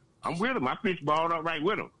them. I'm with them. I pitch balled up right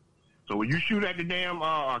with them. So when you shoot at the damn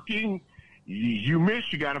king, you miss,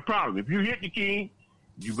 you got a problem. If you hit the king,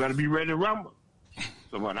 you better be ready to rumble.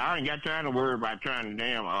 So, but I ain't got time to worry about trying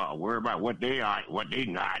to worry about what they are, what they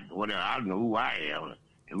not, whatever. I know who I am and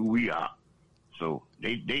who we are. So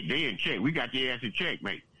they in check. We got their ass in check,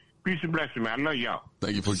 mate. Peace and blessing, man. I love y'all.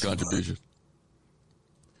 Thank you for the contribution.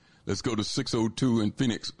 Let's go to 602 in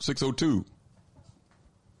Phoenix. 602.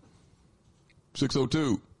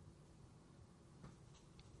 602.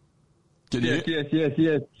 Can you hear?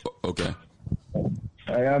 Yes. Okay.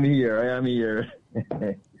 I am here.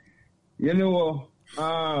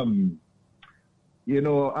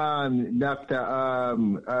 Doctor,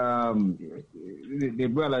 the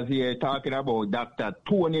brothers here talking about Dr.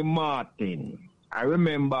 Tony Martin. I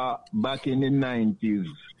remember back in the 90s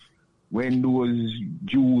when those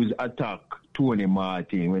Jews attacked Tony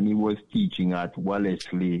Martin when he was teaching at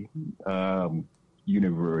Wellesley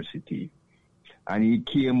University. And he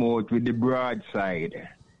came out with the broadside.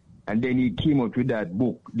 And then he came out with that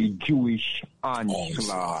book, The Jewish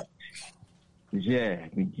Onslaught. Yeah,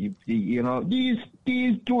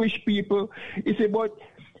 these Jewish people,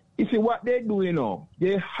 what they do,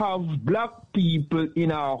 they have black people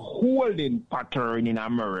in a holding pattern in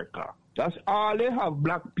America. That's all they have,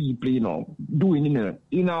 black people, doing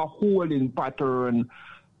in a holding pattern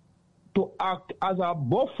to act as a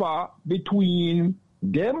buffer between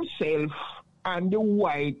themselves and the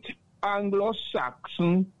white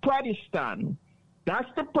Anglo-Saxon Protestant. That's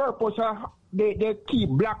the purpose of they keep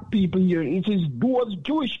black people here. It is those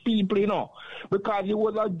Jewish people, because he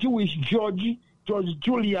was a Jewish judge, Judge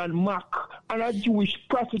Julian Mack, and a Jewish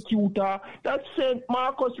prosecutor that sent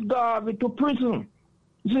Marcus Garvey to prison.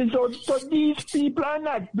 So these people are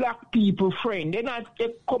not black people, friend. They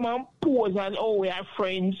come and pose and, we are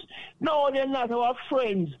friends. No, they're not our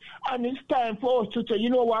friends. And it's time for us to say, you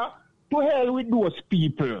know what? To hell with those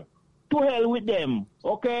people. To hell with them,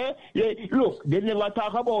 okay? Look, they never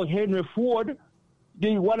talk about Henry Ford.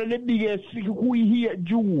 One of the biggest we hear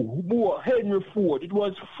Jew, Henry Ford. It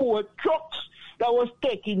was 4 trucks that was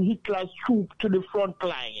taking Hitler's troops to the front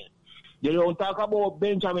line. They don't talk about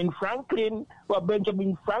Benjamin Franklin, what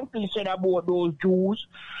Benjamin Franklin said about those Jews.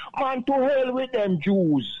 Man, to hell with them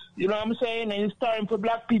Jews. You know what I'm saying? And it's time for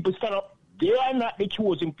black people to stand up. They are not the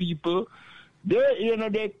chosen people.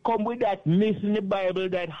 They come with that myth in the Bible,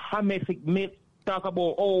 that Hamitic myth, talk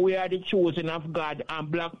about, we are the chosen of God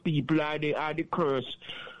and black people are the curse.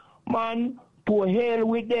 Man, to hell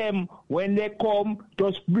with them. When they come,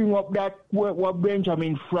 just bring up that what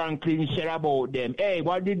Benjamin Franklin said about them. Hey,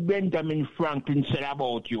 what did Benjamin Franklin say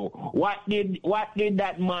about you? What did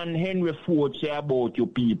that man Henry Ford say about you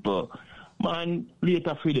people? Man,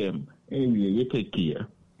 later for them. Anyway, you take care.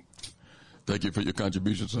 Thank you for your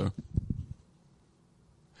contribution, sir.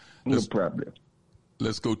 No problem.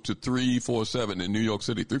 Let's go to 347 in New York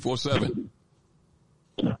City. 347.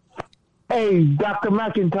 Hey, Dr.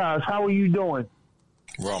 McIntosh, how are you doing?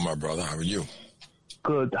 Well, my brother, how are you?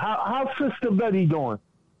 Good. How's Sister Betty doing?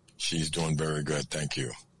 She's doing very good, thank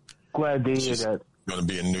you. Glad to hear that. Going to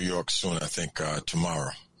be in New York soon, I think,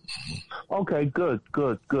 tomorrow. Mm-hmm. Okay, good.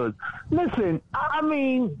 Listen, I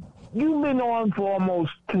mean, you've been on for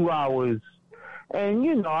almost 2 hours.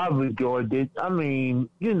 And, I've enjoyed it. I mean,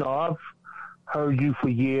 I've heard you for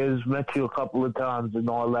years, met you a couple of times and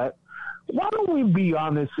all that. Why don't we be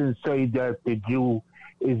honest and say that the Jew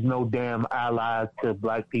is no damn ally to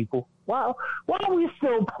black people? Why are we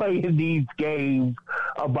still playing these games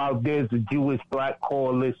about there's a Jewish black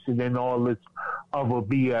coalition and all this other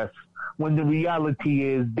BS? When the reality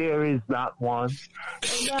is there is not one.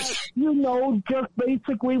 And that, just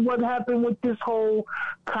basically what happened with this whole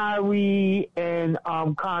Kyrie and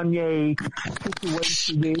Kanye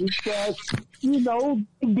situation is that,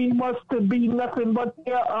 they must be nothing but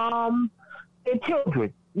their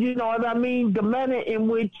children. You know what I mean? The manner in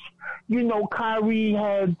which, Kyrie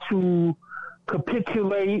had to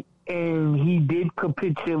capitulate, and he did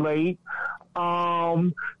capitulate,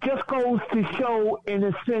 just goes to show, in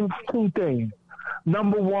a sense, 2 things.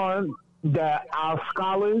 Number one, that our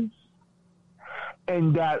scholars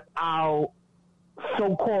and that our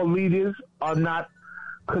so-called leaders are not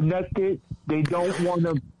connected. They don't want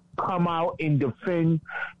to come out and defend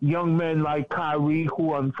young men like Kyrie,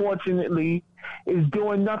 who unfortunately is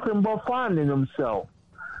doing nothing but finding himself.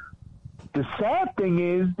 the sad thing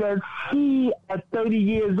is that he, at 30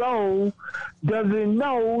 years old, doesn't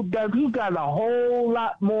know that he got a whole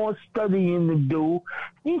lot more studying to do.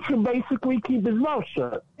 He should basically keep his mouth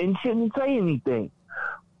shut and shouldn't say anything.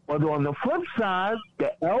 But on the flip side,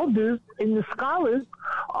 the elders and the scholars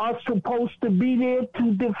are supposed to be there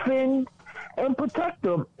to defend and protect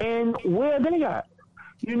them. And where are they at?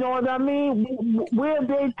 You know what I mean? Where are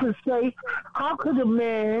they to say, how could a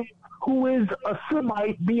man who is a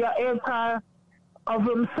Semite be an anti of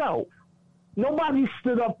himself? Nobody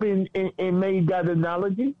stood up and made that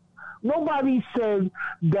analogy. Nobody said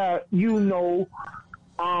that,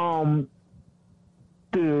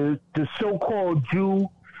 the so-called Jew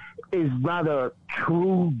is not a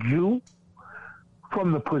true Jew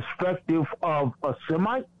from the perspective of a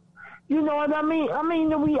Semite. You know what I mean? I mean,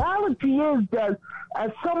 the reality is that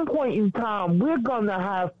at some point in time, we're going to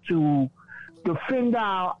have to defend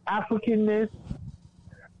our Africanness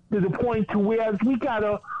to the point to where we got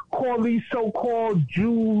to call these so-called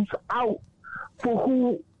Jews out for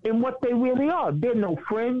who and what they really are. They're no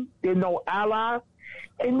friend. They're no ally.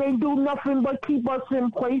 And they do nothing but keep us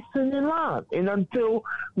in place and in line. And until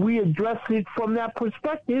we address it from that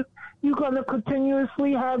perspective, you're going to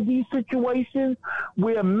continuously have these situations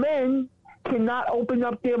where men cannot open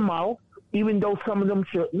up their mouth, even though some of them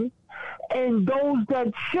shouldn't. And those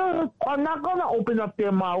that should are not going to open up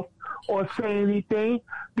their mouth or say anything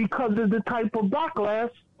because of the type of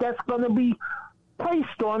backlash that's going to be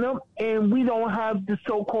placed on them, and we don't have the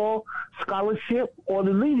so-called scholarship or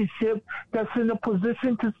the leadership that's in a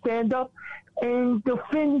position to stand up and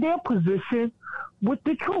defend their position with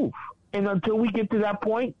the truth. And until we get to that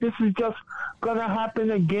point, this is just going to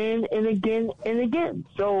happen again and again and again.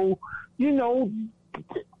 So,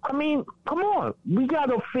 I mean, come on. We got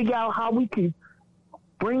to figure out how we can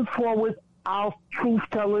bring forward our truth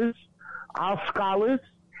tellers, our scholars,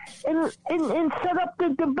 and set up the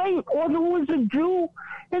debate on who is a Jew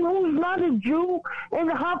and who's not a Jew,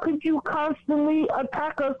 and how could you constantly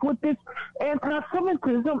attack us with this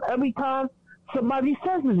anti-Semitism every time somebody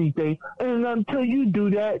says anything? And until you do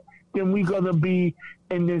that, then we're going to be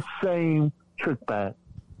in this same trick bag.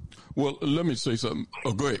 Well, let me say something.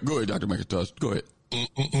 Oh, go ahead, Dr. McIntosh. Go ahead.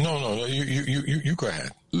 No, you go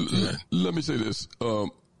ahead. Let me say this.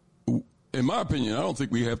 In my opinion, I don't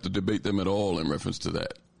think we have to debate them at all in reference to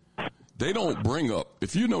that. They don't bring up,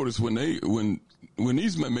 if you notice, when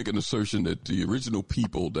these men make an assertion that the original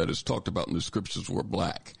people that is talked about in the scriptures were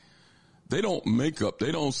black, they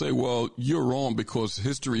don't say, well, you're wrong because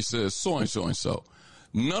history says so and so and so.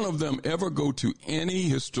 None of them ever go to any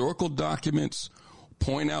historical documents,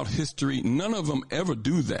 point out history. None of them ever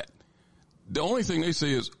do that. The only thing they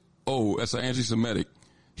say is, oh, that's an anti-Semitic.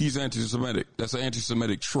 He's anti-Semitic. That's an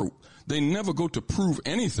anti-Semitic trope. They never go to prove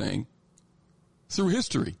anything through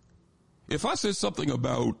history. If I said something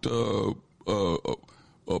about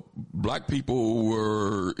black people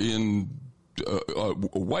were in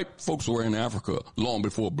white folks were in Africa long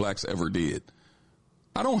before blacks ever did,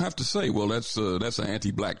 I don't have to say, well, that's an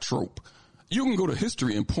anti-black trope. You can go to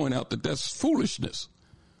history and point out that that's foolishness.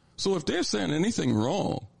 So if they're saying anything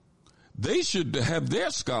wrong, they should have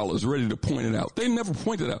their scholars ready to point it out. They never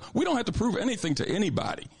point it out. We don't have to prove anything to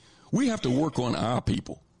anybody. We have to work on our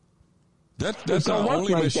people. That's our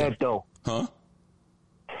only mission. That, though. Huh?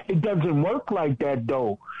 It doesn't work like that,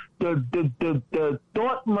 though. The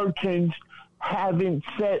thought merchants haven't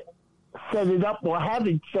set it up or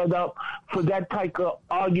haven't set up for that type of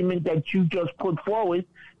argument that you just put forward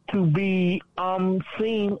to be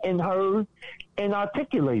seen and heard and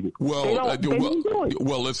articulated.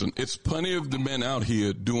 Well, listen, it's plenty of the men out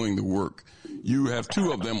here doing the work. You have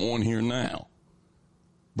two of them on here now,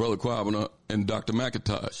 Brother Kwabina and Dr.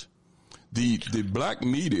 McIntosh. The black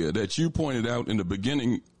media that you pointed out in the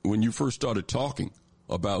beginning when you first started talking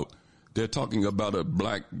about, they're talking about a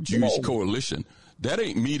black Jewish coalition. That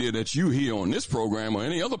ain't media that you hear on this program or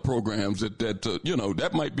any other programs that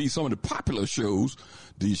might be some of the popular shows.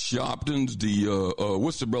 The Sharptons,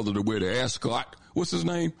 what's the brother that wear the ascot? What's his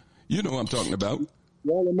name? You know what I'm talking about.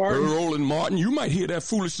 Roland Martin. You might hear that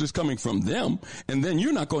foolishness coming from them, and then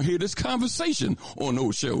you're not going to hear this conversation on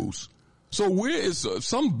those shows. So where is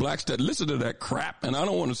some blacks that listen to that crap? And I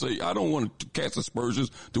don't want to cast aspersions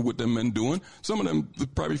to what them men doing. Some of them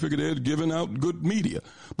probably figure they're giving out good media.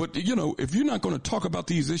 But, if you're not going to talk about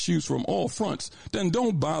these issues from all fronts, then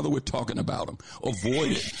don't bother with talking about them.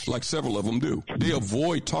 Avoid it, like several of them do. They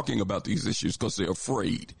avoid talking about these issues because they're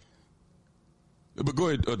afraid. But go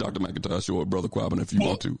ahead, Dr. McIntosh or Brother Kwabina, if you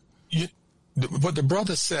want to. What the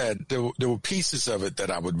brother said, there were pieces of it that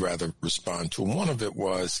I would rather respond to. And one of it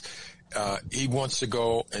was, he wants to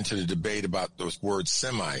go into the debate about those words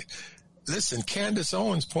Semite. listen, Candace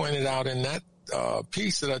Owens pointed out in that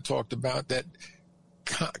piece that I talked about that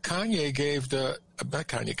Kyrie gave the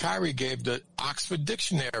Oxford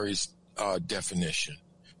Dictionary's definition.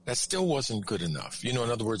 That still wasn't good enough. In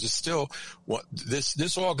other words, it's still what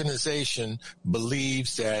this organization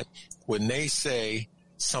believes that when they say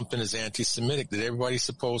something is anti-Semitic, that everybody's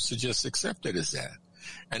supposed to just accept it as that.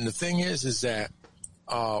 And the thing is that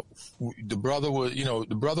the brother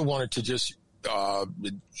wanted to just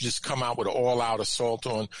come out with an all-out assault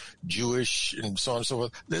on Jewish and so on and so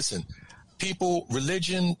forth. Listen, people,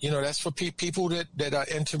 religion, that's for people that are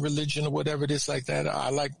into religion or whatever it is like that. I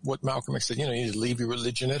like what Malcolm X said, you need to leave your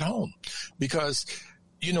religion at home because,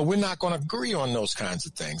 we're not going to agree on those kinds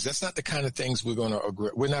of things. That's not the kind of things we're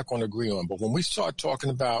not going to agree on. But when we start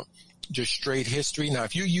talking about just straight history, now,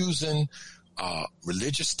 if you're using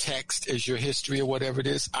religious text as your history or whatever it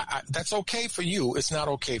is, that's okay for you. It's not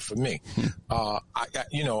okay for me. And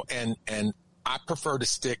I prefer to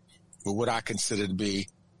stick with what I consider to be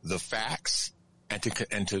the facts and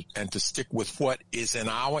to stick with what is in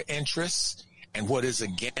our interests and what is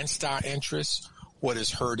against our interests, what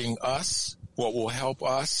is hurting us, what will help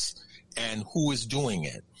us, and who is doing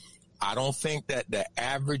it. I don't think that the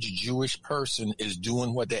average Jewish person is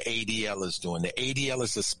doing what the ADL is doing. The ADL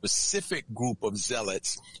is a specific group of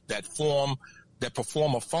zealots that perform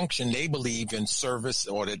a function they believe in service,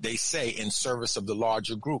 or that they say in service of the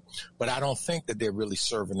larger group. But I don't think that they're really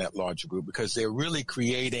serving that larger group because they're really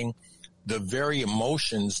creating the very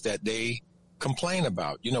emotions that they complain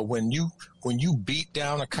about. When you beat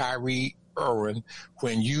down a Kyrie Irwin,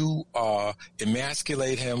 when you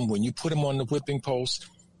emasculate him, when you put him on the whipping post,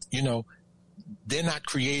 they're not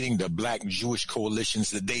creating the black Jewish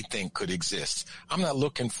coalitions that they think could exist. I'm not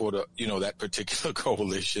looking for that particular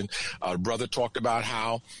coalition. Brother talked about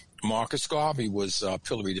how Marcus Garvey was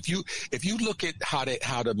pilloried. If you look at how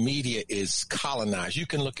the media is colonized, you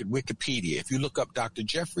can look at Wikipedia. If you look up Dr.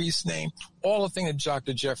 Jeffries' name, all the things that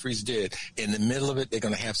Dr. Jeffries did, in the middle of it, they're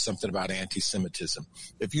going to have something about anti-Semitism.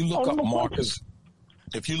 If you look up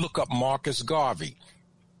Marcus Garvey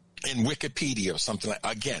in Wikipedia or something like,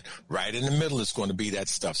 again, right in the middle is going to be that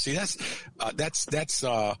stuff. See, that's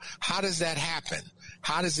how does that happen?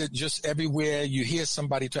 How does it just everywhere you hear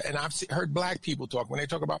somebody talk, and I've heard black people talk, when they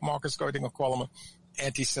talk about Marcus Garvey, they're going to call him an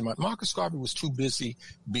anti-Semite. Marcus Garvey was too busy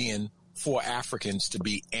being for Africans to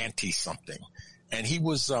be anti-something. And he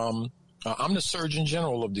was, I'm the Surgeon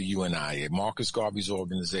General of the UNIA, Marcus Garvey's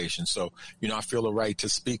organization. So, I feel a right to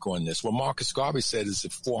speak on this. What Marcus Garvey said is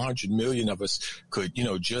if 400 million of us could,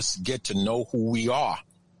 just get to know who we are,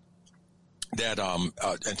 that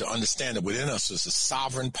and to understand that within us is a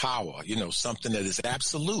sovereign power, something that is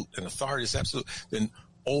absolute, and authority is absolute, then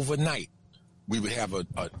overnight we would have a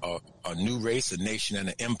new race, a nation, and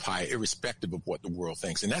an empire, irrespective of what the world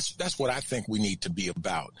thinks. And that's what I think we need to be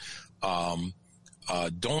about.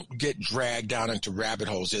 Don't get dragged down into rabbit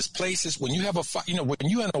holes. There's places when you have when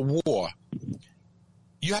you're in a war,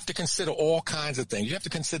 you have to consider all kinds of things. You have to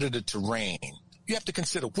consider the terrain. You have to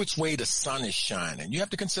consider which way the sun is shining. You have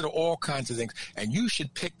to consider all kinds of things. And you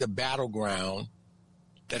should pick the battleground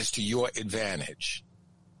that is to your advantage.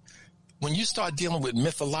 When you start dealing with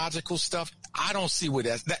mythological stuff, I don't see where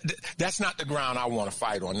that's not the ground I want to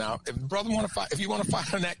fight on. Now, if you want to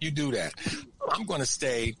fight on that, you do that. I'm going to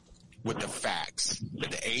stay with the facts.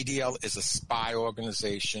 That the ADL is a spy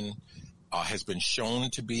organization, has been shown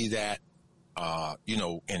to be that,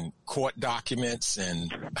 in court documents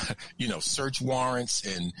and, search warrants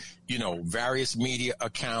and, various media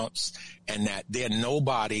accounts, and that they're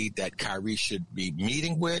nobody that Kyrie should be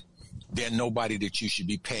meeting with. They're nobody that you should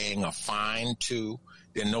be paying a fine to.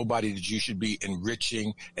 They're nobody that you should be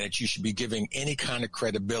enriching and that you should be giving any kind of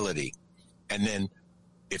credibility. And then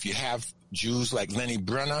if you have Jews like Lenny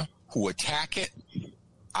Brenner who attack it,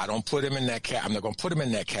 I don't put him in that I'm not going to put him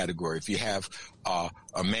in that category. If you have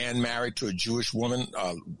a man married to a Jewish woman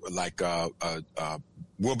like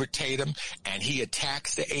Wilbert Tatum, and he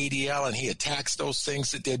attacks the ADL and he attacks those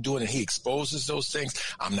things that they're doing and he exposes those things,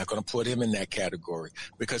 I'm not going to put him in that category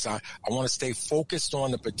because I want to stay focused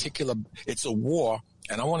on the particular, it's a war,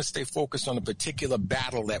 and I want to stay focused on the particular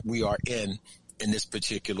battle that we are in this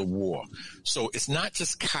particular war. So it's not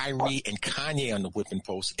just Kyrie and Kanye on the whipping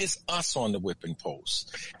post, it's us on the whipping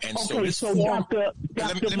post. And okay, so let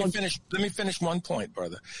me finish one point,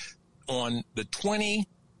 brother. On the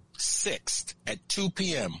 26th at 2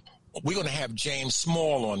 p.m., we're going to have James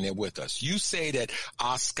Small on there with us. You say that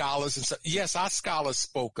our scholars yes, our scholars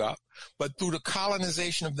spoke up, but through the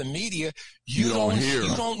colonization of the media, you don't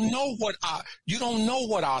know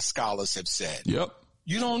what our scholars have said. Yep.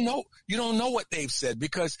 You don't know what they've said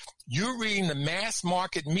because you're reading the mass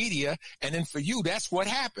market media, and then for you, that's what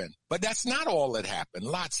happened. But that's not all that happened.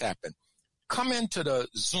 Lots happened. Come into the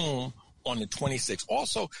Zoom on the 26th.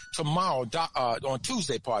 Also, tomorrow, on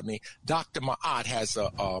Tuesday, Dr. Ma'at has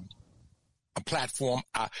a platform.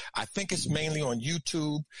 I think it's mainly on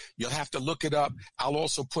YouTube. You'll have to look it up. I'll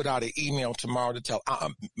also put out an email tomorrow to tell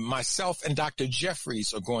myself and Dr.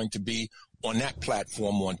 Jeffries are going to be on that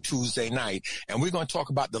platform on Tuesday night. And we're going to talk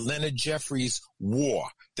about the Leonard Jeffries war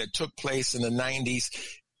that took place in the 90s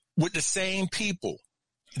with the same people.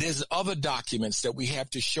 There's other documents that we have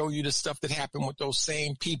to show you the stuff that happened with those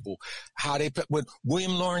same people. When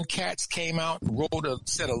William Loren Katz came out,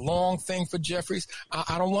 said a long thing for Jeffries.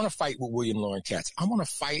 I don't want to fight with William Loren Katz. I want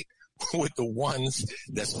to fight with the ones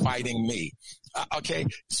that's fighting me. Okay.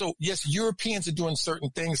 So yes, Europeans are doing certain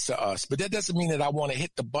things to us, but that doesn't mean that I want to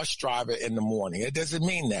hit the bus driver in the morning. It doesn't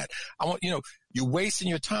mean that. You're wasting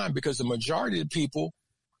your time because the majority of people,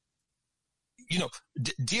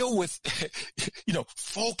 deal with,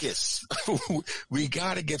 focus. We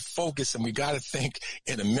got to get focused and we got to think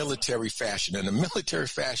in a military fashion. In a military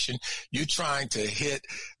fashion, you're trying to hit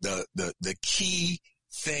the key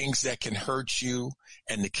things that can hurt you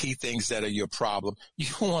and the key things that are your problem. You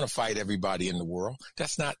don't want to fight everybody in the world.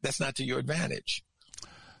 That's not to your advantage.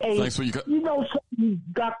 Hey, thanks for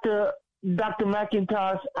Dr.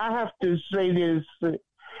 McIntosh, I have to say this.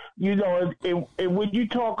 And when you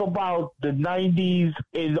talk about the 90s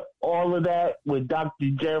and all of that with Dr.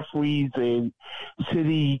 Jeffries and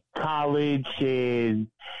City College and,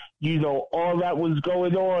 all that was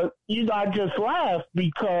going on, I just laughed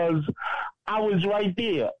because I was right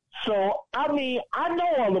there. So, I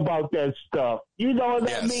know all about that stuff. You know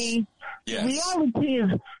what I mean? Yes.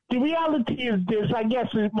 The reality is this. I guess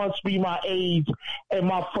it must be my age and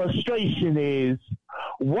my frustration is,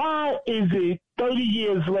 why is it 30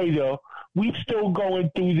 years later, we still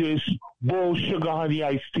going through this bull sugar honey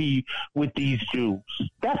iced tea with these Jews?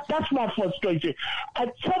 That's my frustration.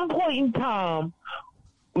 At some point in time,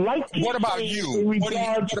 what about you?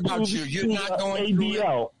 What about you? You're not going through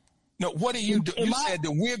it? No, what are you doing? You said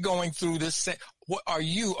that we're going through this. What are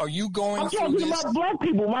you? Are you going through this? I'm talking about black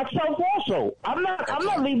people, myself also. I'm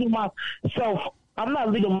not leaving myself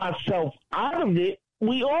out of it.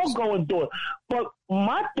 We all going through it. But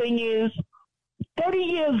my thing is, 30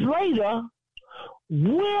 years later,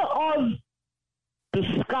 where are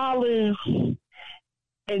the scholars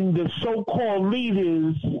and the so-called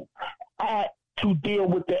leaders at to deal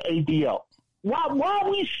with the ADL? Why are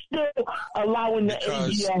we still allowing the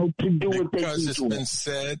ADL to do what they do?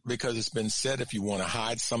 Because it's been said, if you want to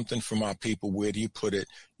hide something from our people, where do you put it?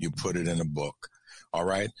 You put it in a book. All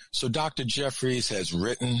right? So Dr. Jeffries has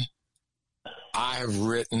written. I have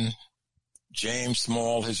written. James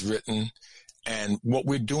Small has written. And what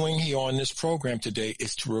we're doing here on this program today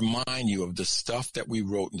is to remind you of the stuff that we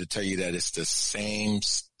wrote and to tell you that it's the same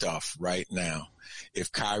stuff right now.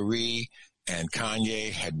 If Kyrie and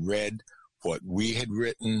Kanye had read what we had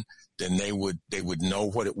written, then they would know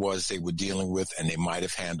what it was they were dealing with, and they might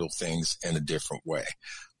have handled things in a different way.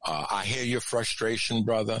 I hear your frustration,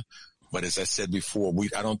 brother, but as I said before,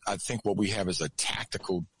 I think what we have is a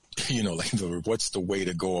tactical, what's the way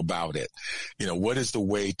to go about it? What is the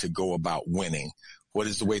way to go about winning? What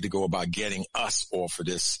is the way to go about getting us off of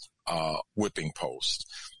this whipping post?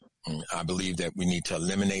 I believe that we need to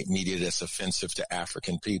eliminate media that's offensive to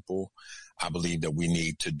African people. I believe that we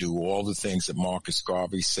need to do all the things that Marcus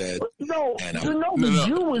Garvey said. The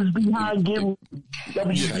Jew is behind giving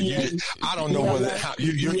WGA. I don't know whether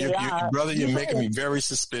brother, you're making me very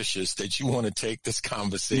suspicious that you want to take this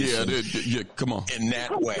conversation. Come on. In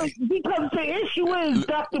that way. Because the issue is,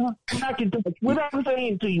 Dr. McIntosh, what I'm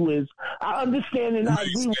saying to you is, I understand and I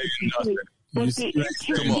agree with you. But the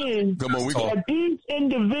issue is that these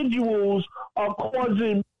individuals are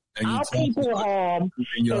causing our people harm,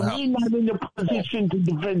 and we're not in the position to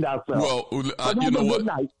defend ourselves. Well, you know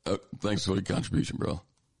what? Thanks for the contribution, bro.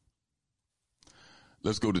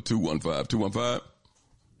 Let's go to 215. 215.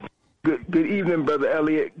 Good evening, Brother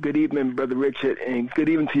Elliott. Good evening, Brother Richard. And good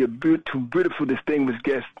evening to your beautiful, distinguished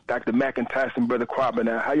guests, Dr. McIntosh and Brother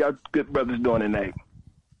Kwabina. How y'all good brothers doing tonight?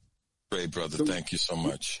 Great, brother. Thank you so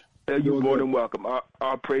much. You're more than welcome.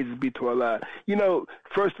 Our praises be to Allah.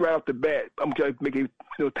 First right off the bat, I'm going to make it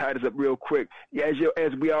tie this up real quick. As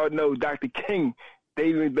we all know, Dr. King, they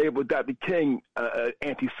even labeled Dr. King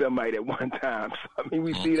anti-Semite at one time. So,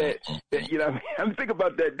 we see that think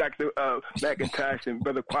about that, Dr. McIntosh and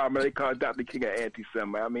Brother Kwame. They call Dr. King an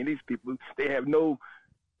anti-Semite. These people, they have no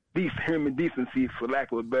human decency, for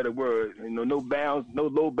lack of a better word. No bounds, no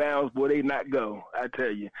low bounds, boy, they not go, I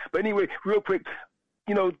tell you. But anyway, real quick,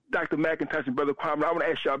 Dr. McIntosh and Brother Kwabina, I want to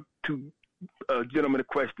ask y'all two gentlemen a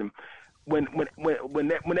question. When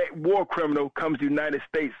that war criminal comes to the United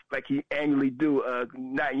States, like he annually do,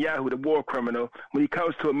 Netanyahu, the war criminal, when he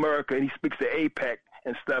comes to America and he speaks at AIPAC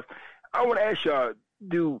and stuff, I want to ask y'all,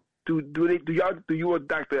 do you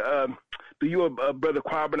or Brother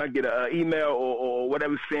Kwabina get an email or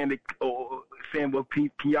whatever saying well,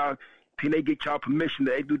 can they get y'all permission?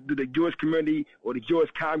 Do the Jewish community or the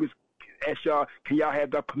Jewish Congress ask y'all, can y'all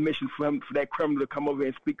have that permission for that criminal to come over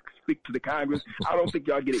and speak to the Congress? I don't think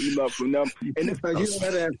y'all get an email from them. And you know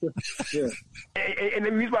that answer. Yeah. And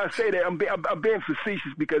the reason why I say that, I'm being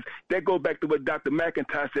facetious because that goes back to what Dr.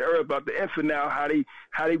 McIntosh said earlier about the infidel, how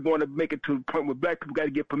they want to make it to the point where black people got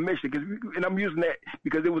to get permission. And I'm using that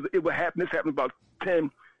because it would happen. This happened about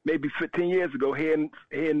 10, maybe 15 years ago here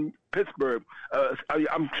in Pittsburgh.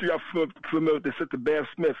 I'm sure y'all familiar with the sister Bev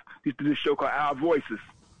Smith. Used to do a show called Our Voices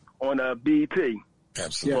on BET.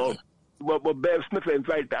 Absolutely. Well, Bev Smith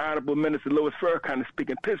invited the Honorable Minister Louis Farrakhan to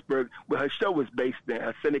speak in Pittsburgh, where her show was based in,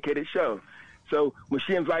 her syndicated show. So when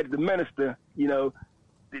she invited the minister,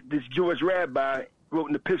 this Jewish rabbi wrote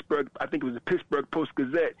in the Pittsburgh, I think it was the Pittsburgh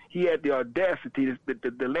Post-Gazette, he had the audacity,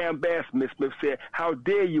 the lambasted Smith said, how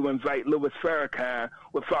dare you invite Louis Farrakhan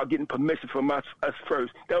without getting permission from us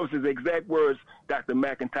first? That was his exact words, Dr.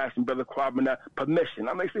 McIntosh and Brother Kwabina, permission.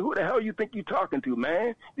 I'm like, who the hell you think you talking to,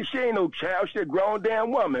 man? She ain't no child, she a grown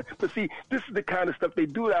damn woman. But see, this is the kind of stuff they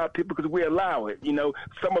do to our people because we allow it.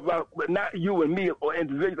 Some of our, not you and me or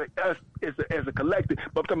individuals, like us as a collective,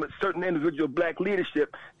 but some certain individual black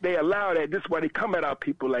leadership, they allow that. This is why they come at our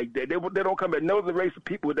people like that. They don't come at no other race of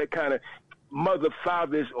people with that kind of mother,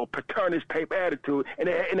 fathers, or paternist type attitude, and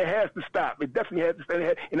it has to stop. It definitely has to stop.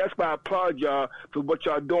 And that's why I applaud y'all for what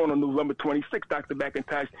y'all doing on November 26th, Dr.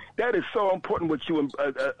 McIntosh. That is so important what you and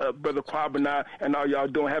Brother Kwabina and all y'all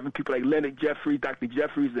doing, having people like Leonard Jeffries, Dr.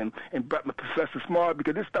 Jeffries, and Professor Smart,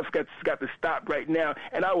 because this stuff's got to stop right now.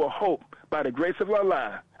 And I will hope, by the grace of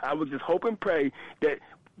Allah, I will just hope and pray that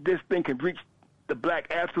this thing can reach the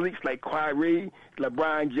black athletes like Kyrie,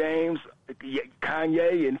 LeBron James,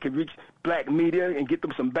 Kanye, and can reach black media and get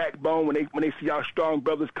them some backbone when they see our strong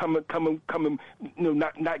brothers coming,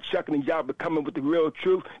 not chucking the job, but coming with the real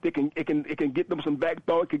truth. It can get them some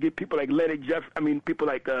backbone. It can get people like people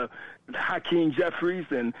like Hakeem Jeffries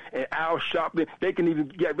and Al Sharpton. They can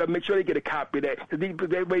even make sure they get a copy of that.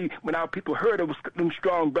 That way, when our people heard of them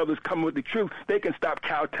strong brothers coming with the truth, they can stop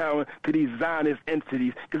kowtowing to these Zionist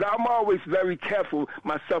entities. Because I'm always very careful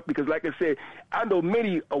myself because, like I said, I know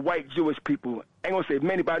many white Jewish people. I ain't going to say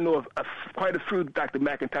many, but I know of quite a few, Dr.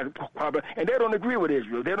 McIntosh, and they don't agree with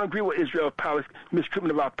Israel. They don't agree with Israel's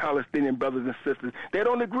mistreatment of our Palestinian brothers and sisters. They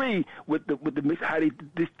don't agree with how they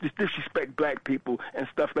disrespect black people and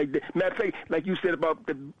stuff like that. Matter of fact, like you said about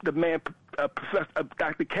the man, Professor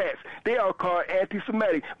Dr. Katz, they are called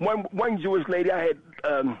anti-Semitic. One Jewish lady I had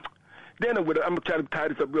dinner with her. I'm trying to tie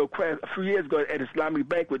this up real quick. A few years ago at Islamic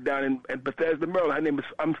banquet down in Bethesda, Maryland. Her name is,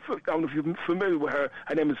 I don't know if you're familiar with her.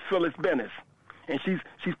 Her name is Phyllis Bennis. And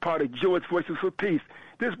she's part of Jewish Voices for Peace.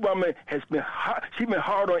 This woman has been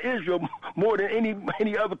hard on Israel more than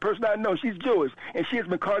any other person I know. She's Jewish, and she has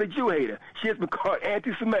been called a Jew hater. She has been called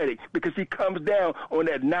anti-Semitic because she comes down on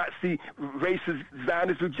that Nazi, racist,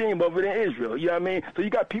 Zionist regime over in Israel. You know what I mean? So you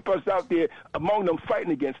got people out there among them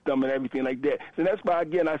fighting against them and everything like that. And that's why,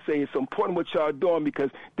 again, I say it's important what y'all doing because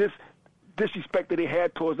this disrespect that they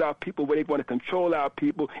had towards our people, where they want to control our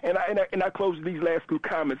people. And I close these last two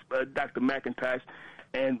comments, Dr. McIntosh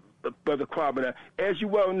and Brother Kwabina. As you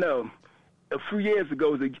well know, a few years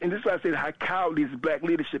ago, and this is why I say how cowardly is black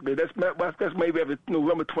leadership is. That's maybe after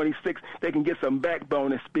November 26th, they can get some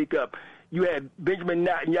backbone and speak up. You had Benjamin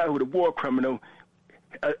Netanyahu, the war criminal,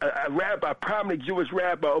 a rabbi, a prominent Jewish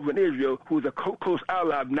rabbi over in Israel, who was a close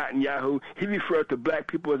ally of Netanyahu. He referred to black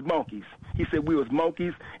people as monkeys. He said we was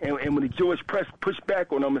monkeys, and when the Jewish press pushed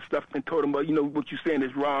back on him and stuff and told him, well, what you're saying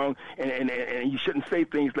is wrong, and you shouldn't say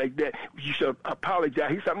things like that. You should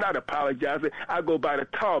apologize. He said, I'm not apologizing. I go by the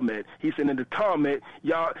Talmud. He said, in the Talmud,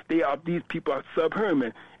 these people are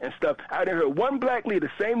subhuman and stuff. I didn't hear one black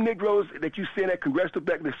leader, same Negroes that you see in that congressional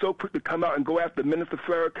black, they're so quick to come out and go after Minister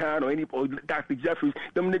Farrakhan or Dr. Jeffries.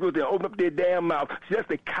 Them Negroes, they open up their damn mouth. See, that's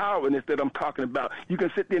the cowardness that I'm talking about. You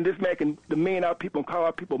can sit there and this man can demean our people and call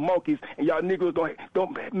our people monkeys, and y'all Negroes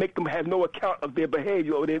don't make them have no account of their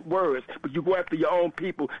behavior or their words, but you go after your own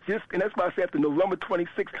people. And that's why I say after November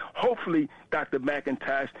 26th, hopefully, Dr.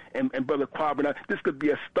 McIntosh and Brother Kwabina, this could be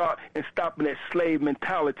a start in stopping that slave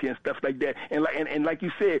mentality and stuff like that. And like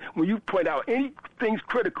you said, when you point out anything's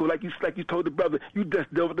critical, like you told the brother, you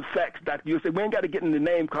just deal with the facts, Doctor. You said we ain't got to get in the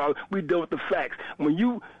name call. We deal with the facts. When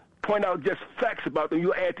you point out just facts about them,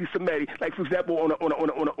 you're anti-Semitic. Like, for example,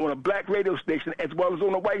 on a black radio station as well as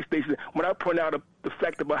on a white station, when I point out the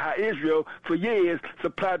fact about how Israel, for years,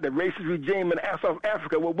 supplied the racist regime in South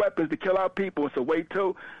Africa with weapons to kill our people. And so wait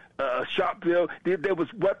till Sharpeville, there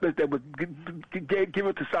was weapons that was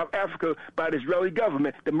given to South Africa by the Israeli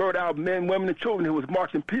government to murder our men, women, and children who was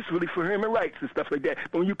marching peacefully for human rights and stuff like that.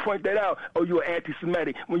 But when you point that out, oh, you're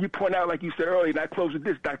anti-Semitic. When you point out, like you said earlier, and I close with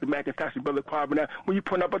this, Dr. McIntosh and Brother Kwabina, when you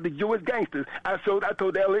point out about the Jewish gangsters, I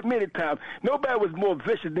told Elliott many times, nobody was more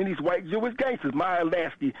vicious than these white Jewish gangsters, Meyer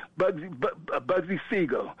Lansky, Bugsy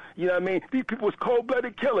Siegel. You know what I mean? These people was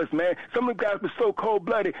cold-blooded killers, man. Some of the guys were so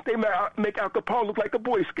cold-blooded, they make Al Capone look like a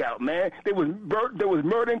Boy Scout. Man, there was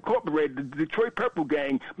Murder Incorporated, the Detroit Purple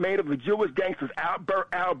Gang, made up of Jewish gangsters, Al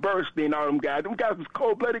Bernstein, all them guys. Them guys was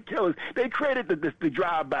cold-blooded killers. They created the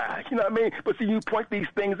drive-by. You know what I mean? But see, you point these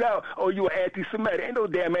things out, oh, you are anti-Semitic. Ain't no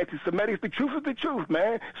damn anti-Semitic. The truth is the truth,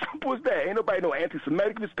 man. Simple as that. Ain't nobody no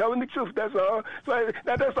anti-Semitic. Just telling the truth. That's all. So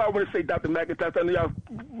now that's all I want to say, Dr. McIntosh. I know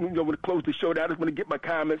y'all want to close the show. I just want to get my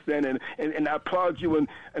comments in, and I applaud you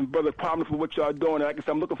and Brother Kwabina for what y'all doing. And like I said,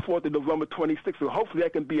 I'm looking forward to November 26th. So hopefully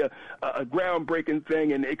that can be a groundbreaking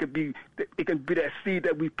thing, and it can be that seed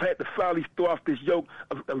that we plant to finally throw off this yoke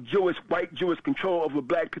of white Jewish control over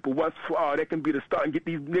black people once for all. That can be the start, and get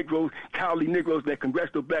these Negroes, cowardly Negroes, that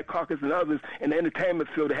Congressional Black Caucus and others in the entertainment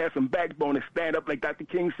field to have some backbone and stand up, like Dr.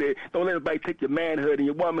 King said. Don't let anybody take your manhood and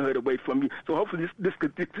your womanhood away from you. So hopefully this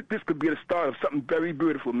could be the start of something very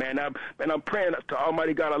beautiful, man. And I'm praying to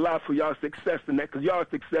Almighty God Allah for y'all's success in that, because y'all's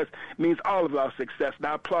success means all of our success. And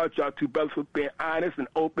I applaud y'all two brothers for being honest and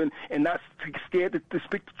open and not scared to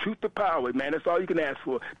speak the truth to power, man. That's all you can ask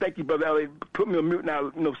for. Thank you, Brother Elliott. Put me on mute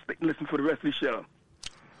now, listen for the rest of the show.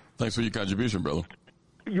 Thanks for your contribution, brother.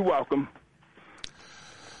 You're welcome.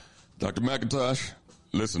 Dr. McIntosh,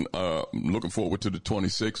 listen, looking forward to the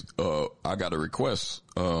 26th. I got a request.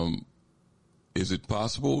 Is it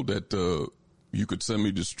possible that you could send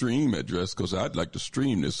me the stream address? Because I'd like to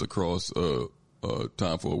stream this across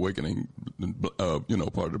Time for Awakening,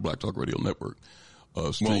 part of the Black Talk Radio Network.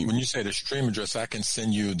 Well, when you say the stream address, I can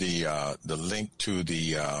send you the link to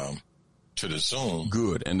the Zoom.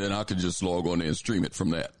 Good, and then I can just log on and stream it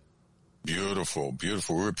from that. Beautiful,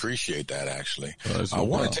 beautiful. We appreciate that, actually. I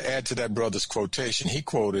wanted to add to that brother's quotation. He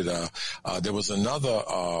quoted, there was another,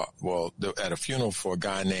 at a funeral for a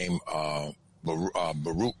guy named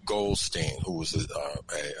Baruch Goldstein, who was a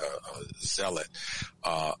zealot.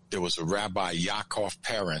 There was a Rabbi Yaakov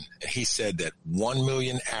Perrin, and he said that 1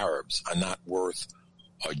 million Arabs are not worth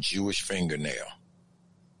a Jewish fingernail.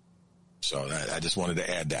 So I just wanted to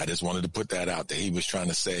add that. I just wanted to put that out there. He was trying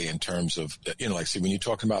to say in terms of, see, when you're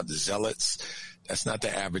talking about the zealots, that's not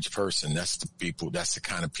the average person. That's the people. That's the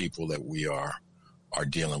kind of people that we are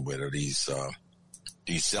dealing with, are these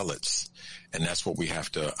zealots. And that's what we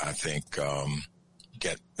have to, I think,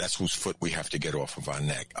 that's whose foot we have to get off of our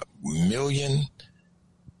neck. 1 million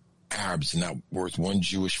Arabs not worth one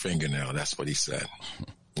Jewish fingernail. That's what he said.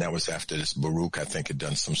 That was after this Baruch, I think, had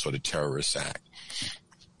done some sort of terrorist act.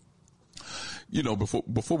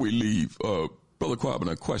 Before we leave, Brother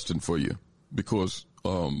Kwabina, a question for you, because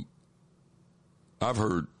I've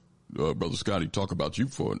heard Brother Scotty talk about you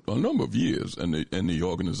for a number of years and the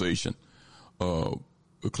organization, Clear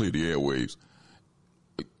the Airwaves.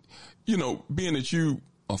 Being that you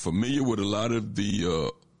are familiar with a lot of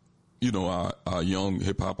the, our young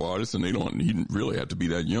hip hop artists, and they don't really have to be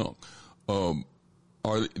that young.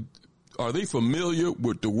 Are they familiar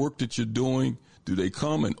with the work that you're doing? Do they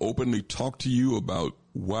come and openly talk to you about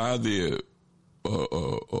why they're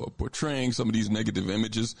portraying some of these negative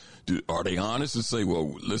images? Are they honest and say,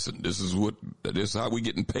 well, listen, this is how we're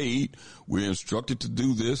getting paid. We're instructed to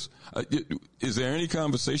do this. Is there any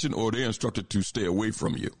conversation, or are they instructed to stay away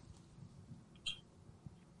from you?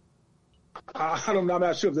 I'm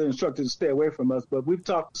not sure if they're instructed to stay away from us, but we've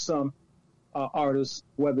talked to some artists,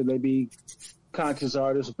 whether they be conscious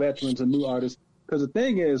artists, veterans, or new artists. Because the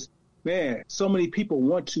thing is, man, so many people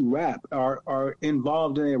want to rap, are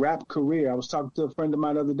involved in a rap career. I was talking to a friend of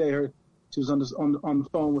mine the other day. She was on the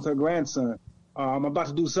phone with her grandson. I'm about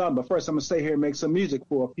to do something, but first I'm going to stay here and make some music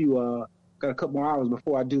for a few, got a couple more hours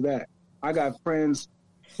before I do that. I got friends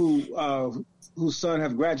whose son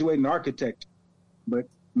have graduated in architecture, but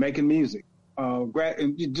making music.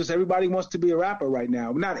 And just everybody wants to be a rapper right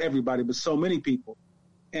now. Not everybody, but so many people.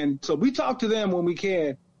 And so we talk to them when we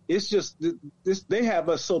can. It's just they have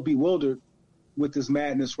us so bewildered with this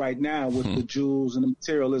madness right now, with the jewels and the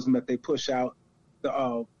materialism that they push out,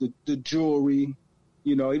 the jewelry.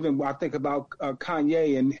 Even I think about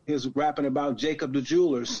Kanye and his rapping about Jacob the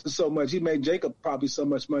Jewelers so much. He made Jacob probably so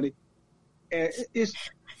much money. And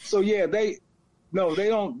So yeah, they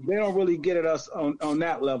don't really get at us on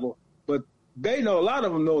that level, but they know, a lot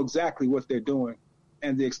of them know exactly what they're doing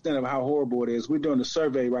and the extent of how horrible it is. We're doing a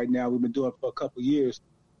survey right now. We've been doing it for a couple of years.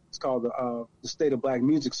 It's called the State of Black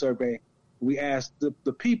Music Survey. We asked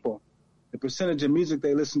the people the percentage of music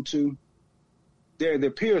they listen to,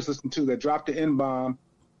 their peers listen to, that drop the N-bomb,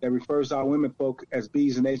 that refers to our women folk as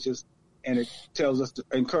B's and H's, and it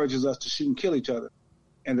encourages us to shoot and kill each other.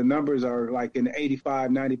 And the numbers are like in the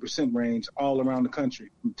 85-90% range all around the country,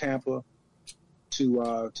 from Tampa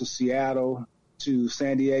to Seattle to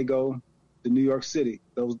San Diego to New York City.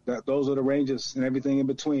 Those are the ranges and everything in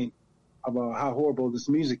between of how horrible this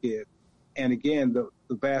music is. And again, the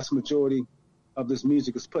vast majority of this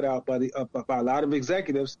music is put out by a lot of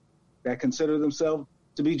executives that consider themselves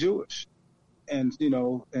to be Jewish. And,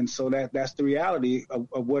 and so that's the reality of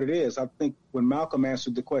what it is. I think when Malcolm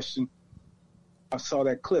answered the question, I saw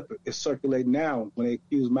that clip. It's circulating now when they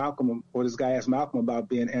accused Malcolm, or this guy asked Malcolm about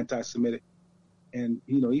being anti-Semitic. And,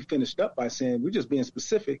 he finished up by saying, we're just being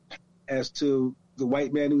specific as to the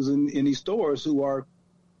white man who's in these stores who are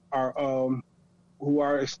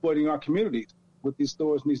exploiting our communities with these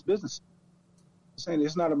stores and these businesses. I'm saying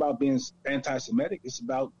it's not about being anti-Semitic. It's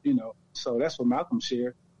about, so that's what Malcolm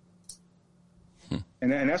shared.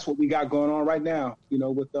 And that's what we got going on right now,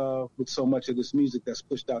 with so much of this music that's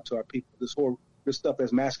pushed out to our people, this stuff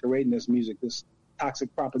that's masquerading as music, this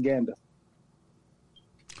toxic propaganda.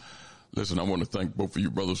 Listen, I want to thank both of you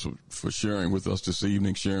brothers for sharing with us this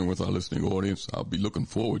evening, sharing with our listening audience. I'll be looking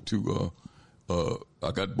forward to,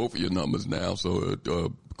 I got both of your numbers now, so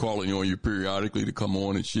calling on you periodically to come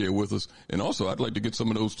on and share with us. And also, I'd like to get some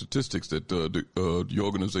of those statistics that the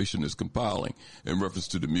organization is compiling in reference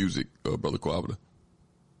to the music, Brother Kwabina.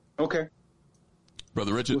 Okay.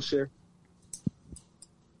 Brother Richard? We'll share.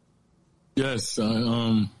 Yes, I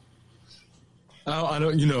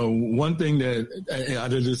don't, one thing that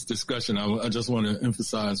out of this discussion, I just want to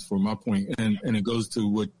emphasize for my point, and it goes to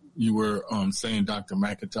what you were saying, Dr.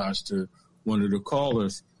 McIntosh, to one of the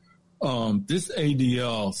callers. This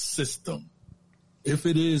ADL system, if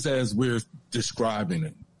it is as we're describing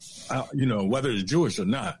it, whether it's Jewish or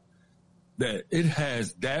not, that it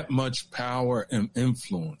has that much power and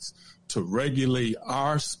influence to regulate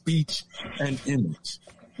our speech and image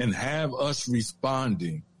and have us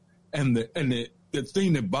responding. And the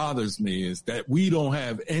thing that bothers me is that we don't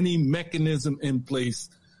have any mechanism in place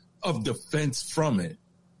of defense from it.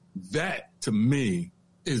 That, to me,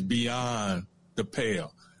 is beyond the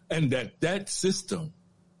pale. And that system,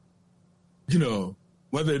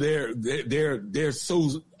 whether they're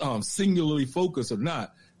so singularly focused or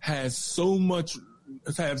not, have so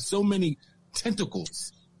many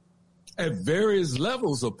tentacles at various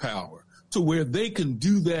levels of power to where they can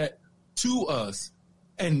do that to us,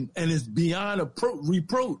 and it's beyond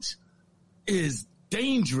reproach, is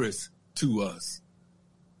dangerous to us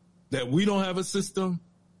that we don't have a system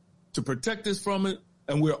to protect us from it,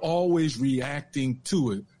 and we're always reacting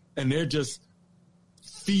to it, and they're just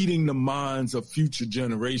feeding the minds of future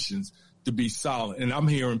generations to be solid. And I'm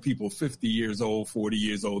hearing people 50 years old, 40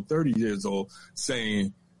 years old, 30 years old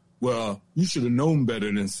saying, well, you should have known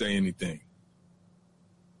better than say anything.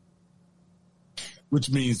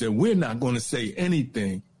 Which means that we're not going to say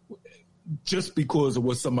anything just because of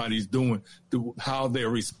what somebody's doing, how they're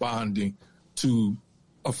responding to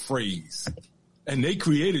a phrase. And they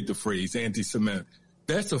created the phrase anti-Semitic.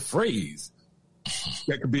 That's a phrase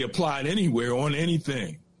that could be applied anywhere on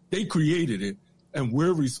anything. They created it, and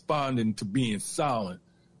we're responding to being silent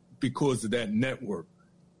because of that network.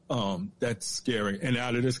 That's scary. And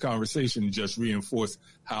out of this conversation, just reinforced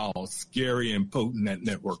how scary and potent that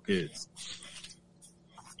network is.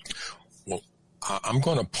 Well, I'm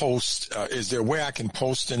going to post. Is there a way I can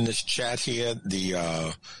post in this chat here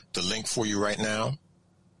the link for you right now?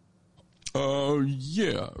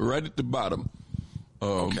 Yeah, right at the bottom.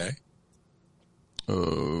 Okay.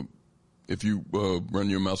 If you run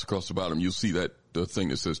your mouse across the bottom, you'll see that the thing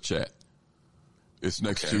that says chat. It's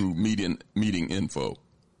next to meeting info.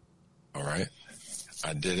 All right.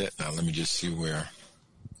 I did it. Now let me just see where.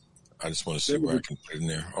 I just want to see where I can put it in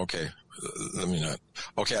there. Okay. Let me not.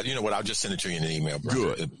 Okay. You know what? I'll just send it to you in an email. Bro.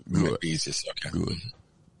 Good. Good. Easiest. Okay. Good.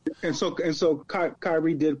 And so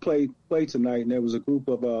Kyrie did play tonight, and there was a group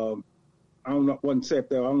of I don't know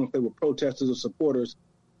if they were protesters or supporters,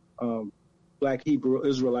 Black Hebrew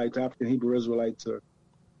Israelites, African Hebrew Israelites,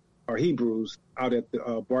 or Hebrews out at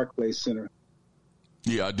the Barclays Center.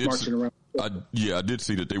 Yeah, I did. Marching around. I did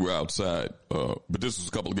see that they were outside, but this was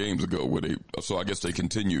a couple of games ago so I guess they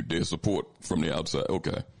continued their support from the outside.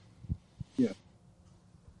 Okay. Yeah.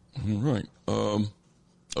 All right.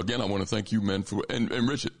 again, I want to thank you, men, for and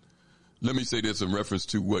Richard. Let me say this in reference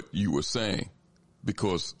to what you were saying,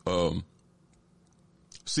 because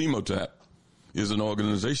CEMOTAP is an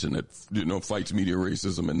organization that fights media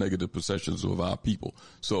racism and negative perceptions of our people.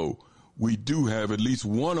 So we do have at least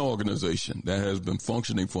one organization that has been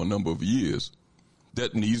functioning for a number of years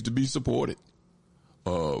that needs to be supported.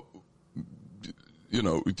 We're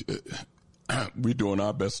doing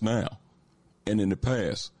our best now and in the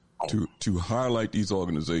past to highlight these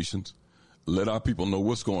organizations, let our people know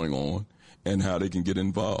what's going on and how they can get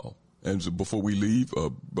involved. And so before we leave,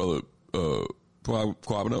 Brother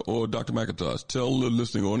Kwabina or Dr. McIntosh, tell the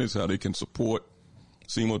listening audience how they can support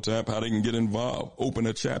CEMOTAP, how they can get involved, open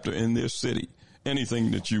a chapter in their city,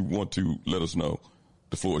 anything that you want to let us know.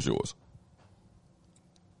 The floor is yours.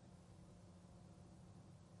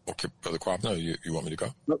 Okay, Brother Kwabina, you want me to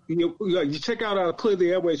go? You check out Clear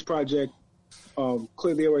the Airways Project,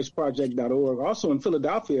 cleartheairwaysproject.org. Also in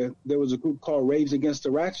Philadelphia, there was a group called Raves Against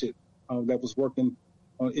the Ratchet that was working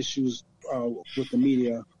on issues with the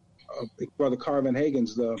media. Brother Carvin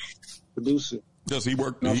Hagen's the producer. Does he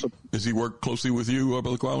work? Does he work closely with you,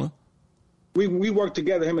 Brother Kwabina? We worked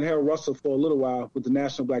together, him and Harold Russell, for a little while with the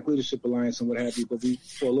National Black Leadership Alliance and what have you. But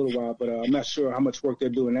for a little while. But I'm not sure how much work they're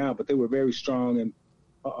doing now. But they were very strong and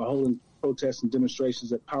holding protests and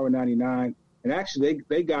demonstrations at Power 99. And actually,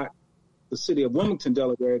 they got the city of Wilmington,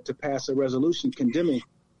 Delaware, to pass a resolution condemning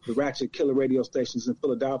the ratchet killer radio stations in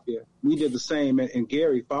Philadelphia. We did the same in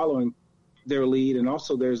Gary, following their lead. And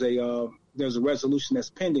also there's a resolution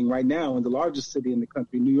that's pending right now in the largest city in the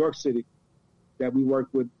country, New York City, that we work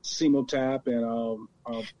with CEMOTAP and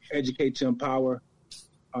Educate to Empower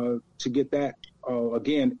to get that,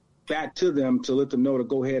 again, back to them to let them know to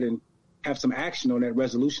go ahead and have some action on that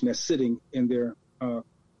resolution that's sitting in their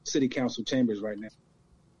city council chambers right now.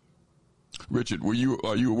 Richard, are you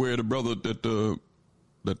aware of the brother that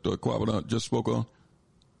Kwabina just spoke on?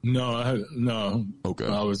 No. Okay.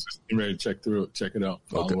 I was just ready to check it out,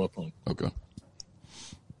 follow up on it. Okay.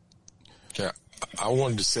 Yeah, I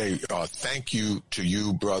wanted to say thank you to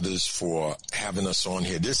you, brothers, for having us on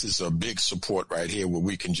here. This is a big support right here where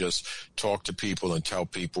we can just talk to people and tell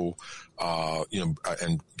people,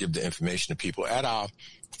 and give the information to people. At our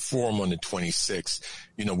forum on the 26th,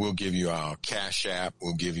 we'll give you our Cash App,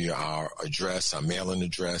 we'll give you our address, our mailing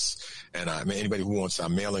address, and anybody who wants our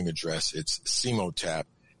mailing address, it's CEMOTAP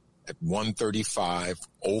at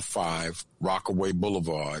 13505 Rockaway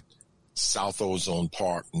Boulevard, South Ozone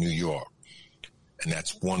Park, New York. And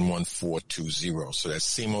that's 11420. So that's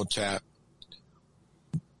CEMOTAP,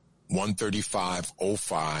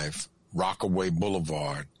 13505 Rockaway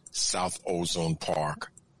Boulevard, South Ozone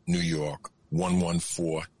Park, New York,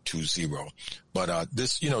 11420. But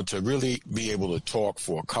this, to really be able to talk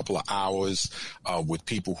for a couple of hours with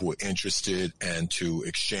people who are interested and to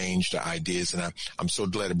exchange the ideas, and I'm so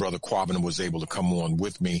glad that Brother Kwabina was able to come on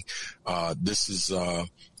with me. This is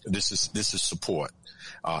support.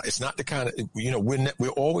 It's not the kind of, we're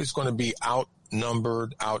always going to be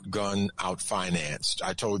outnumbered, outgunned, outfinanced.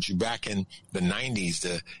 I told you back in the 90s,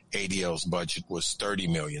 the ADL's budget was 30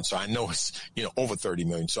 million. So I know it's, over 30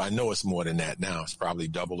 million. So I know it's more than that now. It's probably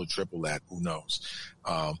double or triple that. Who knows?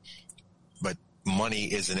 But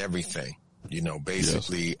money isn't everything,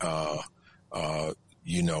 basically,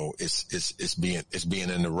 yes. It's being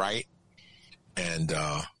in the right and,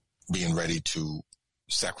 being ready to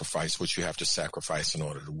sacrifice what you have to sacrifice in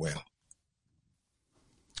order to win.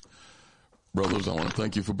 Brothers, I want to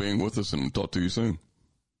thank you for being with us and talk to you soon.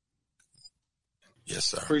 Yes,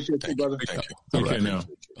 sir. Appreciate you, brother. Thank you. Okay, now.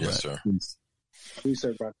 Yes, sir. Peace,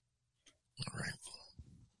 everybody. All right.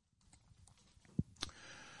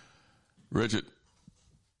 Richard.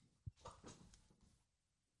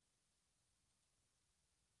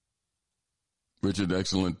 Richard,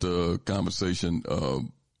 excellent conversation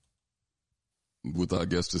with our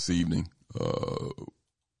guest this evening.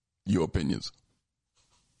 Your opinions?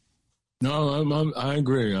 No, I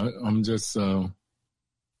agree. I'm just, the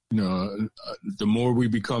more we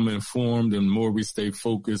become informed and more we stay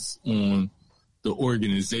focused on the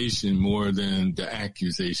organization more than the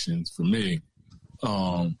accusations, for me,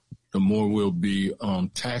 the more we'll be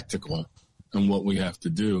tactical in what we have to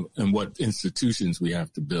do and what institutions we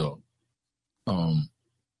have to build.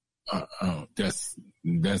 That's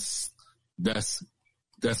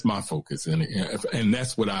my focus, and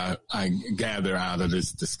that's what I gather out of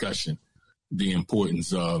this discussion: the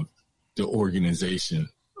importance of the organization,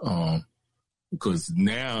 because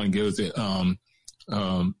now it goes.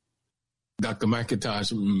 Dr.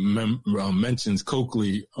 McIntosh mentions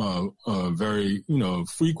Coakley very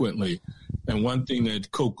frequently, and one thing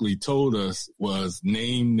that Coakley told us was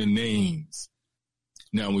name the names.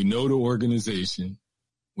 Now we know the organization.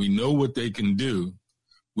 We know what they can do.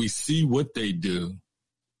 We see what they do.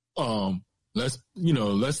 Let's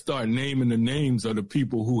start naming the names of the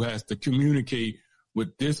people who has to communicate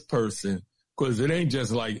with this person. Because it ain't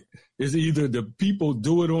just like, it's either the people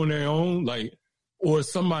do it on their own, like, or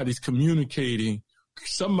somebody's communicating,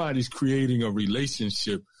 somebody's creating a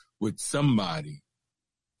relationship with somebody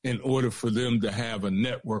in order for them to have a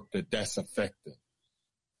network that's effective.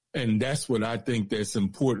 And that's what I think that's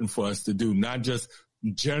important for us to do, not just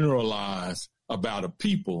generalize about a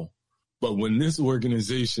people, but when this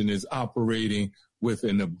organization is operating with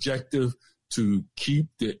an objective to keep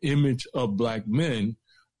the image of Black men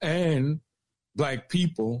and Black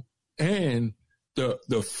people and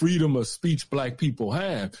the freedom of speech Black people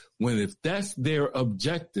have, if that's their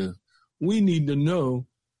objective, we need to know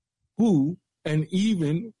who and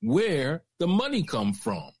even where the money come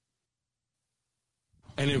from.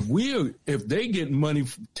 And if they get money,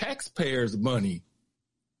 taxpayers' money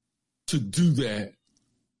to do that,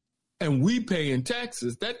 and we pay in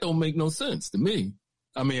taxes, that don't make no sense to me.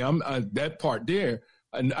 I mean, that part there,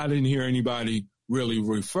 and I didn't hear anybody really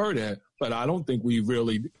refer that, but I don't think we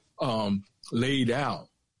really laid out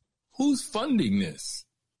who's funding this.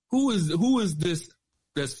 Who is this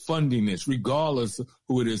that's funding this, regardless of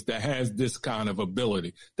who it is that has this kind of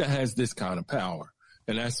ability, that has this kind of power.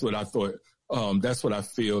 And that's what I thought. That's what I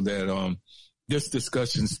feel that this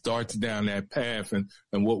discussion starts down that path, and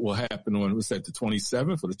what will happen on, what's that, the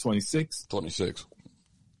 27th or the 26th? 26th.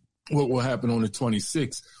 What will happen on the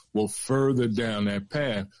 26th will further down that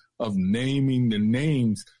path of naming the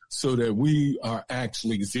names so that we are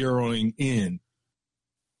actually zeroing in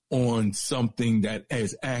on something that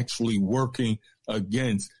is actually working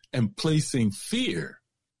against and placing fear.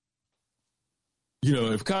 You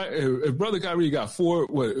know, if Brother Kyrie got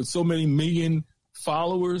so many million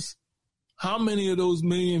followers, how many of those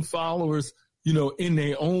million followers, you know, in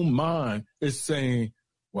their own mind is saying,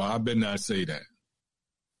 well, I better not say that.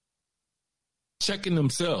 Checking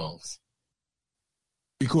themselves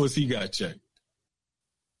because he got checked.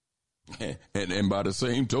 And by the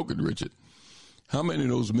same token, Richard, how many of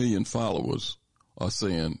those million followers are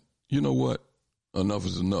saying, you know what, enough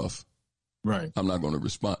is enough. Right. I'm not going to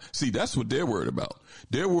respond. See, that's what they're worried about.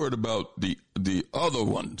 They're worried about the other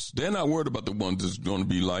ones. They're not worried about the ones that's going to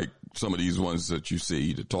be like some of these ones that you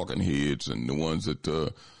see, the talking heads, and the ones that,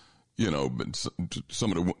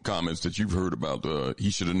 some of the comments that you've heard about, he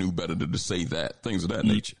should have knew better to say that, things of that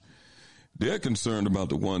nature. They're concerned about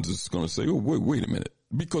the ones that's going to say, oh, wait a minute.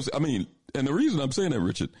 Because, I mean, and the reason I'm saying that,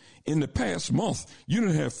 Richard, in the past month, you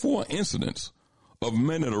didn't have 4 incidents of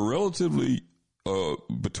men that are relatively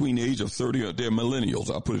between the age of 30, they're millennials,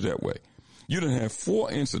 I'll put it that way. You didn't have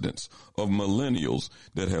 4 incidents of millennials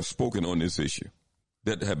that have spoken on this issue,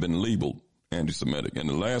 that have been labeled anti-Semitic. And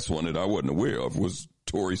the last one that I wasn't aware of was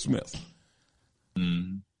Tory Smith.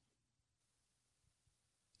 Mm-hmm.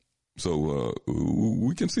 So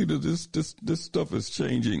we can see that this stuff is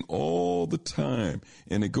changing all the time,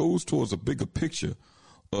 and it goes towards a bigger picture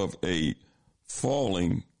of a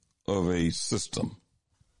falling of a system.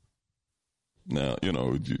 Now, you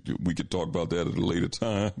know, we could talk about that at a later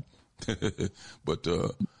time, but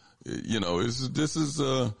you know, this is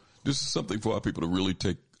something for our people to really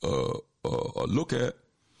take a look at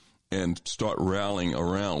and start rallying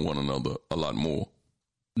around one another a lot more.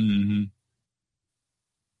 Mm-hmm.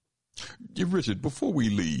 Yeah, Richard, before we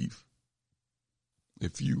leave,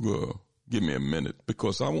 if you give me a minute,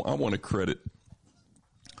 because I want to credit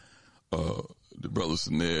the brother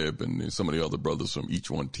Seneb and some of the other brothers from Each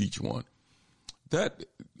One Teach One. That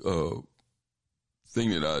thing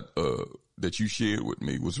that you shared with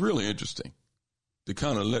me was really interesting, to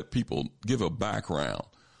kind of let people give a background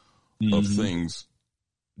of things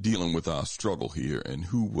dealing with our struggle here and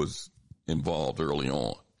who was involved early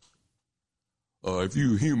on. If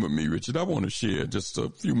you humor me, Richard, I want to share just a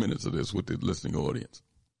few minutes of this with the listening audience.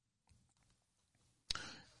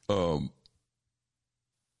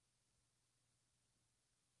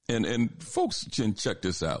 And folks can check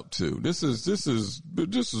this out too. This is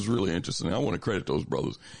really interesting. I want to credit those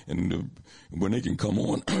brothers, and when they can come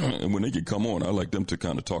on, I like them to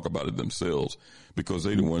kind of talk about it themselves, because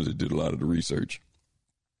they're the ones that did a lot of the research.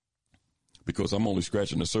 Because I'm only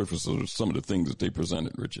scratching the surface of some of the things that they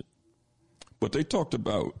presented, Richard. But they talked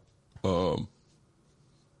about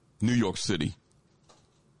New York City,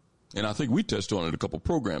 and I think we touched on it a couple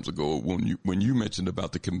programs ago when you mentioned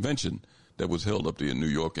about the convention that was held up there in New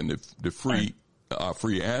York, and our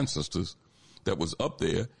free ancestors that was up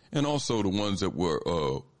there, and also the ones that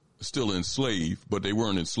were still enslaved, but they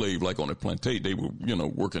weren't enslaved like on a plantation. They were,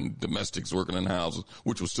 working domestics, working in houses,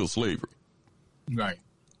 which was still slavery. Right.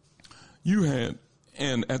 You had,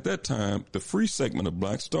 and at that time, the free segment of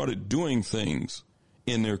blacks started doing things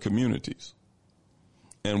in their communities.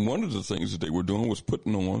 And one of the things that they were doing was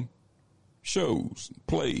putting on shows,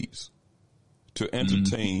 plays to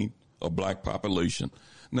entertain a black population.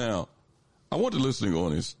 Now, I want the listening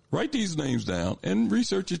audience, write these names down and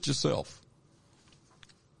research it yourself.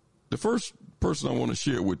 The first person I want to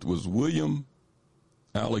share with was William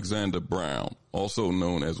Alexander Brown, also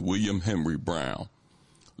known as William Henry Brown,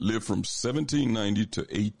 lived from 1790 to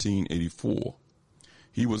 1884.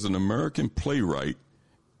 He was an American playwright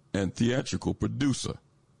and theatrical producer.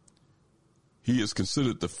 He is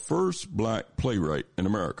considered the first black playwright in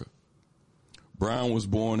America. Brown was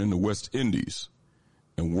born in the West Indies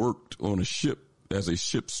and worked on a ship as a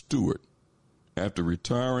ship steward. After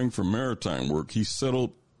retiring from maritime work, he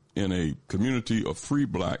settled in a community of free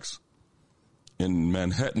blacks in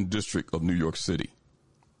Manhattan district of New York City.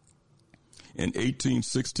 In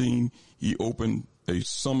 1816, he opened a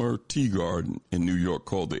summer tea garden in New York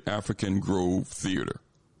called the African Grove Theater,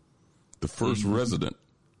 the first resident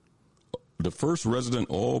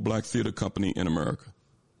all-black theater company in America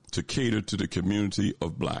to cater to the community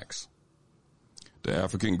of blacks. The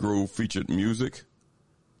African Grove featured music,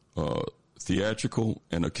 theatrical,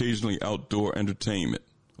 and occasionally outdoor entertainment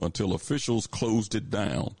until officials closed it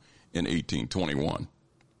down in 1821.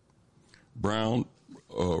 Brown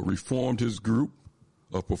reformed his group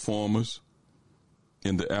of performers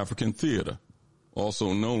in the African Theater,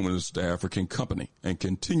 also known as the African Company, and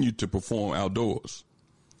continued to perform outdoors.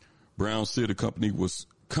 Brown's theater company was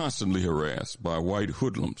constantly harassed by white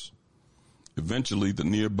hoodlums. Eventually, the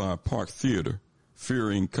nearby Park Theater,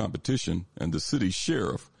 fearing competition, and the city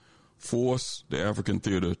sheriff forced the African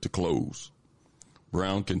Theater to close.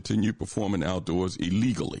 Brown continued performing outdoors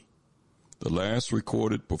illegally. The last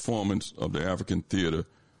recorded performance of the African Theater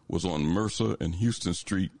was on Mercer and Houston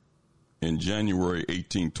Street in January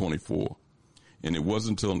 1824, and it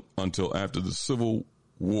wasn't until after the Civil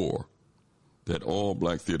War that all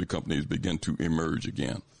black theater companies began to emerge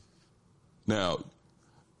again. Now,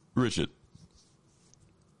 Richard,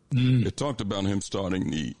 it talked about him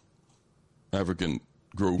starting the African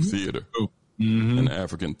Grove Theater, an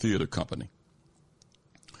African theater company.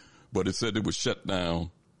 But it said it was shut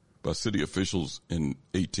down by city officials in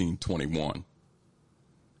 1821.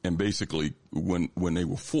 And basically, when they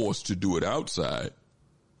were forced to do it outside,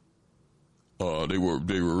 they were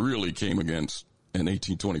really came against. In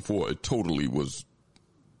 1824, it totally was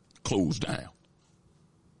closed down.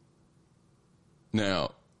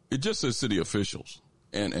 Now, it just says city officials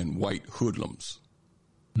and white hoodlums.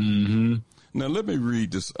 Now, let me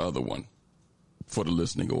read this other one for the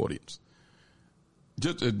listening audience.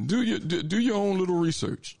 Just do your own little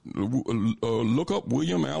research. Look up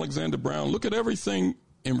William Alexander Brown. Look at everything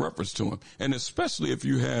in reference to him, and especially if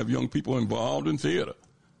you have young people involved in theater.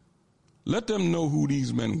 Let them know who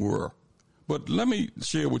these men were. But let me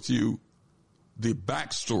share with you the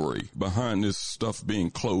backstory behind this stuff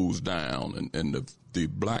being closed down and the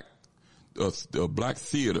black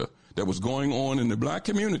theater that was going on in the black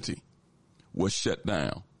community was shut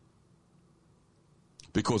down.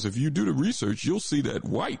 Because if you do the research, you'll see that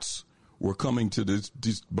whites were coming to this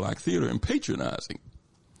black theater and patronizing.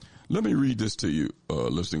 Let me read this to you,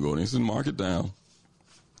 listening audience, and mark it down.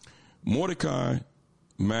 Mordecai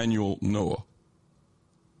Manuel Noah,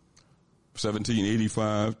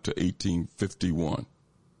 1785 to 1851.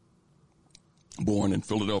 Born in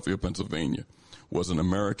Philadelphia, Pennsylvania, was an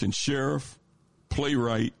American sheriff,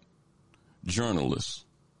 playwright, journalist.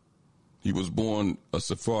 He was born a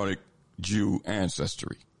Sephardic Jew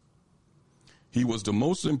ancestry. He was the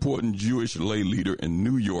most important Jewish lay leader in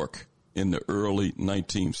New York in the early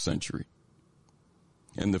 19th century,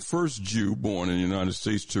 and the first Jew born in the United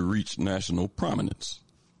States to reach national prominence.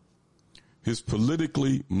 His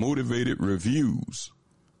politically motivated reviews,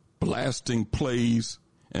 blasting plays,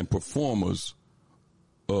 and performers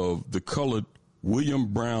of the colored William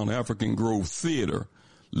Brown African Grove Theater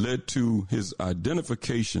led to his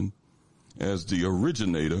identification as the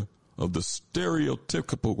originator of the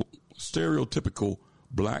stereotypical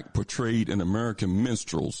black portrayed in American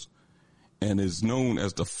minstrels, and is known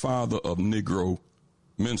as the father of Negro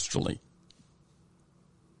minstrelsy.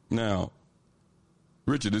 Now,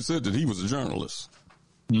 Richard, it said that he was a journalist.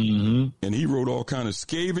 And he wrote all kind of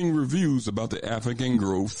scathing reviews about the African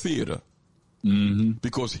Grove Theater.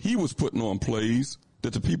 Because he was putting on plays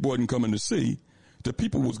that the people wasn't coming to see. The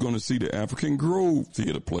people was going to see the African Grove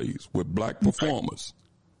Theater plays with black performers.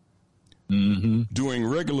 Doing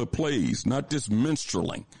regular plays, not just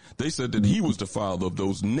minstreling. They said that he was the father of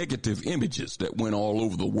those negative images that went all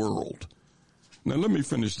over the world. Now, let me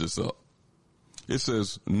finish this up. It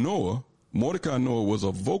says Mordecai Noah was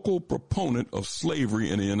a vocal proponent of slavery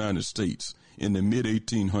in the United States in the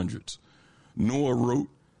mid-1800s. Noah wrote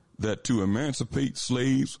that to emancipate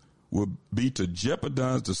slaves would be to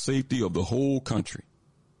jeopardize the safety of the whole country.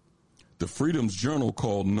 The Freedom's Journal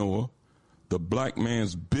called Noah the black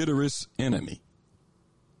man's bitterest enemy.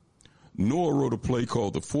 Noah wrote a play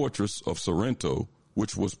called The Fortress of Sorrento,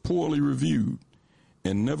 which was poorly reviewed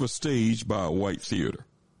and never staged by a white theater.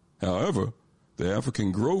 However, the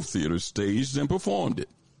African Grove Theater staged and performed it.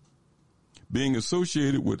 Being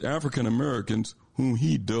associated with African Americans whom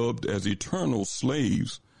he dubbed as eternal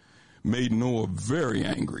slaves made Noah very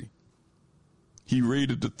angry. He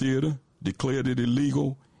raided the theater, declared it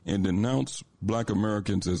illegal, and denounced black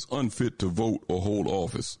Americans as unfit to vote or hold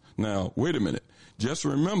office. Now, wait a minute. Just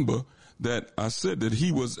remember that I said that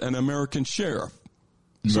he was an American sheriff.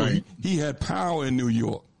 So right. he had power in New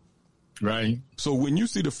York. Right. So when you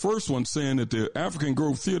see the first one saying that the African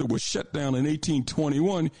Grove Theater was shut down in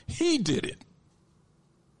 1821, he did it.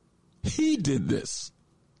 He did this.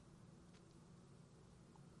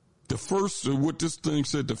 The first, what this thing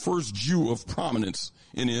said, the first Jew of prominence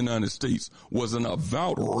in the United States was an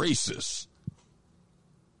avowed racist.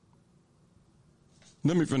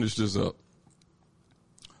 Let me finish this up.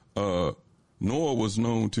 Noah was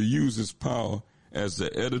known to use his power as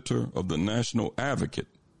the editor of the National Advocate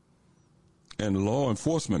and law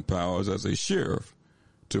enforcement powers as a sheriff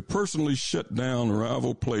to personally shut down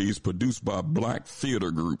rival plays produced by black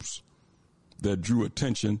theater groups that drew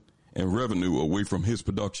attention and revenue away from his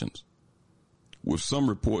productions, with some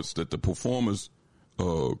reports that the performers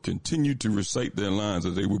continued to recite their lines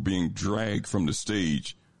as they were being dragged from the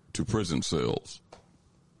stage to prison cells.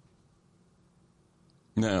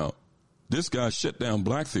 Now, this guy shut down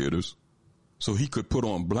black theaters so he could put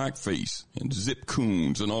on blackface and zip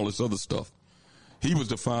coons and all this other stuff. He was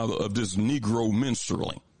the father of this Negro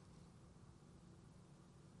minstrelling.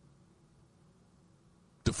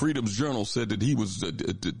 The Freedom's Journal said that he was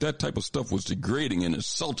that type of stuff was degrading and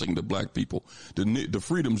insulting to black people. The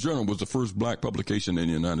Freedom's Journal was the first black publication in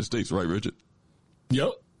the United States, right, Richard?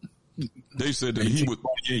 Yep. They said that he was.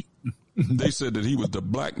 They said that he was the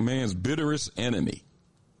black man's bitterest enemy.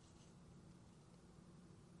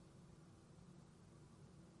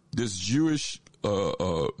 This Jewish,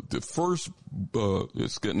 the first.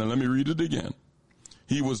 Now let me read it again.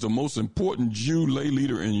 He was the most important Jew lay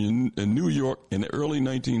leader in New York in the early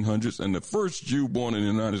 1900s and the first Jew born in the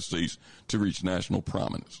United States to reach national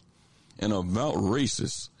prominence. An avowed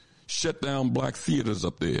racist, shut down black theaters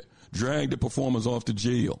up there, dragged the performers off to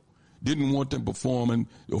jail, didn't want them performing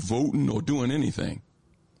or voting or doing anything,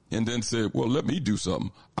 and then said, well, let me do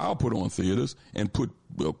something. I'll put on theaters and put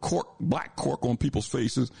black cork on people's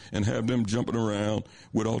faces and have them jumping around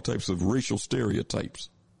with all types of racial stereotypes.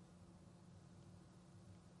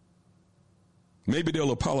 Maybe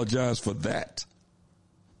they'll apologize for that.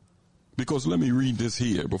 Because let me read this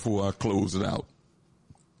here before I close it out.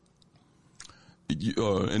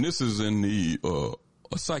 And this is in the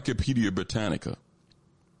Encyclopedia Britannica.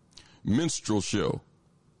 Minstrel show,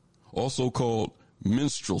 also called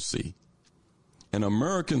minstrelsy, an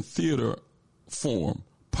American theater form,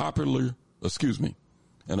 an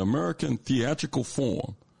American theatrical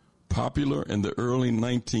form, popular in the early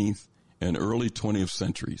 19th and early 20th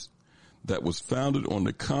centuries, that was founded on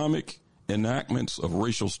the comic enactments of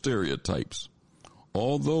racial stereotypes.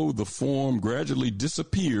 Although the form gradually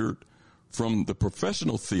disappeared from the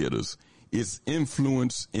professional theaters, its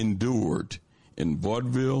influence endured in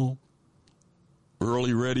vaudeville,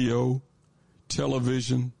 early radio,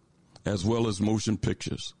 television, as well as motion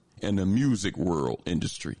pictures and the music world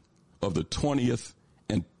industry of the 20th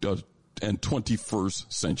and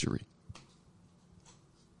 21st century.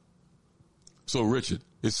 So, Richard,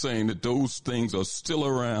 is saying that those things are still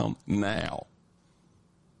around now.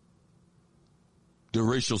 The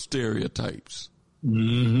racial stereotypes,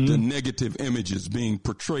 the negative images being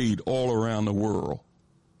portrayed all around the world.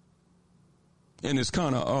 And it's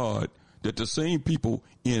kind of odd that the same people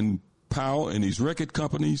in power in these record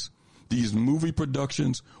companies, these movie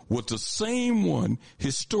productions, was the same one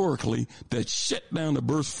historically that shut down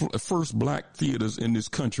the first black theaters in this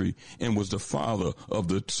country and was the father of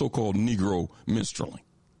the so-called Negro minstrelling.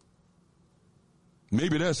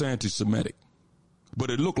 Maybe that's anti-Semitic, but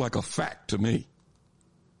it looked like a fact to me.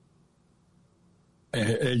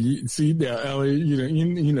 See now, Elliott,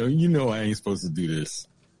 you know I ain't supposed to do this,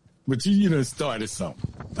 but you done started something.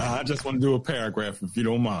 I just want to do a paragraph if you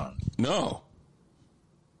don't mind. No.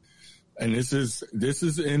 And this is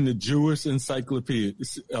in the Jewish Encyclopedia,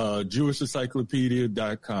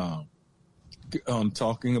 JewishEncyclopedia.com,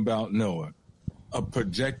 talking about Noah. a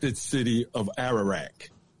projected city of Ararat.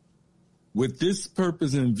 With this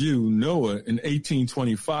purpose in view, Noah in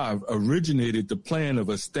 1825 originated the plan of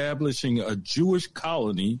establishing a Jewish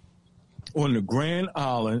colony on the Grand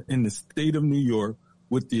Island in the state of New York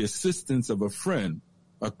with the assistance of a friend,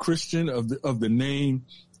 a Christian of the name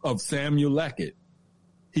of Samuel Lackett.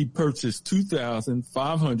 He purchased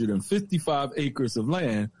 2,555 acres of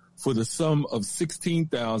land for the sum of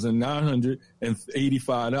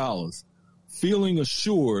 $16,985. Feeling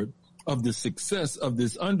assured of the success of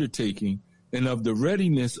this undertaking and of the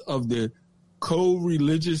readiness of the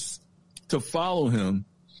co-religious to follow him,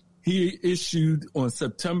 he issued on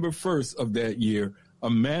September 1st of that year a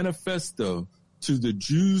manifesto to the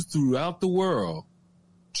Jews throughout the world,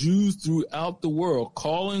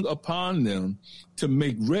 calling upon them to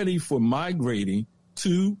make ready for migrating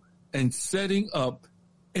to and setting up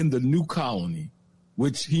in the new colony,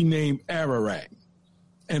 which he named Ararat,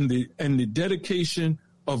 and the dedication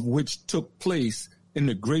of which took place in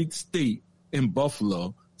the great state in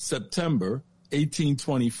Buffalo, September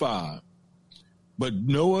 1825. But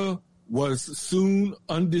Noah was soon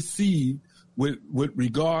undeceived with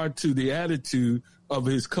regard to the attitude of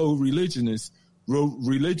his co-religionists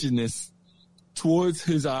towards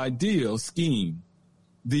his ideal scheme.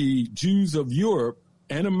 The Jews of Europe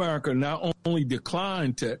and America not only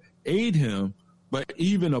declined to aid him, but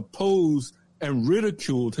even opposed and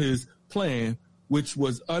ridiculed his plan, which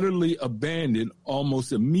was utterly abandoned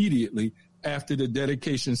almost immediately after the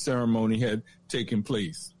dedication ceremony had taken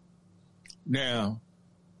place. Now,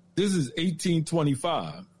 this is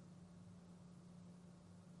 1825.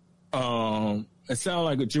 It sounds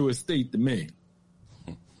like a Jewish state to me.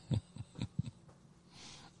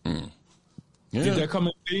 Yeah. Did that come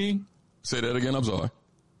into being? Say that again. I'm sorry.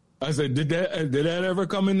 I said, did that ever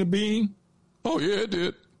come into being? Oh yeah, it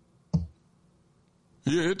did.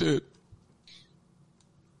 Yeah, it did.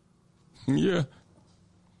 Yeah.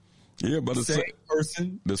 Yeah, but the same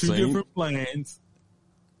person, different plans.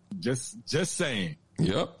 Just saying.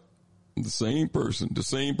 Yep. The same person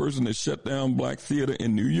that shut down black theater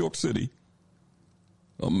in New York City,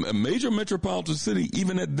 a major metropolitan city,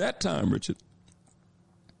 even at that time, Richard,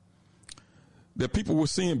 that people were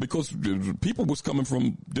seeing, because people was coming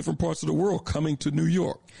from different parts of the world coming to New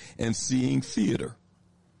York and seeing theater.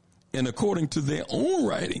 And according to their own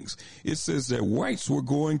writings, it says that whites were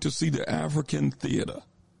going to see the African theater.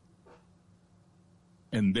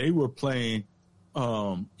 And they were playing,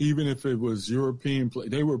 even if it was European play,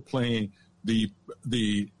 they were playing the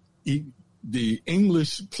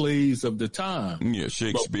English plays of the time. Yeah,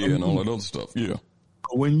 Shakespeare and all that other stuff. Yeah.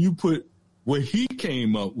 When you put what he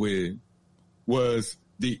came up with was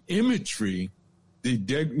the imagery,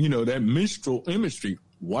 that minstrel imagery,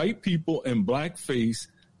 white people in blackface,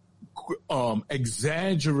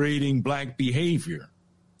 exaggerating black behavior.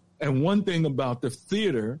 And one thing about the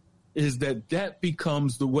theater is that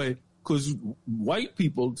becomes the way, because white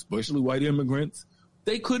people, especially white immigrants,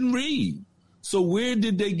 they couldn't read. So where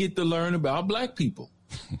did they get to learn about black people?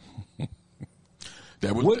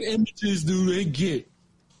 What images do they get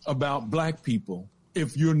about black people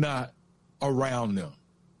if you're not around them?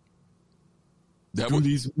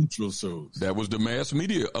 These neutral shows. That was the mass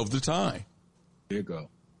media of the time. There you go.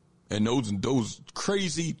 And those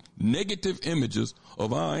crazy negative images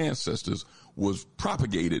of our ancestors was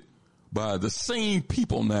propagated by the same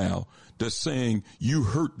people now that's saying you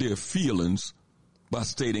hurt their feelings by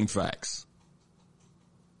stating facts.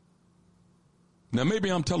 Now, maybe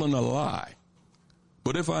I'm telling a lie,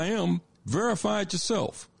 but if I am, verify it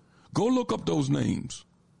yourself. Go look up those names.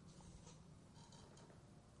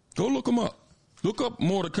 Go look them up. Look up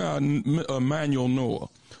Mordecai Emanuel Noah.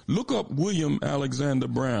 Look up William Alexander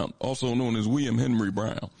Brown, also known as William Henry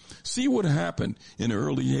Brown. See what happened in the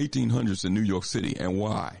early 1800s in New York City and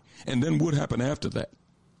why. And then what happened after that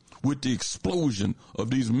with the explosion of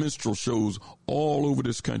these minstrel shows all over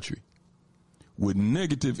this country with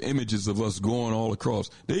negative images of us going all across.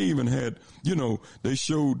 They even had, they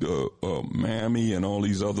showed Mammy and all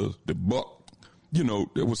these other, the Buck.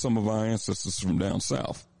 There were some of our ancestors from down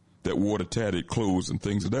south that wore the tatted clothes and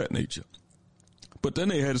things of that nature. But then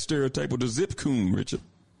they had a stereotype of the Zip Coon, Richard.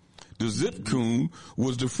 The Zip Coon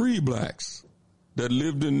was the free blacks that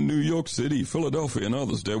lived in New York City, Philadelphia, and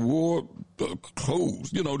others that wore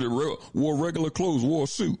clothes, they wore regular clothes, wore a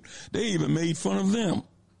suit. They even made fun of them.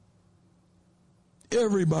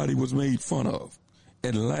 Everybody was made fun of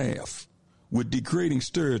and laughed with degrading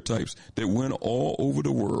stereotypes that went all over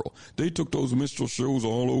the world. They took those minstrel shows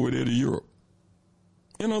all over there to Europe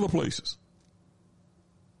and other places.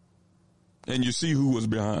 And you see who was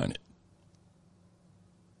behind it.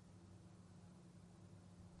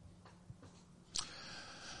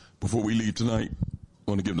 Before we leave tonight,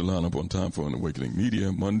 I want to give the lineup on Time for an Awakening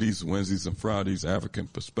Media. Mondays, Wednesdays, and Fridays, African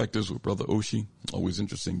Perspectives with Brother Oshi. Always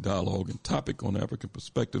interesting dialogue and topic on African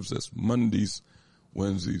Perspectives. That's Mondays,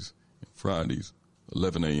 Wednesdays, and Fridays,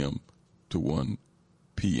 11 a.m. to 1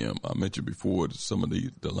 p.m. I mentioned before that some of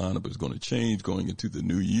the lineup is going to change going into the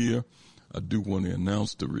new year. I do want to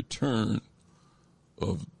announce the return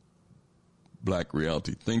of Black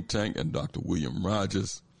Reality Think Tank, and Dr. William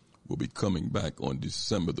Rogers will be coming back on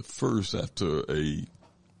December the 1st after a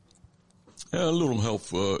little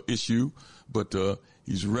health issue, but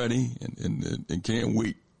he's ready and can't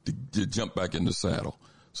wait to jump back in the saddle.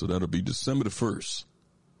 So that'll be December the 1st,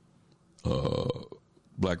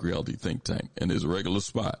 Black Reality Think Tank, and his regular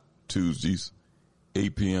spot, Tuesdays,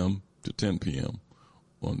 8 p.m. to 10 p.m.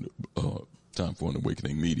 on Time for an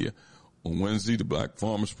Awakening Media. On Wednesday, the Black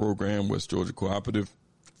Farmers Program, West Georgia Cooperative,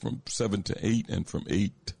 from 7 to 8, and from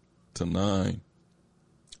 8 to 9,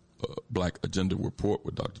 Black Agenda Report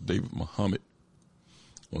with Dr. David Muhammad.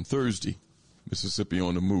 On Thursday, Mississippi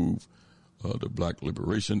on the Move, the Black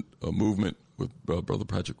Liberation Movement with Brother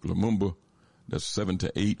Patrick Lumumba. That's 7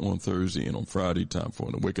 to 8 on Thursday, and on Friday, Time for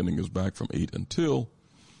an Awakening is back from 8 until.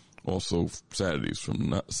 Also, Saturdays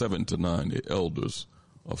from 7 to 9, the Elders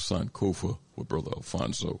of Sankofa with Brother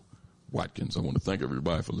Alfonso Watkins. I want to thank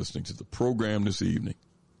everybody for listening to the program this evening.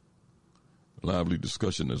 Lively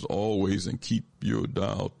discussion as always, and keep your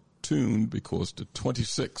dial tuned because the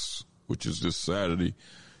 26th, which is this Saturday,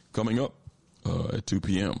 coming up at 2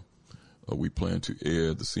 p.m., we plan to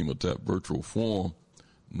air the CEMOTAP virtual forum,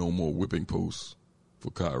 No More Whipping Posts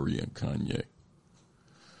for Kyrie and Kanye.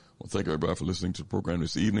 Well, thank everybody for listening to the program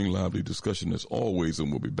this evening. Lively discussion as always,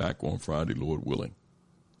 and we'll be back on Friday, Lord willing,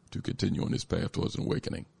 to continue on this path towards an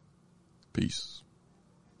awakening. Peace.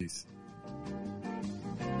 Peace.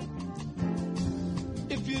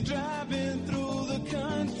 If you're driving through the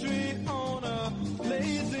country on a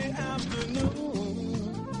lazy afternoon,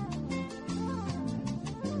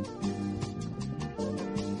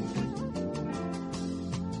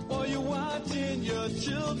 or you're watching your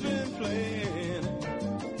children playing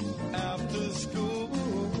after school,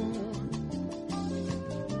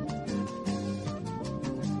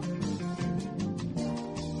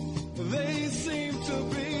 they seem to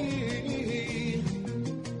be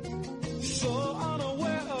so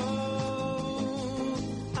unaware of,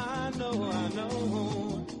 I know,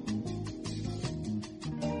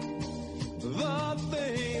 the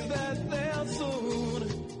things that they'll soon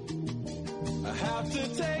have to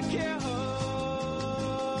take care of.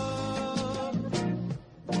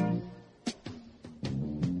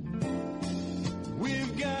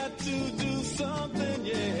 We've got to do something,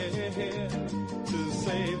 yeah, to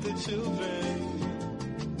save the children.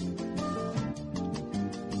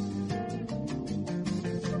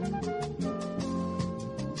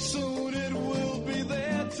 Soon it will be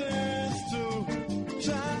their turns to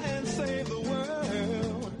try and save the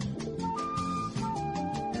world.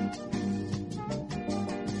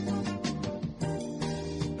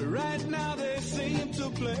 Right now they seem to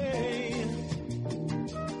play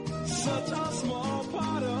such a small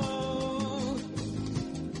part of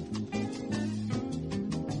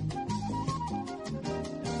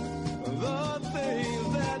the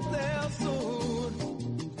things that they'll soon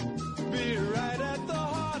be right at the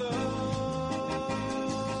heart of.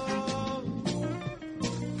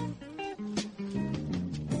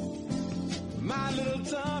 My little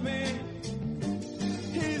Tommy,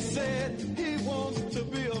 he said he wants to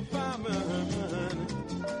be a fireman.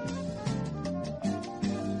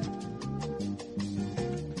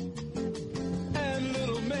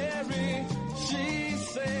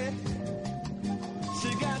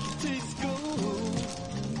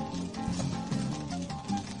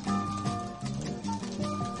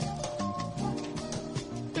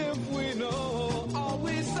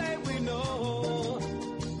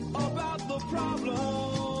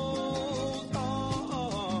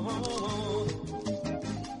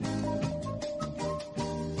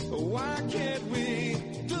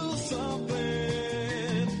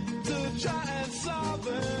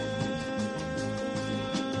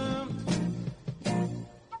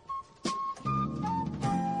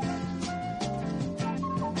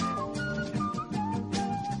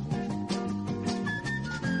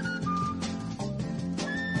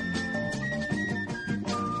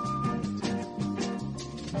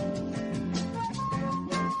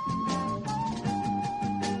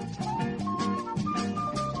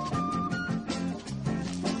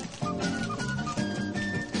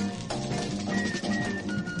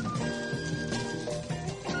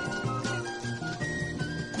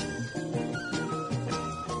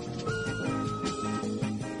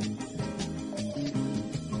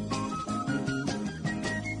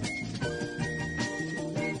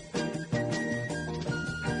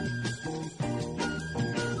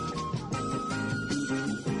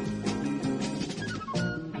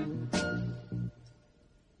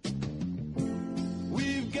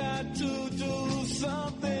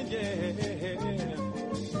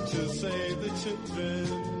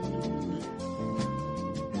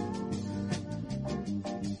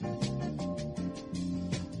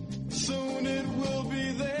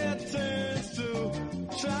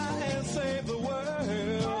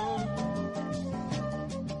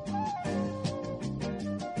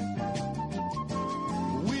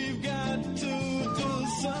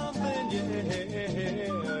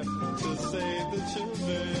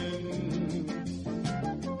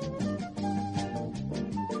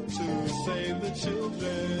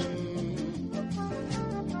 children.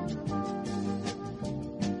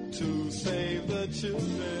 To save the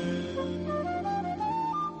children.